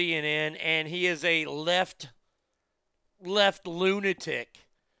contributor at CNN, and he is a left lunatic,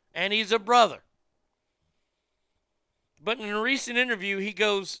 and he's a brother. But in a recent interview, he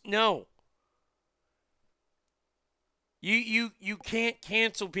goes, no. You can't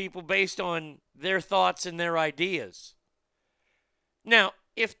cancel people based on their thoughts and their ideas. Now,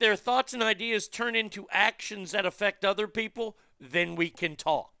 if their thoughts and ideas turn into actions that affect other people, then we can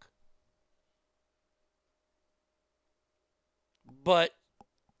talk. But,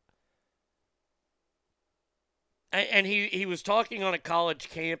 and he was talking on a college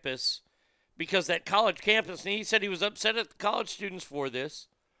campus, because that college campus, and he said he was upset at the college students for this,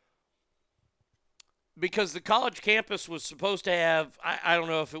 because the college campus was supposed to have, I don't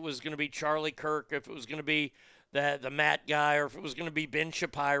know if it was going to be Charlie Kirk, if it was going to be the Matt guy, or if it was going to be Ben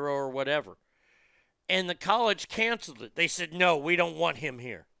Shapiro or whatever. And the college canceled it. They said, no, we don't want him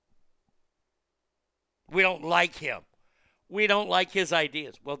here. We don't like him. We don't like his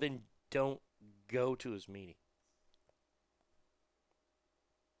ideas. Well, then don't go to his meeting.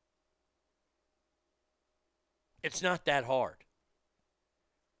 It's not that hard.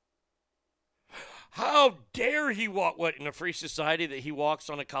 How dare he walk, what, in a free society that he walks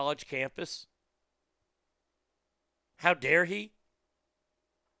on a college campus? How dare he?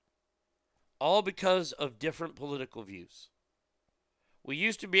 All because of different political views. We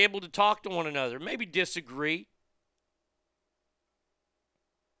used to be able to talk to one another, maybe disagree.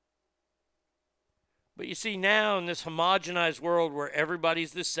 But you see, now in this homogenized world where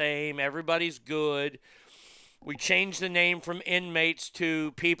everybody's the same, everybody's good, we changed the name from inmates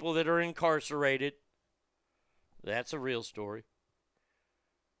to people that are incarcerated. That's a real story.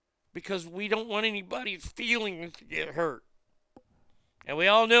 Because we don't want anybody's feelings to get hurt. And we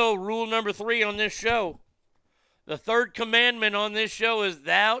all know rule number 3 on this show. The third commandment on this show is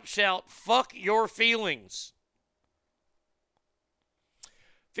thou shalt fuck your feelings.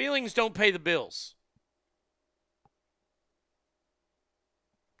 Feelings don't pay the bills.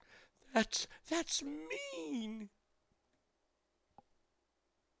 That's mean.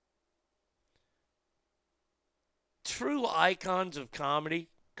 True icons of comedy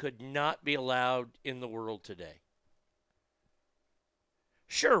could not be allowed in the world today.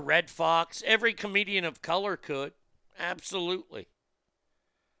 Sure, Red Fox, every comedian of color could. Absolutely.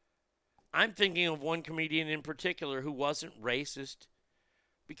 I'm thinking of one comedian in particular who wasn't racist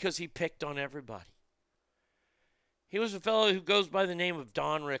because he picked on everybody. He was a fellow who goes by the name of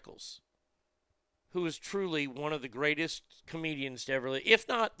Don Rickles, who is truly one of the greatest comedians to ever live, if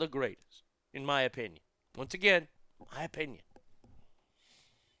not the greatest, in my opinion. Once again, my opinion.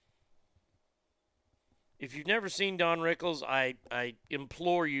 If you've never seen Don Rickles, I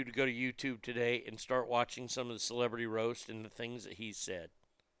implore you to go to YouTube today and start watching some of the celebrity roast and the things that he said.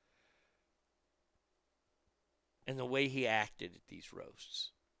 And the way he acted at these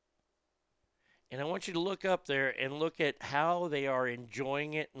roasts. And I want you to look up there and look at how they are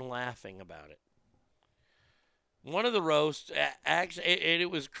enjoying it and laughing about it. One of the roasts, actually,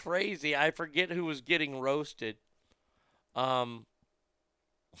 it was crazy. I forget who was getting roasted. I'm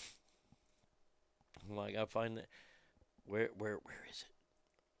like, I find that. Where is it?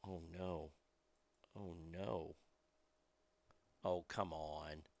 Oh, no. Oh, no. Oh, come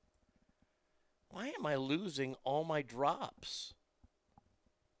on. Why am I losing all my drops?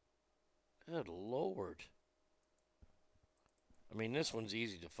 Good Lord. I mean, this one's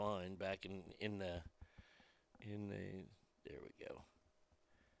easy to find back in the there we go.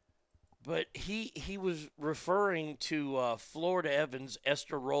 But he was referring to Florida Evans,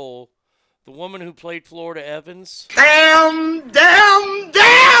 Esther Roll, the woman who played Florida Evans. Damn!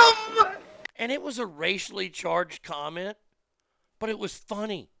 And it was a racially charged comment, but it was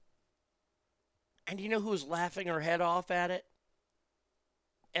funny. And you know who was laughing her head off at it?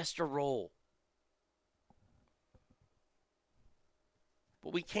 Esther Roll.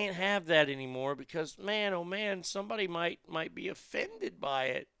 But we can't have that anymore because, man, oh man, somebody might be offended by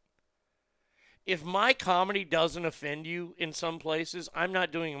it. If my comedy doesn't offend you in some places, I'm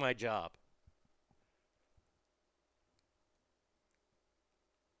not doing my job.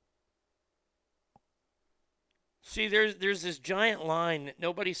 See, there's this giant line that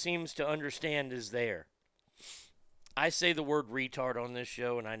nobody seems to understand is there. I say the word retard on this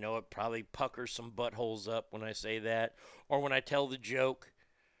show, and I know it probably puckers some buttholes up when I say that. Or when I tell the joke,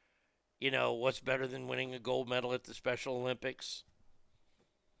 what's better than winning a gold medal at the Special Olympics?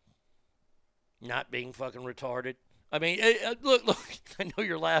 Not being fucking retarded. I mean, look, I know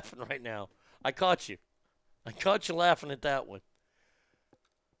you're laughing right now. I caught you. I caught you laughing at that one.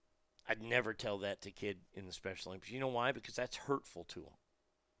 I'd never tell that to a kid in the Special Olympics. You know why? Because that's hurtful to them.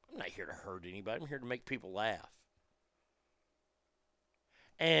 I'm not here to hurt anybody. I'm here to make people laugh.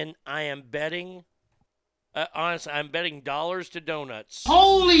 And I am betting, honestly, I'm betting dollars to donuts.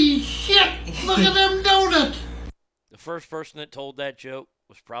 Holy shit! Look at them donuts! The first person that told that joke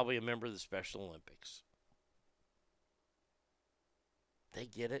was probably a member of the Special Olympics. They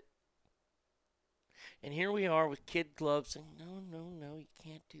get it. And here we are with kid gloves saying, no, you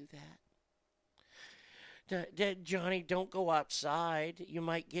can't do that. Johnny, don't go outside. You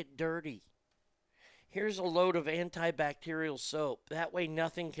might get dirty. Here's a load of antibacterial soap. That way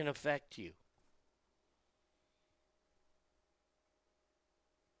nothing can affect you.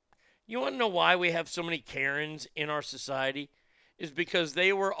 You want to know why we have so many Karens in our society? Is because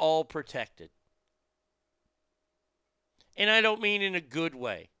they were all protected. And I don't mean in a good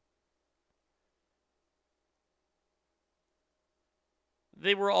way.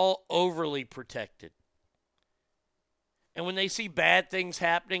 They were all overly protected. And when they see bad things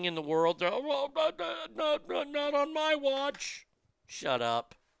happening in the world, they're, not on my watch. Shut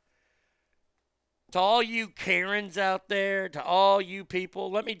up. To all you Karens out there, to all you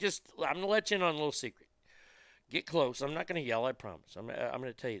people, I'm going to let you in on a little secret. Get close. I'm not going to yell, I promise. I'm going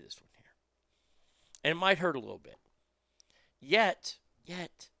to tell you this one here. And it might hurt a little bit. Yet,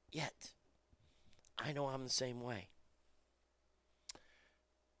 I know I'm the same way.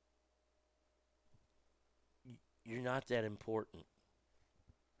 You're not that important.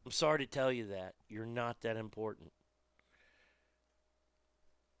 I'm sorry to tell you that. You're not that important.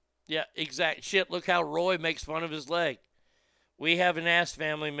 Yeah, exact. Shit, look how Roy makes fun of his leg. We have an ass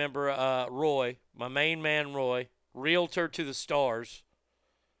family member, Roy, my main man Roy, realtor to the stars,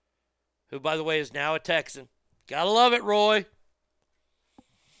 who, by the way, is now a Texan. Gotta love it, Roy.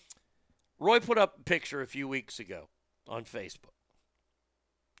 Roy put up a picture a few weeks ago on Facebook.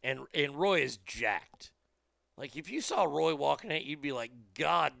 And Roy is jacked. Like, if you saw Roy walking at you, you'd be like,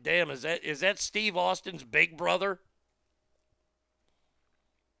 God damn, is that Steve Austin's big brother?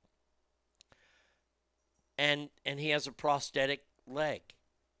 And he has a prosthetic leg.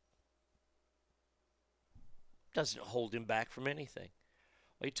 Doesn't hold him back from anything.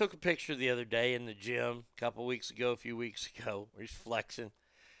 Well, he took a picture the other day in the gym, a few weeks ago, where he's flexing.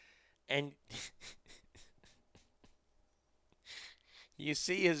 And you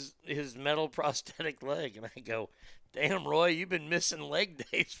see his metal prosthetic leg, and I go, damn, Roy, you've been missing leg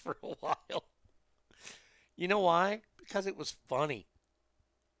days for a while. You know why? Because it was funny.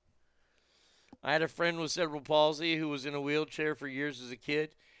 I had a friend with cerebral palsy who was in a wheelchair for years as a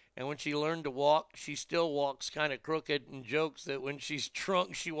kid, and when she learned to walk, she still walks kind of crooked and jokes that when she's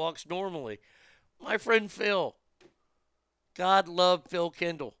drunk, she walks normally. My friend Phil. God love Phil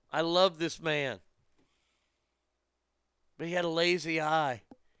Kendall. I love this man. But he had a lazy eye.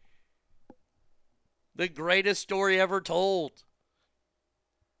 The greatest story ever told.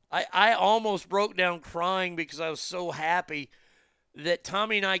 I almost broke down crying because I was so happy that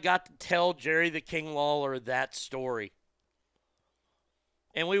Tommy and I got to tell Jerry the King Lawler that story.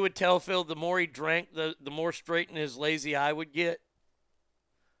 And we would tell Phil the more he drank, the more straightened his lazy eye would get.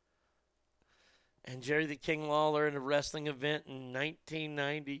 And Jerry the King Lawler in a wrestling event in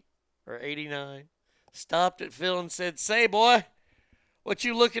 1990 or 89 stopped at Phil and said, "Say, boy, what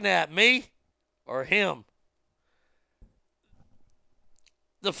you looking at, me or him?"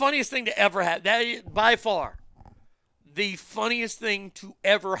 The funniest thing to ever happen, that is by far the funniest thing to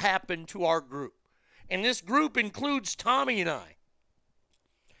ever happen to our group. And this group includes Tommy and I.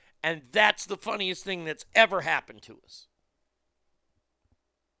 And that's the funniest thing that's ever happened to us.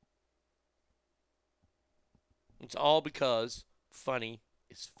 It's all because funny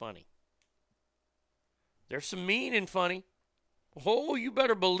is funny. There's some mean and funny. Oh, you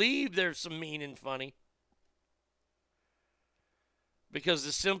better believe there's some mean and funny. Because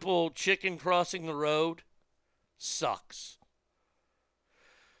the simple chicken crossing the road sucks.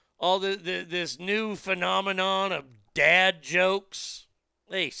 All this new phenomenon of dad jokes,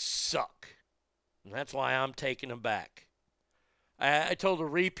 they suck. And that's why I'm taking them back. I told a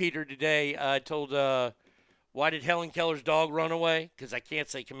repeater today, why did Helen Keller's dog run away? Because I can't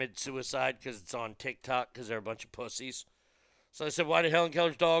say committed suicide because it's on TikTok because they're a bunch of pussies. So I said, why did Helen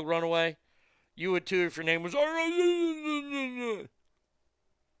Keller's dog run away? You would too if your name was...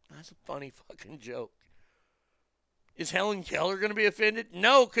 That's a funny fucking joke. Is Helen Keller going to be offended?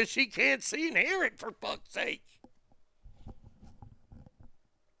 No, because she can't see and hear it, for fuck's sake.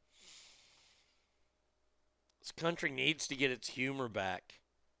 This country needs to get its humor back.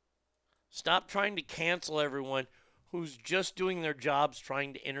 Stop trying to cancel everyone who's just doing their jobs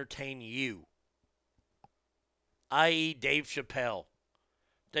trying to entertain you, i.e. Dave Chappelle.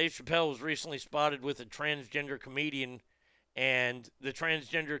 Dave Chappelle was recently spotted with a transgender comedian, and the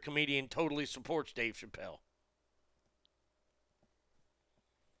transgender comedian totally supports Dave Chappelle.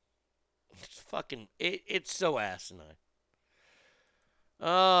 It's so asinine.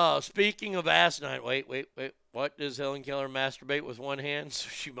 Oh, speaking of asinine, wait. What, does Helen Keller masturbate with one hand so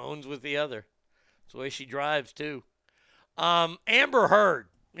she moans with the other? It's the way she drives, too. Amber Heard.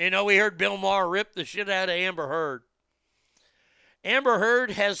 We heard Bill Maher rip the shit out of Amber Heard. Amber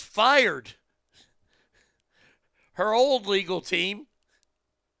Heard has fired her old legal team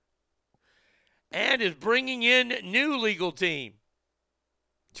and is bringing in new legal team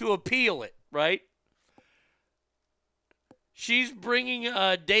to appeal it, right? She's bringing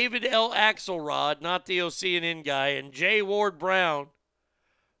David L. Axelrod, not the OCNN guy, and Jay Ward Brown,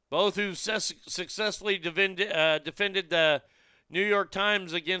 both who successfully defended the New York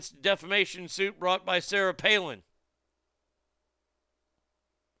Times against a defamation suit brought by Sarah Palin.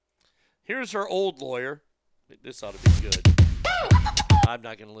 Here's her old lawyer. This ought to be good. I'm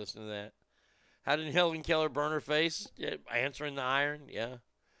not going to listen to that. How did Helen Keller burn her face? Yeah, answering the iron? Yeah.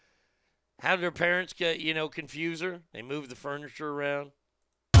 How did her parents confuse her? They moved the furniture around.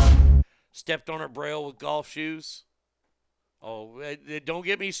 Stepped on her braille with golf shoes. Oh, don't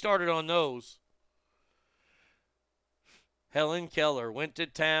get me started on those. Helen Keller went to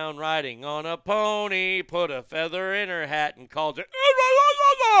town riding on a pony, put a feather in her hat and called it...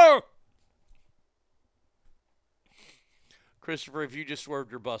 Christopher, if you just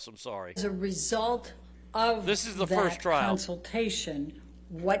swerved your bus, I'm sorry. As a result of this is the first trial consultation,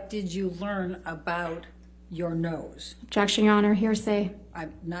 what did you learn about your nose? Objection, Your Honor. Hearsay.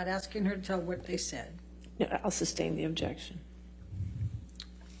 I'm not asking her to tell what they said. Yeah, I'll sustain the objection.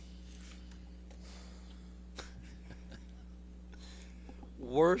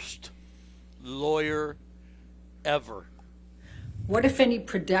 Worst lawyer ever. What, if any,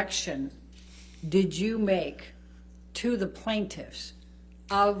 production did you make to the plaintiffs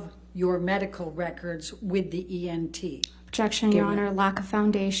of your medical records with the ENT? Objection, Your Honor. Lack of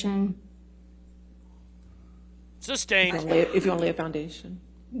foundation. Sustained. If you only have foundation.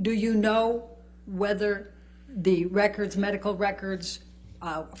 Do you know whether the medical records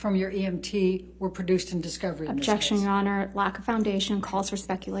from your EMT were produced in discovery? Objection, Your Honor. Lack of foundation calls for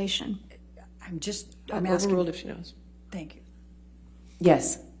speculation. I'm asking. Overruled if she knows. Thank you.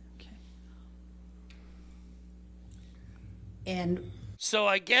 Yes. And so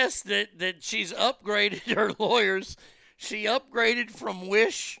I guess that she's upgraded her lawyers. She upgraded from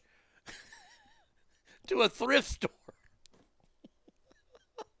Wish to a thrift store.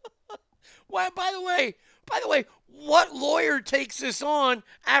 Why? By the way, what lawyer takes this on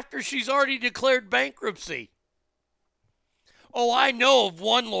after she's already declared bankruptcy? Oh, I know of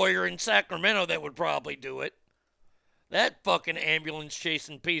one lawyer in Sacramento that would probably do it. That fucking ambulance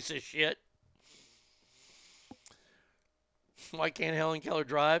chasing piece of shit. Why can't Helen Keller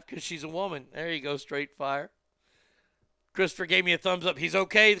drive? Because she's a woman. There you go, straight fire. Christopher gave me a thumbs up. He's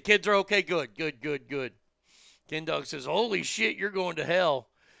okay. The kids are okay. Good. Ken Dog says, holy shit, you're going to hell.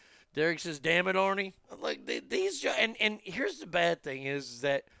 Derek says, damn it, Arnie. Like, and here's the bad thing is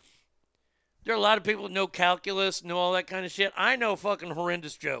that there are a lot of people that know calculus, know all that kind of shit. I know fucking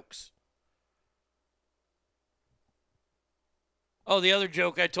horrendous jokes. Oh, the other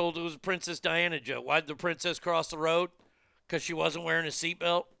joke I told was a Princess Diana joke. Why did the princess cross the road? Because she wasn't wearing a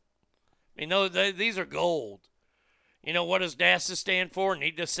seatbelt? I mean, these are gold. You know, what does NASA stand for?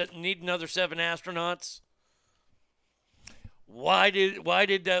 Need another 7 astronauts? Why did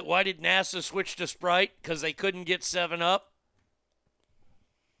NASA switch to Sprite? Because they couldn't get 7-Up?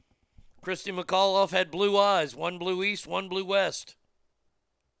 Christy McAuliffe had blue eyes. One blue east, one blue west.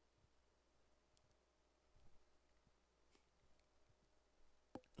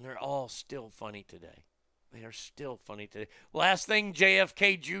 And they're all still funny today. They are still funny today. Last thing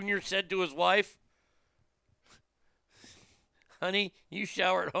JFK Jr. said to his wife, honey, you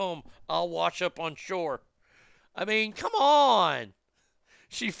shower at home. I'll wash up on shore. I mean, come on.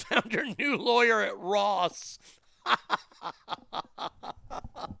 She found her new lawyer at Ross.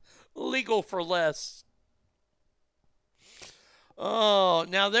 Legal for less. Oh,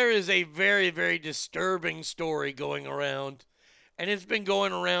 now there is a very, very disturbing story going around. And it's been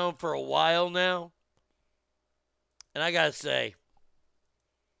going around for a while now. And I got to say,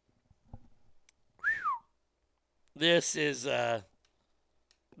 This is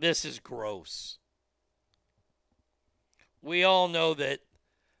gross. We all know that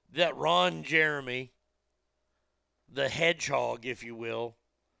Ron Jeremy, the hedgehog, if you will,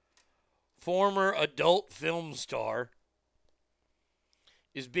 former adult film star,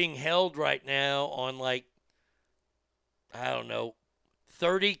 is being held right now on, like, I don't know,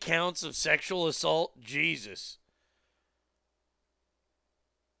 30 counts of sexual assault. Jesus.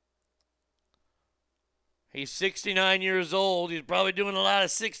 He's 69 years old. He's probably doing a lot of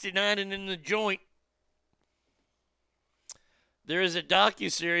 69ing in the joint. There is a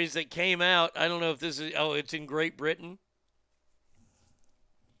docuseries that came out. I don't know if this is, it's in Great Britain.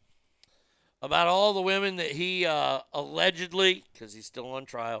 About all the women that he allegedly, because he's still on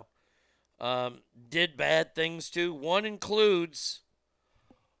trial, did bad things to. One includes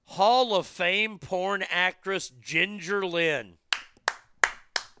Hall of Fame porn actress Ginger Lynn.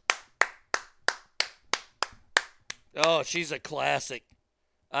 Oh, she's a classic.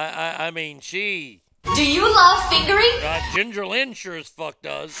 I mean, she... Do you love fingering? Ginger Lynn sure as fuck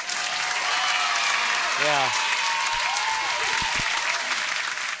does. Yeah.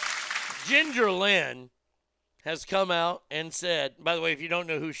 Ginger Lynn has come out and said, by the way, if you don't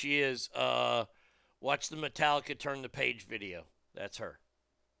know who she is, watch the Metallica Turn the Page video. That's her.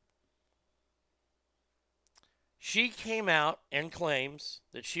 She came out and claims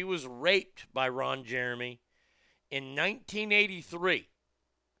that she was raped by Ron Jeremy in 1983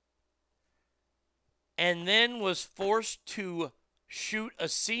 and then was forced to shoot a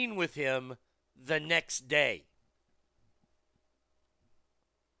scene with him the next day.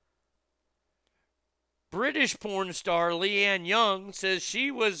 British porn star Leanne Young says she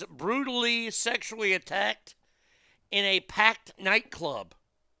was brutally sexually attacked in a packed nightclub.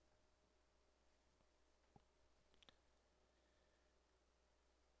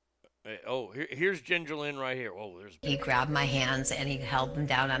 Here's Ginger Lynn right here. He grabbed my hands and he held them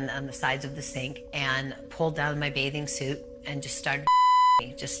down on the sides of the sink and pulled down my bathing suit and just started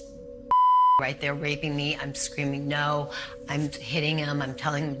me, just right there raping me. I'm screaming no. I'm hitting him. I'm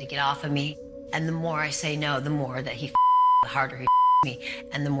telling him to get off of me. And the more I say no, the more that he the harder he me,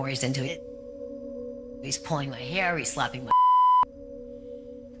 and the more he's into it. He's pulling my hair. He's slapping my.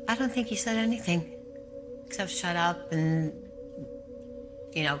 I don't think he said anything except shut up and,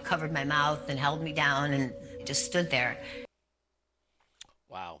 covered my mouth and held me down and just stood there.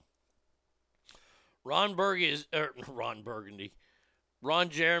 Wow. Ron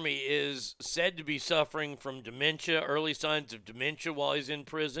Jeremy is said to be suffering from dementia, early signs of dementia while he's in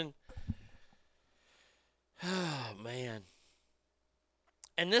prison. Oh, man.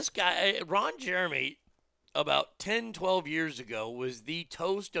 And this guy, Ron Jeremy, about 10, 12 years ago, was the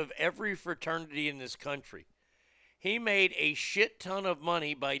toast of every fraternity in this country. He made a shit ton of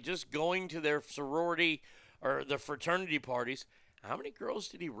money by just going to their sorority or the fraternity parties. How many girls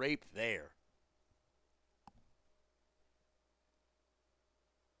did he rape there?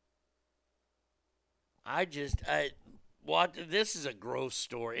 This is a gross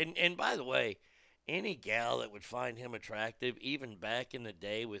story. And by the way, any gal that would find him attractive, even back in the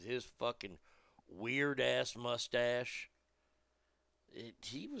day with his fucking weird-ass mustache,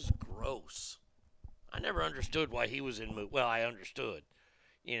 he was gross. I never understood why he was in movies. Well, I understood.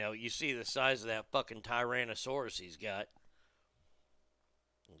 You see the size of that fucking Tyrannosaurus he's got.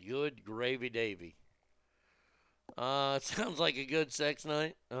 Good gravy Davy. It sounds like a good sex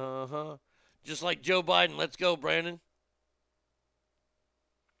night. Uh-huh. Just like Joe Biden. Let's go, Brandon.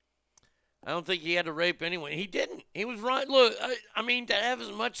 I don't think he had to rape anyone. He didn't. He was right. Look, I mean, to have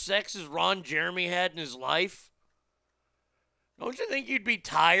as much sex as Ron Jeremy had in his life, don't you think you'd be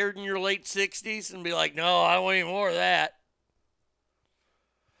tired in your late 60s and be like, no, I want any more of that?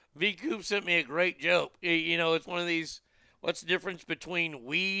 V. Coop sent me a great joke. It's one of these, what's the difference between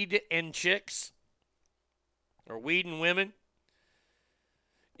weed and chicks? Or weed and women?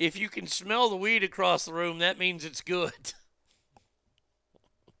 If you can smell the weed across the room, that means it's good.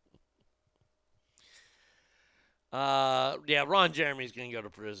 Ron Jeremy's going to go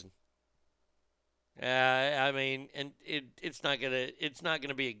to prison. I mean, and it's not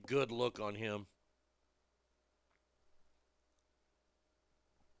gonna be a good look on him.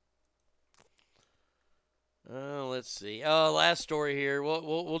 Let's see. Last story here.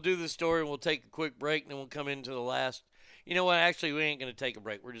 We'll do the story and we'll take a quick break and then we'll come into the last. You know what? Actually, we ain't gonna take a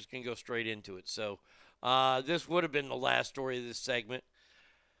break. We're just gonna go straight into it. So, this would have been the last story of this segment.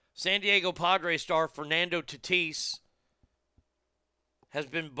 San Diego Padres star Fernando Tatis has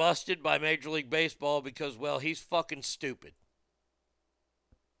been busted by Major League Baseball because, well, he's fucking stupid.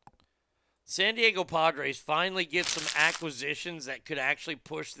 San Diego Padres finally get some acquisitions that could actually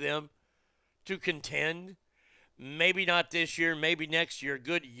push them to contend. Maybe not this year, maybe next year.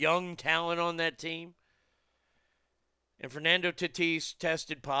 Good young talent on that team. And Fernando Tatis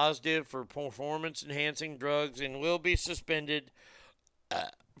tested positive for performance-enhancing drugs and will be suspended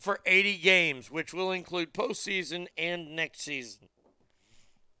for 80 games, which will include postseason and next season.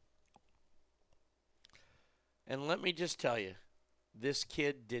 And let me just tell you, this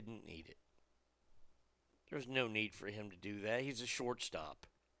kid didn't need it. There's no need for him to do that. He's a shortstop.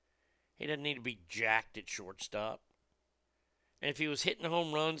 He doesn't need to be jacked at shortstop. And if he was hitting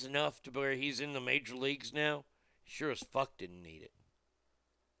home runs enough to where he's in the major leagues now, sure as fuck didn't need it.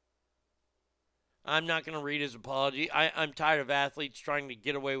 I'm not going to read his apology. I'm tired of athletes trying to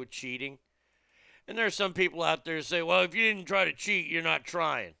get away with cheating. And there are some people out there who say, well, if you didn't try to cheat, you're not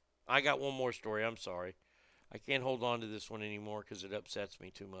trying. I got one more story. I'm sorry. I can't hold on to this one anymore because it upsets me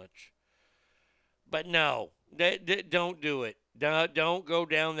too much. But no, don't do it. Don't go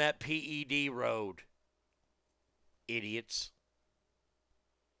down that PED road, idiots.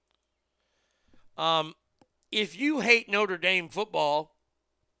 If you hate Notre Dame football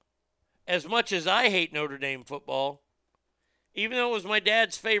as much as I hate Notre Dame football, even though it was my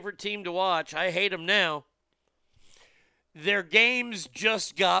dad's favorite team to watch, I hate them now. Their games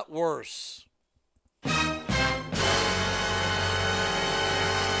just got worse.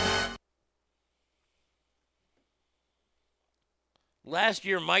 Last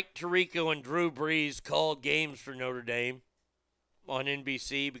year, Mike Tirico and Drew Brees called games for Notre Dame on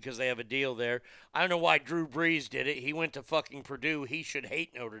NBC because they have a deal there. I don't know why Drew Brees did it. He went to fucking Purdue. He should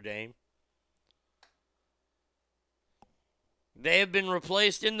hate Notre Dame. They have been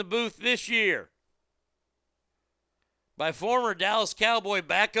replaced in the booth this year by former Dallas Cowboy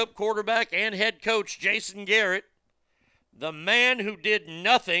backup quarterback and head coach Jason Garrett, the man who did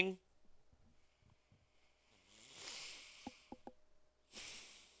nothing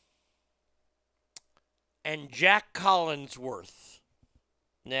and Jack Collinsworth.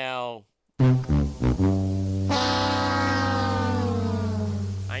 Now, I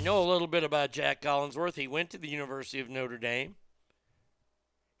know a little bit about Jack Collinsworth. He went to the University of Notre Dame.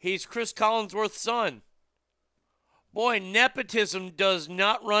 He's Chris Collinsworth's son. Boy, nepotism does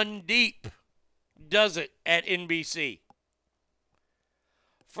not run deep, does it, at NBC?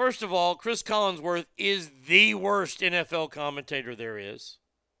 First of all, Chris Collinsworth is the worst NFL commentator there is.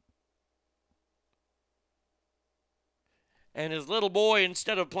 And his little boy,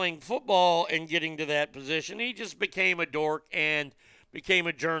 instead of playing football and getting to that position, he just became a dork and became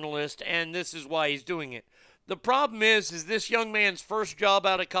a journalist, and this is why he's doing it. The problem is this young man's first job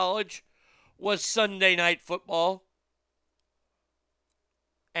out of college was Sunday Night Football.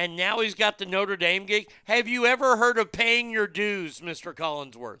 And now he's got the Notre Dame gig. Have you ever heard of paying your dues, Mr.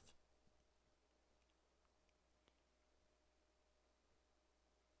 Collinsworth?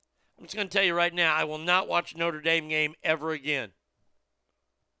 I'm just going to tell you right now, I will not watch a Notre Dame game ever again.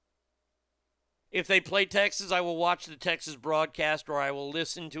 If they play Texas, I will watch the Texas broadcast or I will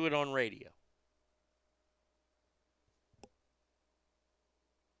listen to it on radio.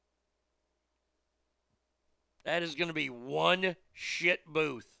 That is going to be one shit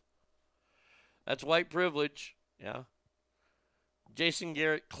booth. That's white privilege. Yeah. Jason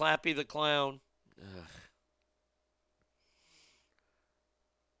Garrett, Clappy the Clown. Ugh.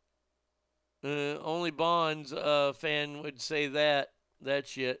 Only Bonds fan would say that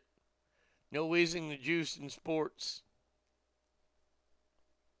shit. No wheezing the juice in sports.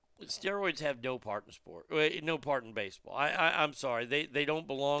 Steroids have no part in sport. No part in baseball. I'm sorry. They don't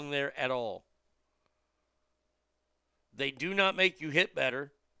belong there at all. They do not make you hit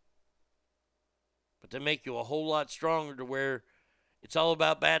better, but they make you a whole lot stronger to where it's all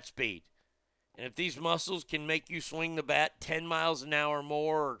about bat speed. And if these muscles can make you swing the bat 10 miles an hour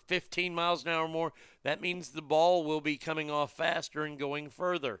more or 15 miles an hour more, that means the ball will be coming off faster and going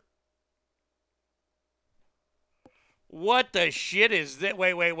further. What the shit is that?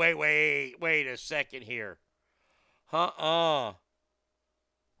 Wait a second here.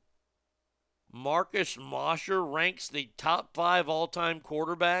 Marcus Mosher ranks the top 5 all-time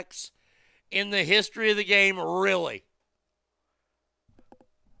quarterbacks in the history of the game, really?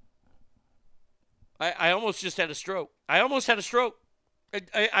 I almost just had a stroke. I almost lost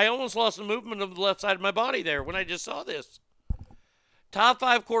the movement of the left side of my body there when I just saw this. Top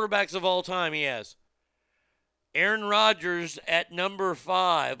 5 quarterbacks of all time he has. Aaron Rodgers at number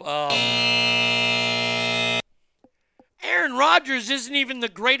 5. Aaron Rodgers isn't even the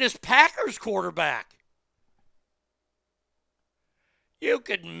greatest Packers quarterback. You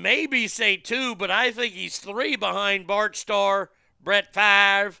could maybe say 2, but I think he's 3 behind Bart Starr, Brett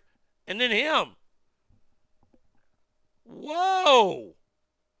Favre, and then him. Whoa!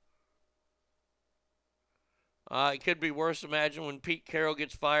 It could be worse. Imagine when Pete Carroll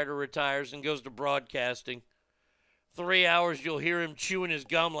gets fired or retires and goes to broadcasting. 3 hours, you'll hear him chewing his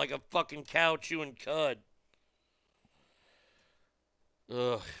gum like a fucking cow chewing cud.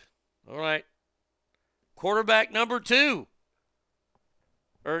 Ugh. All right. Quarterback number 2.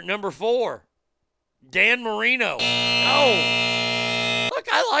 Or number 4. Dan Marino. Oh. Look,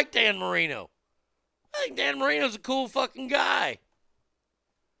 I like Dan Marino. I think Dan Marino's a cool fucking guy.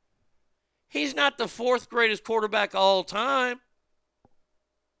 He's not the 4th greatest quarterback of all time.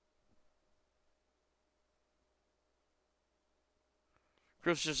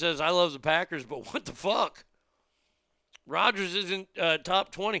 Christian says, I love the Packers, but what the fuck? Rodgers isn't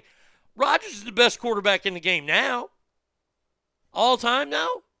top 20. Rodgers is the best quarterback in the game now. All time now?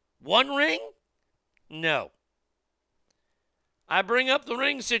 1 ring? No. I bring up the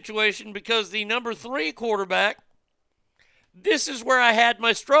ring situation because the number 3 quarterback, this is where I had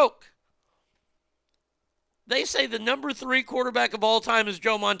my stroke. They say the number 3 quarterback of all time is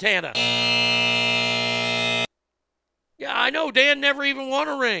Joe Montana. Yeah, I know. Dan never even won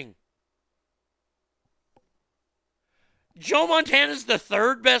a ring. Joe Montana's the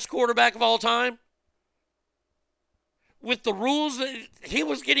 3rd best quarterback of all time. With the rules that he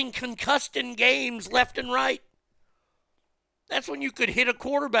was getting concussed in games left and right. That's when you could hit a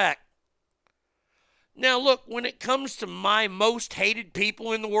quarterback. Now, look, when it comes to my most hated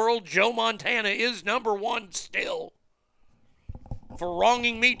people in the world, Joe Montana is number 1 still. For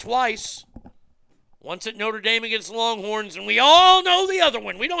wronging me twice. Once at Notre Dame against the Longhorns, and we all know the other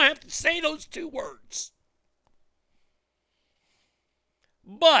one. We don't have to say those 2 words.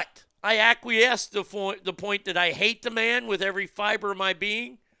 But I acquiesce to the point that I hate the man with every fiber of my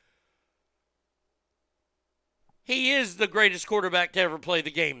being. He is the greatest quarterback to ever play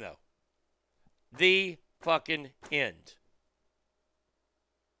the game, though. The fucking end.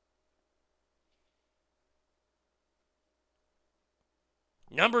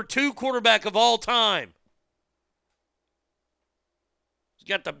 Number 2 quarterback of all time. He's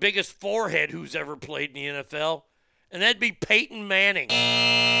got the biggest forehead who's ever played in the NFL. And that'd be Peyton Manning.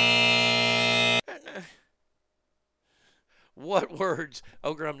 What words?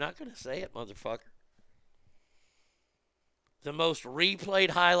 Ogre, I'm not going to say it, motherfucker. The most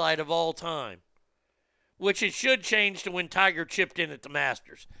replayed highlight of all time. Which it should change to when Tiger chipped in at the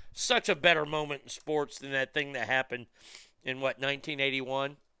Masters. Such a better moment in sports than that thing that happened in,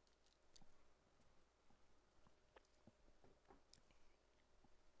 1981?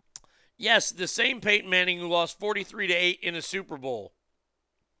 Yes, the same Peyton Manning who lost 43-8 in a Super Bowl.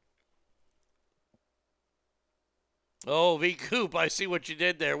 Oh, V. Coop, I see what you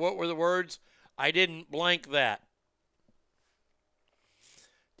did there. What were the words? I didn't blank that.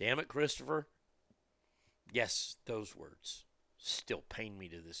 Damn it, Christopher. Yes, those words still pain me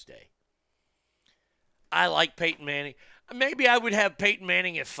to this day. I like Peyton Manning. Maybe I would have Peyton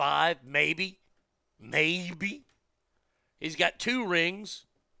Manning at 5. Maybe. He's got 2 rings.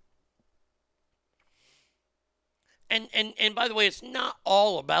 And by the way, it's not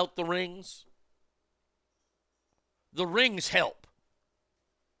all about the rings. The rings help.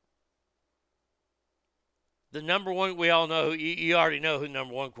 The number 1, we all know, you already know who the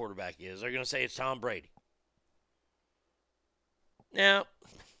number 1 quarterback is. They're going to say it's Tom Brady. Now,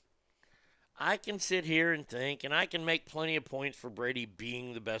 I can sit here and think, and I can make plenty of points for Brady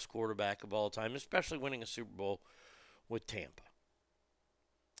being the best quarterback of all time, especially winning a Super Bowl with Tampa.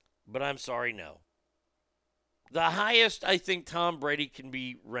 But I'm sorry, no. The highest I think Tom Brady can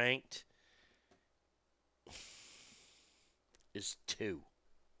be ranked is 2.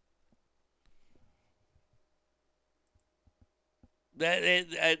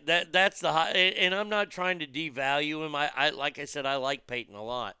 That's the high, and I'm not trying to devalue him. I like I said, I like Peyton a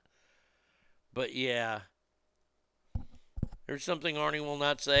lot. But yeah, there's something Arnie will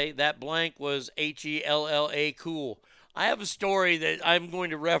not say. That blank was Hella cool. I have a story that I'm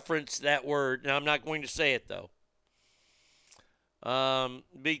going to reference that word, and I'm not going to say it though.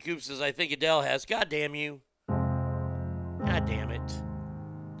 B. Coop says, I think Adele has. God damn you. God damn it.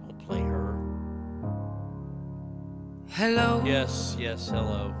 Don't play her. Hello. Yes,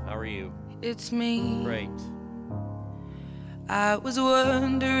 hello. How are you? It's me. Great. I was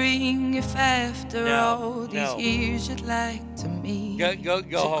wondering if after all these years you'd like to meet. Go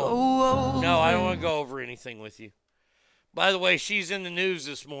home. No, I don't want to go over anything with you. By the way, she's in the news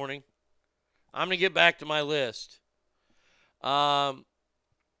this morning. I'm going to get back to my list.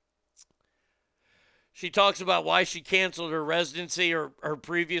 She talks about why she canceled her residency or her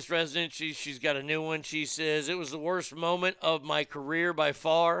previous residency. She's got a new one. She says, it was the worst moment of my career by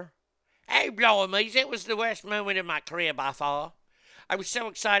far. Hey, Blowmies, it was the worst moment of my career by far. I was so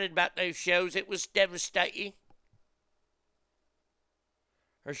excited about those shows. It was devastating.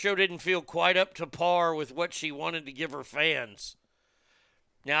 Her show didn't feel quite up to par with what she wanted to give her fans.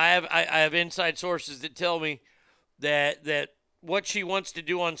 Now, I have inside sources that tell me that what she wants to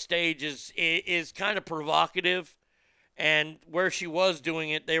do on stage is kind of provocative, and where she was doing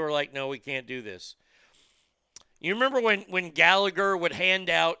it, they were like, no, we can't do this. You remember when Gallagher would hand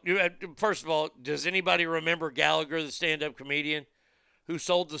out, first of all, does anybody remember Gallagher, the stand-up comedian, who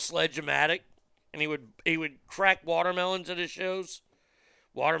sold the Sledge-O-Matic, and he would crack watermelons at his shows?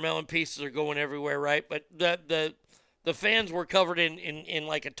 Watermelon pieces are going everywhere, right? But the fans were covered in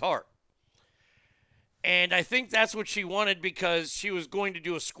like a tarp. And I think that's what she wanted because she was going to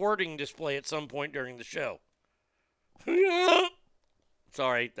do a squirting display at some point during the show.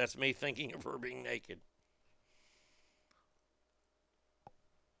 Sorry, that's me thinking of her being naked.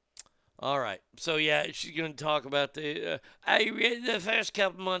 All right. So, yeah, she's going to talk about the first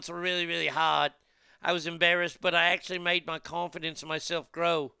couple months were really, really hard. I was embarrassed, but I actually made my confidence in myself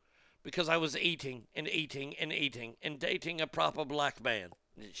grow because I was eating and eating and eating and dating a proper black man.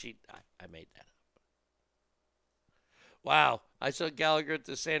 I made that up. Wow. I saw Gallagher at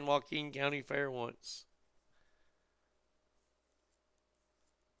the San Joaquin County Fair once.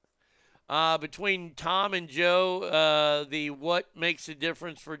 Between Tom and Joe, the what makes a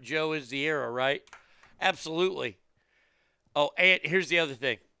difference for Joe is the era, right? Absolutely. Oh, and here's the other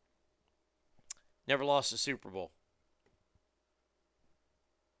thing. Never lost a Super Bowl.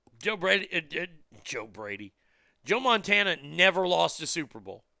 Joe Montana never lost a Super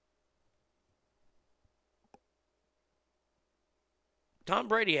Bowl. Tom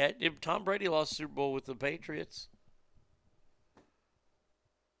Brady lost a Super Bowl with the Patriots.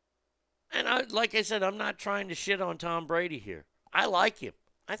 And like I said, I'm not trying to shit on Tom Brady here. I like him.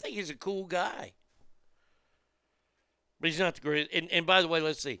 I think he's a cool guy. But he's not the greatest. And by the way,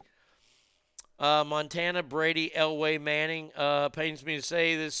 let's see. Montana, Brady, Elway, Manning. Pains me to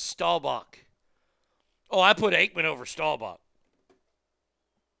say this. Staubach. Oh, I put Aikman over Staubach.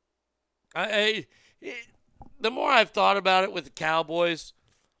 The more I've thought about it with the Cowboys,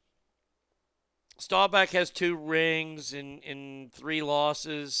 Staubach has 2 rings and 3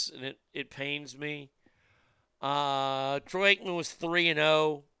 losses, and it pains me. Troy Aikman was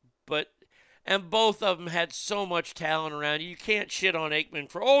 3-0, and both of them had so much talent around you. You can't shit on Aikman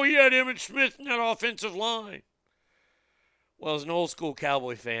for, he had Emmitt Smith in that offensive line. Well, as an old school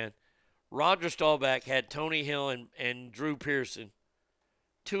Cowboy fan, Roger Staubach had Tony Hill and Drew Pearson,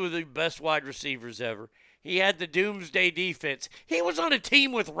 2 of the best wide receivers ever. He had the doomsday defense. He was on a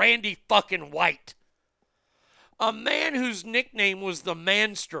team with Randy fucking White, a man whose nickname was the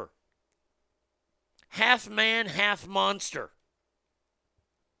Manster. Half man, half monster.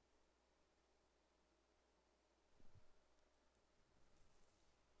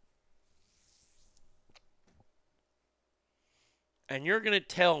 And you're going to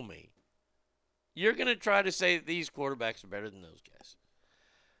tell me, you're going to try to say that these quarterbacks are better than those guys.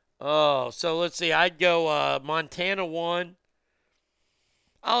 Oh, so let's see. I'd go Montana 1.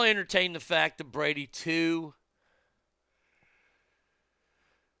 I'll entertain the fact that Brady 2.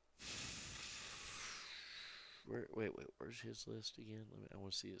 Wait, where's his list again? I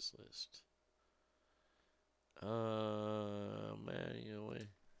want to see his list. Man,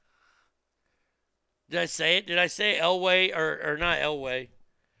 Did I say it? Did I say Elway or not Elway?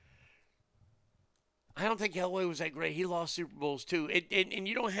 I don't think Elway was that great. He lost Super Bowls too. And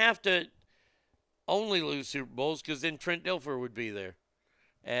you don't have to only lose Super Bowls because then Trent Dilfer would be there.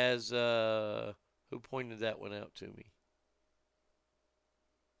 As who pointed that one out to me?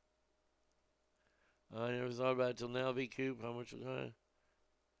 I never thought about it till now. B. Coop, how much was that?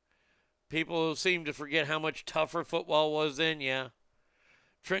 People seem to forget how much tougher football was then. Yeah,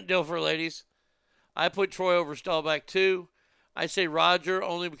 Trent Dilfer, ladies. I put Troy over Staubach too. I say Roger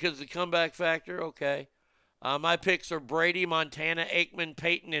only because of the comeback factor. Okay. My picks are Brady, Montana, Aikman,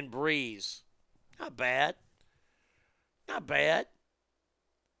 Peyton, and Breeze. Not bad. Not bad.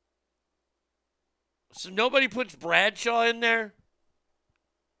 So nobody puts Bradshaw in there?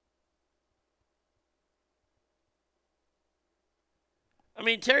 I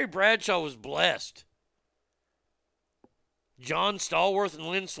mean, Terry Bradshaw was blessed. John Stallworth and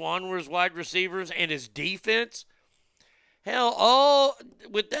Lynn Swann were his wide receivers, and his defense. Hell,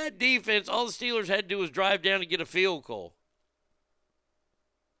 with that defense, all the Steelers had to do was drive down and get a field goal.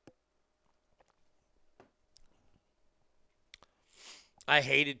 I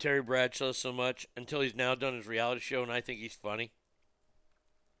hated Terry Bradshaw so much until he's now done his reality show, and I think he's funny.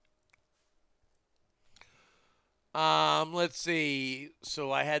 Let's see.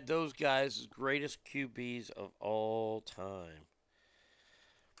 So I had those guys as greatest QBs of all time.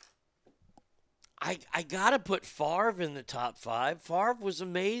 I got to put Favre in the top 5. Favre was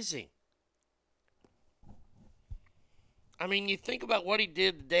amazing. I mean, you think about what he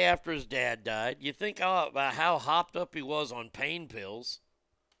did the day after his dad died. You think about how hopped up he was on pain pills.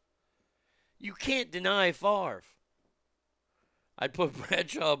 You can't deny Favre. I'd put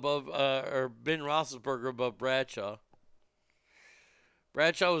Bradshaw above, or Ben Roethlisberger above Bradshaw.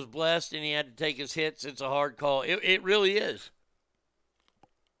 Bradshaw was blessed and he had to take his hits. It's a hard call. It really is.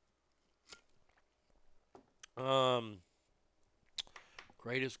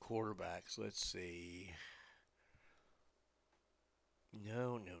 Greatest quarterbacks. Let's see.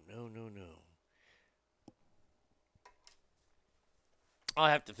 No. I'll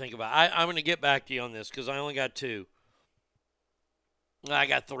have to think about it. I'm going to get back to you on this because I only got 2. I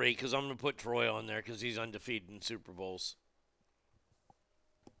got 3 because I'm going to put Troy on there because he's undefeated in Super Bowls.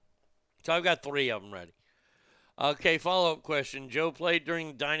 So I've got 3 of them ready. Okay, follow-up question. Joe played during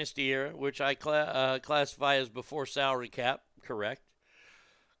the Dynasty era, which I classify as before salary cap. Correct.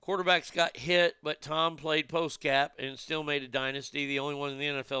 Quarterbacks got hit, but Tom played post-cap and still made a Dynasty, the only one in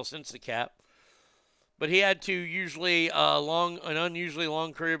the NFL since the cap. But he had to usually an unusually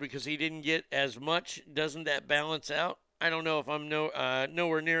long career because he didn't get as much. Doesn't that balance out? I don't know if I'm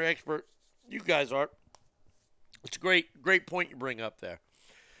nowhere near expert. You guys are. It's a great point you bring up there.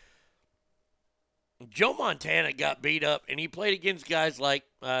 Joe Montana got beat up, and he played against guys like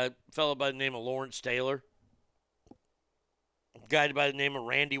a fellow by the name of Lawrence Taylor, a guy by the name of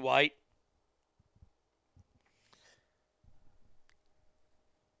Randy White.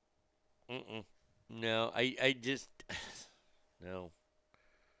 No, I just no.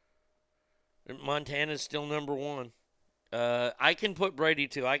 Montana's still number 1. I can put Brady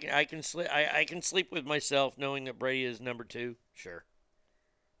 2. I can sleep with myself knowing that Brady is number 2. Sure.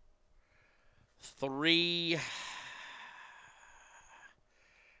 3.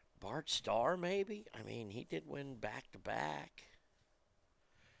 Bart Starr, maybe? I mean, he did win back-to-back.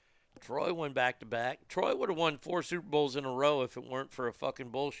 Troy won back-to-back. Troy would have won 4 Super Bowls in a row if it weren't for a fucking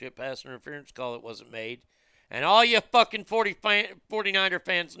bullshit pass interference call that wasn't made. And all you fucking 49er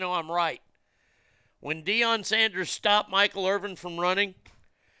fans know I'm right. When Deion Sanders stopped Michael Irvin from running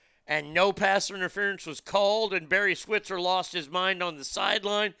and no pass interference was called and Barry Switzer lost his mind on the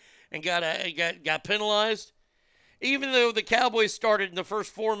sideline and got penalized, even though the Cowboys started in the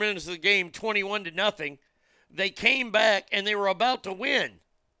first 4 minutes of the game 21-0, they came back and they were about to win.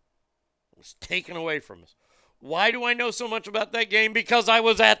 It was taken away from us. Why do I know so much about that game? Because I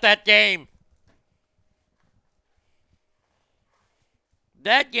was at that game.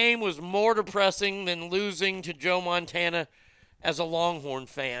 That game was more depressing than losing to Joe Montana as a Longhorn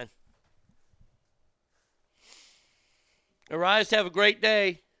fan. Arise, have a great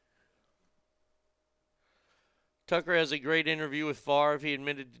day. Tucker has a great interview with Favre. He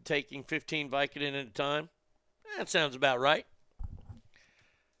admitted to taking 15 Vicodin at a time. That sounds about right.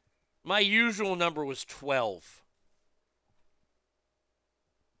 My usual number was 12.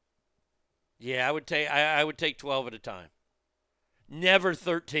 Yeah, I would take 12 at a time. Never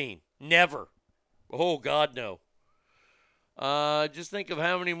 13. Never. Oh, God, no. Just think of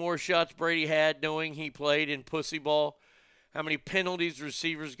how many more shots Brady had knowing he played in pussy ball. How many penalties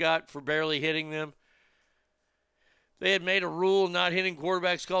receivers got for barely hitting them. They had made a rule not hitting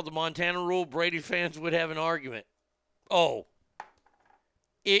quarterbacks called the Montana rule. Brady fans would have an argument. Oh.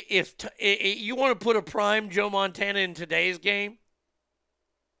 If you want to put a prime Joe Montana in today's game,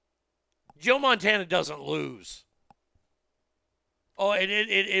 Joe Montana doesn't lose. Oh,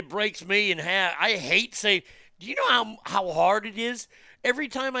 it breaks me in half. I hate saying, do you know how hard it is? Every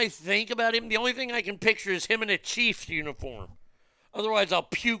time I think about him, the only thing I can picture is him in a Chiefs uniform. Otherwise, I'll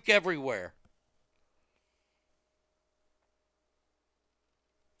puke everywhere.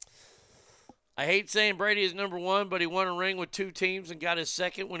 I hate saying Brady is number 1, but he won a ring with 2 teams and got his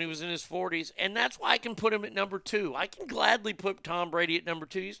second when he was in his 40s. And that's why I can put him at number 2. I can gladly put Tom Brady at number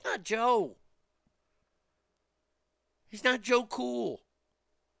 2. He's not Joe. He's not Joe Cool.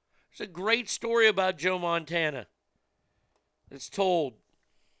 There's a great story about Joe Montana. It's told.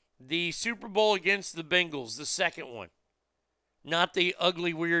 The Super Bowl against the Bengals, the second one. Not the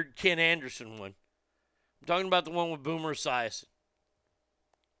ugly, weird Ken Anderson one. I'm talking about the one with Boomer Esiason.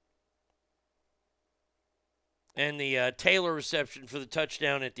 And the Taylor reception for the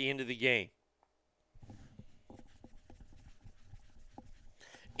touchdown at the end of the game.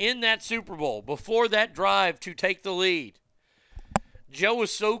 In that Super Bowl, before that drive to take the lead, Joe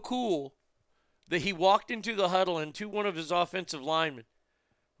was so cool that he walked into the huddle and to one of his offensive linemen,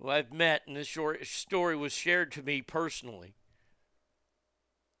 who I've met, and this short story was shared to me personally.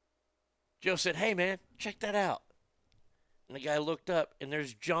 Joe said, "Hey, man, check that out." And the guy looked up, and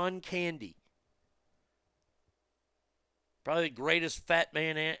there's John Candy Probably the greatest fat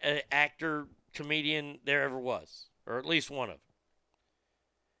man actor, comedian there ever was, or at least one of them.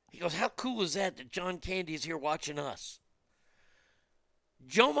 He goes, how cool is that John Candy is here watching us?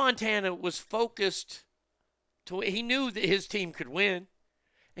 Joe Montana was focused. He knew that his team could win,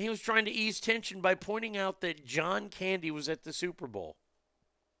 and he was trying to ease tension by pointing out that John Candy was at the Super Bowl.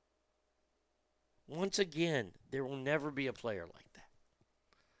 Once again, there will never be a player like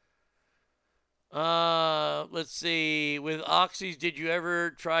that. Let's see. With Oxys, did you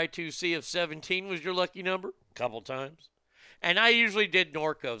ever try to see if 17 was your lucky number? A couple times. And I usually did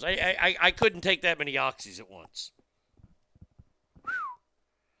Norcos. I couldn't take that many Oxys at once.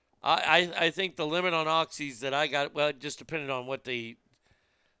 I think the limit on Oxys that I got, well, it just depended on what the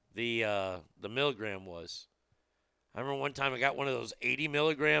milligram was. I remember one time I got one of those 80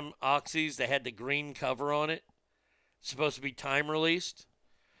 milligram Oxys that had the green cover on it. It's supposed to be time released.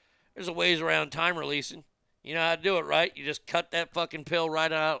 There's a ways around time releasing. You know how to do it, right? You just cut that fucking pill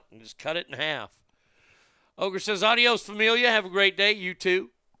right out and just cut it in half. Ogre says, adios, familia. Have a great day. You too.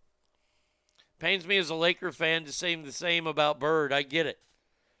 Pains me as a Laker fan to say the same about Bird. I get it.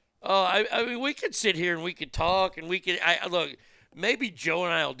 Oh, I mean, we could sit here and we could talk and we could, look, maybe Joe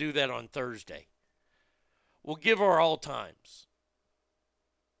and I will do that on Thursday. We'll give our all times.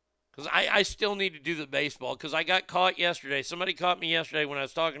 Because I still need to do the baseball because I got caught yesterday. Somebody caught me yesterday when I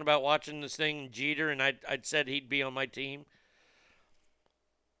was talking about watching this thing, Jeter, and I'd said he'd be on my team.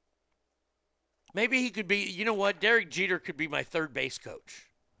 Maybe he could be, you know what? Derek Jeter could be my third base coach.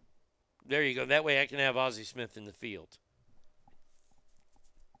 There you go. That way I can have Ozzie Smith in the field.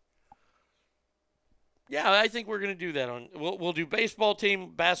 Yeah, I think we're going to do that. We'll do baseball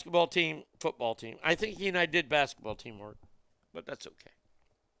team, basketball team, football team. I think he and I did basketball team work, but that's okay.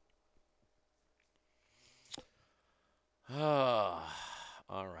 All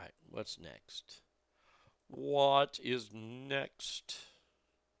right. What's next? What is next?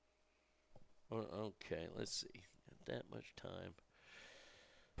 Okay, let's see. Not that much time.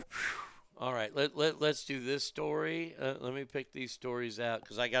 All right, let's do this story. Let me pick these stories out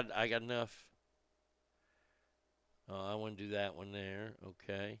because I got enough. I want to do that one there.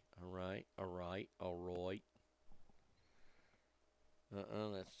 Okay. All right.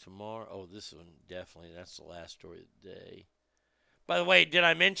 That's tomorrow. Oh, this one definitely. That's the last story of the day. By the way, did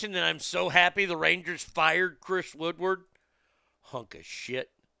I mention that I'm so happy the Rangers fired Chris Woodward? Hunk of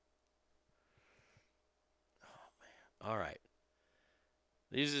shit. Oh, man. All right.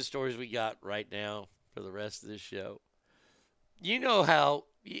 These are the stories we got right now for the rest of this show. You know how...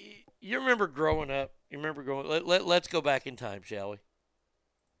 You remember growing up? Let's go back in time, shall we?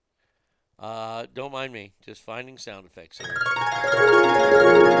 Don't mind me. Just finding sound effects here.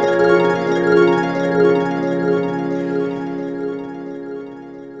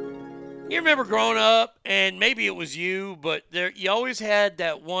 You remember growing up, and maybe it was you, but you always had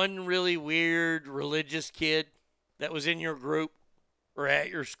that one really weird religious kid that was in your group or at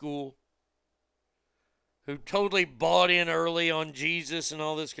your school who totally bought in early on Jesus and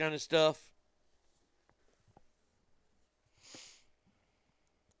all this kind of stuff.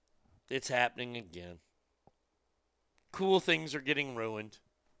 It's happening again. Cool things are getting ruined.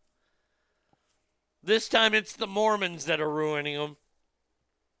 This time it's the Mormons that are ruining them.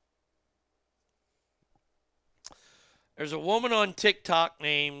 There's a woman on TikTok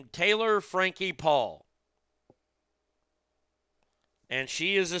named Taylor Frankie Paul. And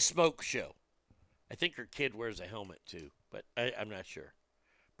she is a smoke show. I think her kid wears a helmet too, but I'm not sure.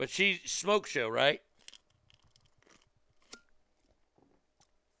 But she's smoke show, right?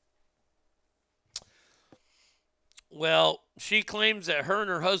 Well, she claims that her and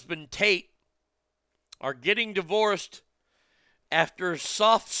her husband Tate are getting divorced after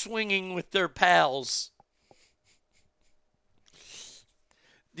soft swinging with their pals.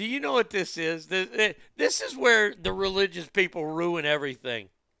 Do you know what this is? This is where the religious people ruin everything.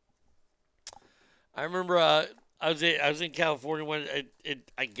 I remember I was in California when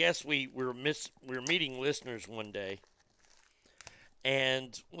I guess we were meeting listeners one day,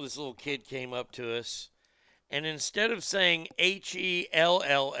 and this little kid came up to us, and instead of saying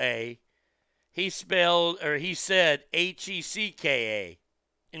Hella, he said Hecka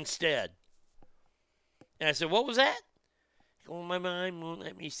instead. And I said, "What was that?" Well, my mind won't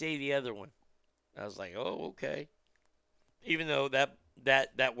let me say the other one. I was like, "Oh, okay." Even though that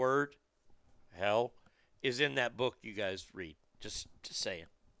word, hell, is in that book you guys read. Just saying.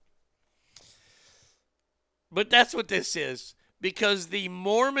 But that's what this is. Because the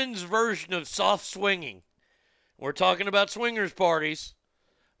Mormons' version of soft swinging, we're talking about swingers parties,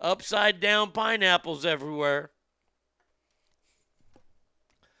 upside down pineapples everywhere.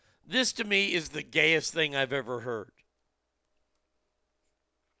 This to me is the gayest thing I've ever heard.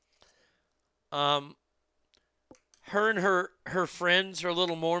 Her and her friends, her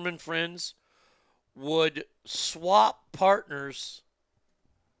little Mormon friends, would swap partners,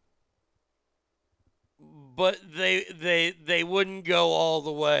 but they wouldn't go all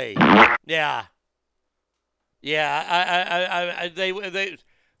the way. Yeah. Yeah, they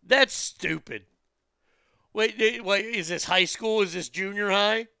that's stupid. Wait, is this high school? Is this junior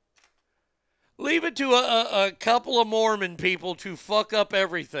high? Leave it to a couple of Mormon people to fuck up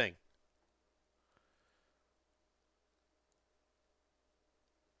everything.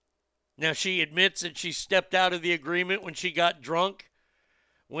 Now, she admits that she stepped out of the agreement when she got drunk,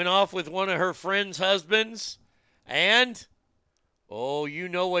 went off with one of her friend's husbands, and, oh, you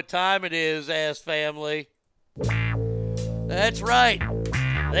know what time it is, ass family. That's right.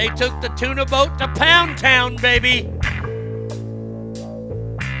 They took the tuna boat to Pound Town, baby.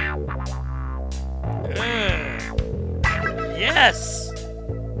 Yes.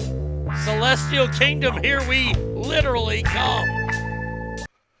 Celestial Kingdom, here we literally come.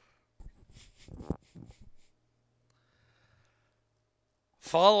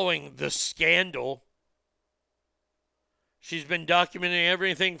 Following the scandal, she's been documenting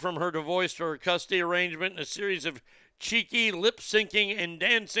everything from her divorce to her custody arrangement in a series of cheeky lip-syncing and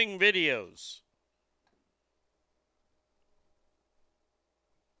dancing videos.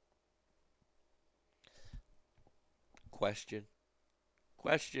 Question.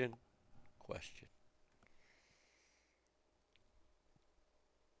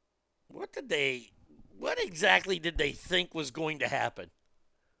 What exactly did they think was going to happen?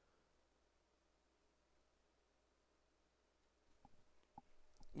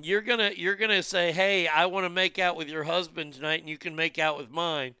 You're gonna say, hey, I want to make out with your husband tonight and you can make out with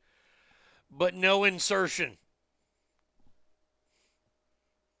mine, but no insertion.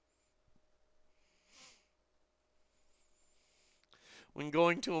 When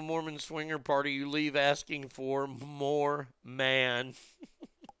going to a Mormon swinger party, you leave asking for more man.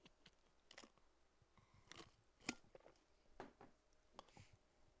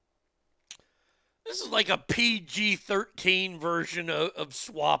 This is like a PG-13 version of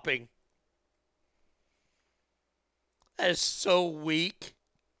swapping. That is so weak.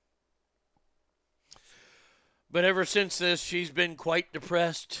 But ever since this, she's been quite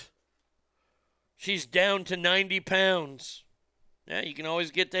depressed. She's down to 90 pounds. Yeah, you can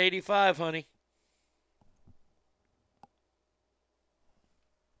always get to 85, honey.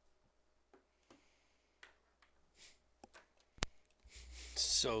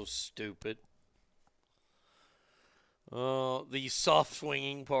 So stupid. Oh, the soft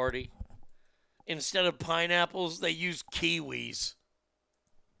swinging party. Instead of pineapples, they use kiwis.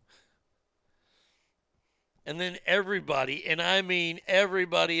 And then everybody, and I mean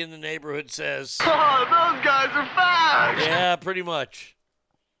everybody in the neighborhood says, oh, those guys are fast! Yeah, pretty much.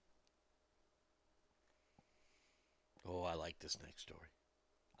 Oh, I like this next story.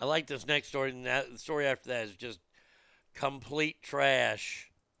 And the story after that is just complete trash.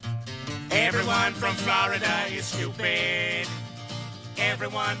 Everyone from Florida is stupid.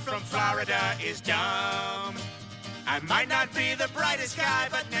 Everyone from Florida is dumb. I might not be the brightest guy,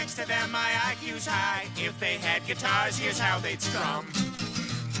 but next to them my IQ's high. If they had guitars, here's how they'd strum.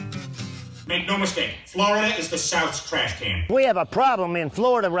 Make no mistake, Florida is the South's trash can. We have a problem in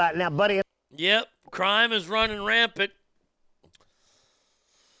Florida right now, buddy. Yep, crime is running rampant.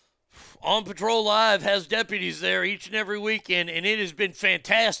 On Patrol Live has deputies there each and every weekend, and it has been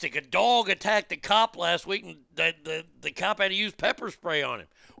fantastic. A dog attacked a cop last week, and the cop had to use pepper spray on him.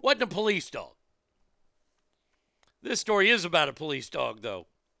 Wasn't a police dog. This story is about a police dog, though.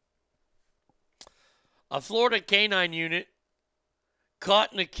 A Florida canine unit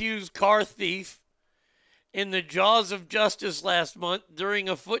caught an accused car thief in the jaws of justice last month during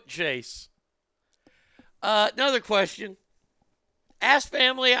a foot chase. Another question. Ask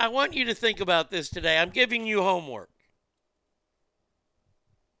family, I want you to think about this today. I'm giving you homework.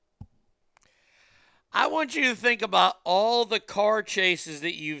 I want you to think about all the car chases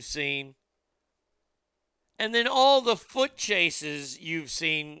that you've seen and then all the foot chases you've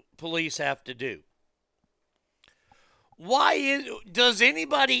seen police have to do. Does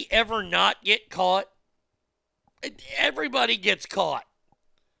anybody ever not get caught? Everybody gets caught.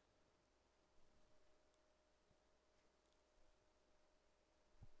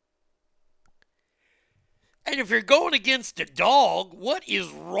 And if you're going against a dog, what is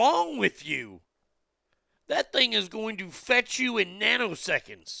wrong with you? That thing is going to fetch you in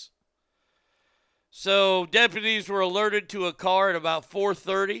nanoseconds. So deputies were alerted to a car at about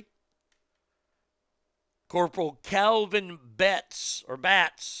 4:30. Corporal Calvin Betts,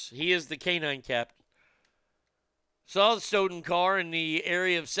 he is the canine captain, Saw the stolen car in the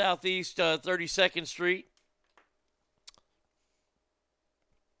area of Southeast 32nd Street.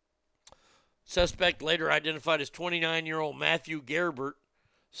 Suspect, later identified as 29-year-old Matthew Gerbert,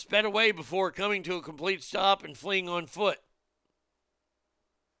 sped away before coming to a complete stop and fleeing on foot.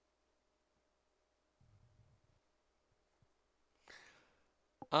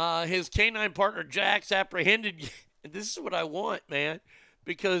 His canine partner, Jax, apprehended. This is what I want, man.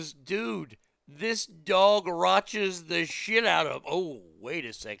 Because, dude, this dog rotches the shit out of. Oh, wait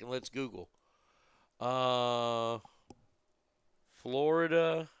a second. Let's Google.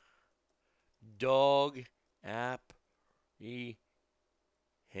 Florida dog apprehension.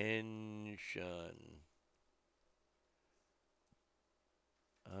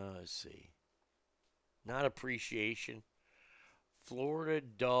 Let's see. Not appreciation. Florida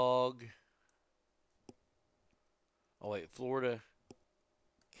dog. Oh, wait. Florida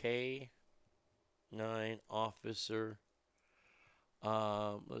K9 officer.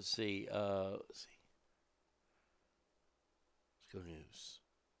 Let's see. Let's go news.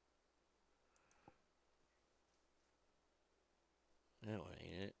 That one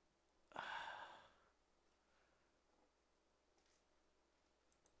ain't it.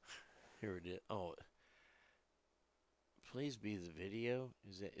 Here it is. Oh. Please be the video.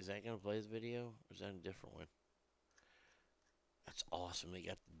 Is that going to play the video? Or is that a different one? That's awesome. They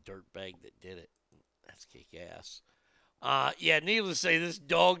got the dirtbag that did it. That's kick-ass. Yeah, needless to say, this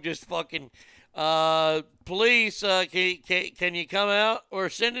dog just fucking... police, can you come out? We're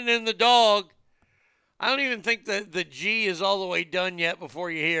sending in the dog. I don't even think that the G is all the way done yet before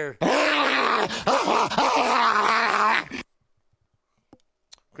you hear.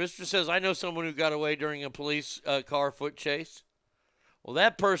 Christopher says, I know someone who got away during a police car foot chase. Well,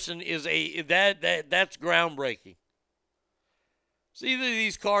 that person is that's groundbreaking. So either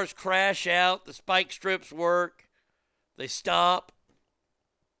these cars crash out, the spike strips work, they stop.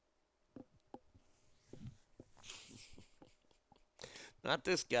 Not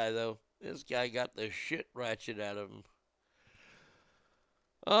this guy, though. This guy got the shit ratchet out of him.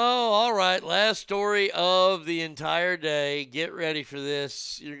 Oh, all right. Last story of the entire day. Get ready for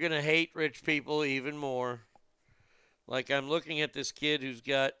this. You're going to hate rich people even more. Like, I'm looking at this kid who's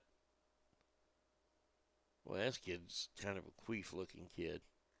got... Well, this kid's kind of a queef-looking kid.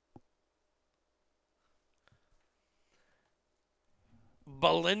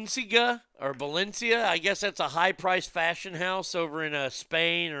 Balenciaga, I guess that's a high-priced fashion house over in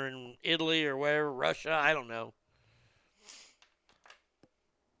Spain or in Italy or wherever, Russia, I don't know.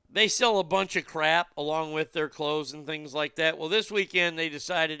 They sell a bunch of crap along with their clothes and things like that. Well, this weekend they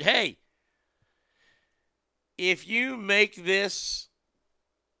decided, hey, if you make this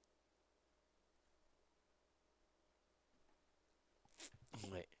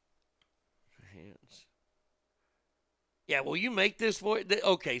Yeah, well, you make this for...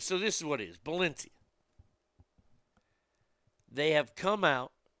 Okay, so this is what it is. Balenciaga. They have come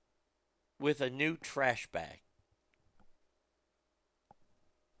out with a new trash bag.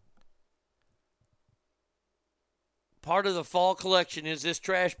 Part of the fall collection is this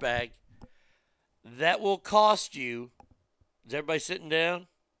trash bag that will cost you... Is everybody sitting down?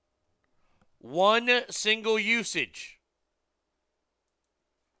 One single usage.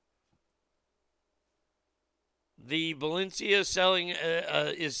 The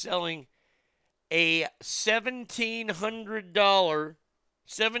Balenciaga is selling a $1,700,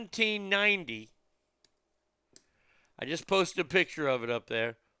 $1,790. I just posted a picture of it up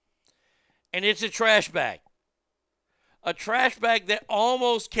there. And it's a trash bag. A trash bag that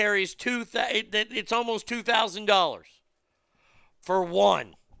almost carries it's almost $2,000 for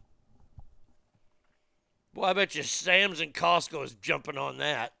one. Boy, I bet you Sam's and Costco is jumping on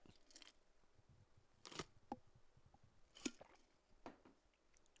that.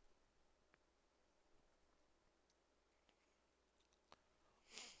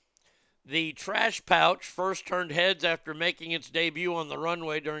 The trash pouch first turned heads after making its debut on the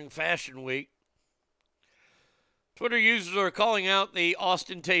runway during Fashion Week. Twitter users are calling out the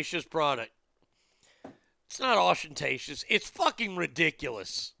ostentatious product. It's not ostentatious. It's fucking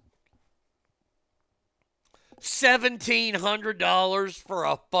ridiculous. $1,700 for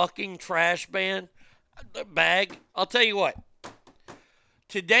a fucking trash bag. I'll tell you what.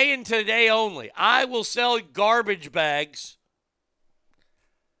 Today and today only, I will sell garbage bags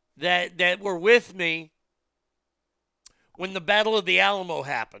that were with me when the Battle of the Alamo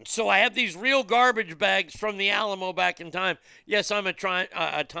happened. So I have these real garbage bags from the Alamo back in time. Yes, I'm a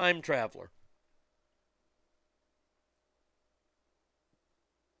time traveler.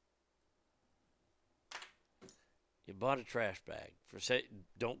 You bought a trash bag.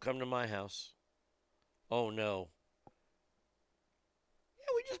 Don't come to my house. Oh, no.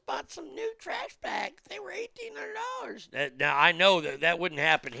 we just bought some new trash bags. They were $1,800. Now, I know that wouldn't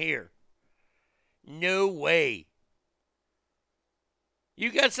happen here. No way.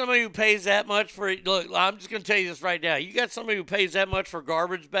 You got somebody who pays that much for it. Look, I'm just going to tell you this right now. You got somebody who pays that much for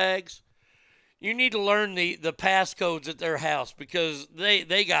garbage bags. You need to learn the passcodes at their house because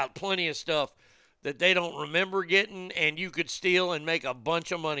they got plenty of stuff that they don't remember getting and you could steal and make a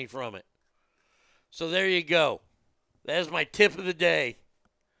bunch of money from it. So there you go. That is my tip of the day.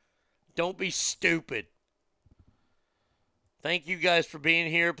 Don't be stupid. Thank you guys for being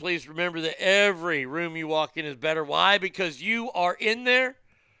here. Please remember that every room you walk in is better. Why? Because you are in there.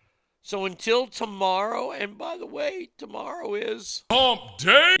 So until tomorrow, and by the way, tomorrow is Hump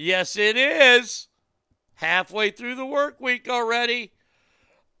Day. Yes, it is. Halfway through the work week already.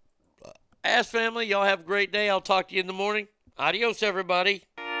 Ass family, y'all have a great day. I'll talk to you in the morning. Adios, everybody.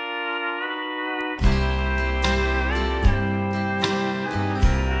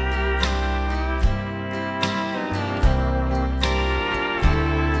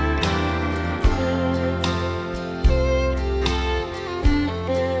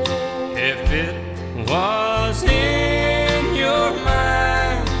 If it was in your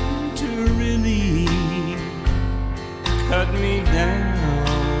mind to really cut me down,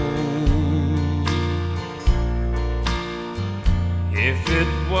 if it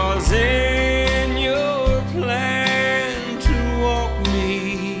was in your plan to walk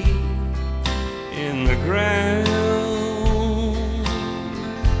me in the ground,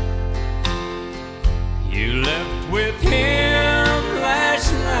 you left with him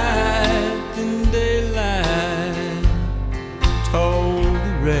last night in daylight, told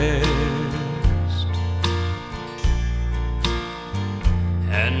the rest.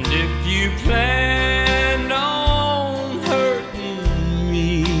 And if you planned on hurting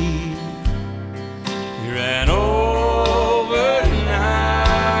me, you're an overnight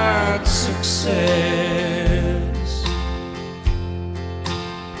success.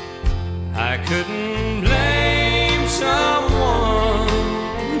 I couldn't blame someone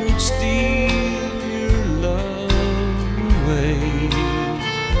who'd steal your love away,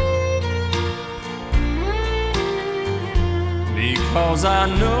 because I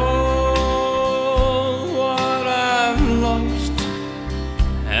know what I've lost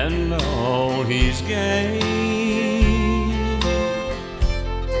and all he's gained.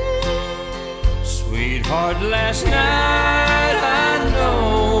 Sweetheart, last night I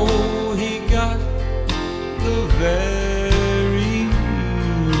know he got the very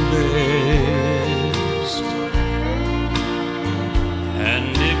best.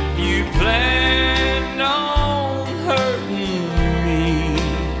 And if you planned on hurting me,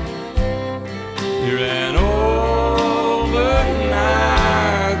 you're an overnight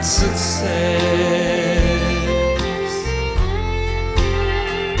success.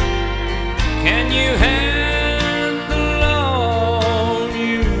 Can you handle all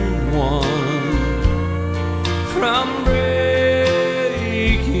you want from breaking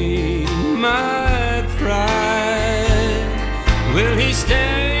my pride? Will he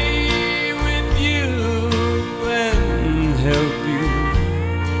stay with you and help you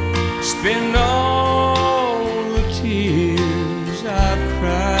spend all the tears I've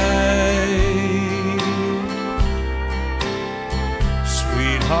cried?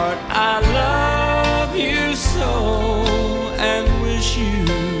 Sweetheart, I love you so and wish you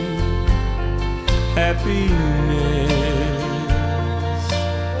happiness.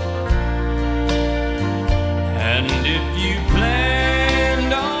 And if you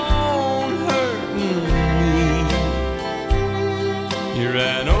planned on hurting me, you're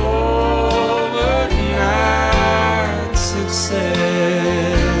an overnight success.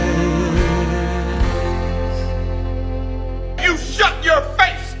 You shut your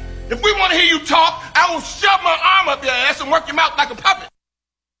face. If we want to hear you talk, I will shove my arm up your ass and work your mouth like a puppet.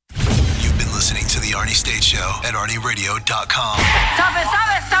 You've been listening to The Arnie State Show at ArnieRadio.com. Stop it, stop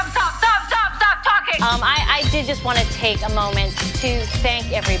it, stop talking. I did just want to take a moment to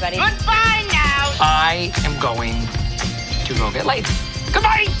thank everybody. Goodbye now. I am going to go get laid.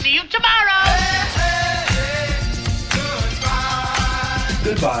 Goodbye. See you tomorrow.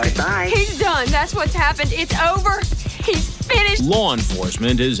 Goodbye. Bye. He's done. That's what's happened. It's over. He's finished. Law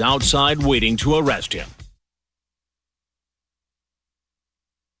enforcement is outside waiting to arrest him.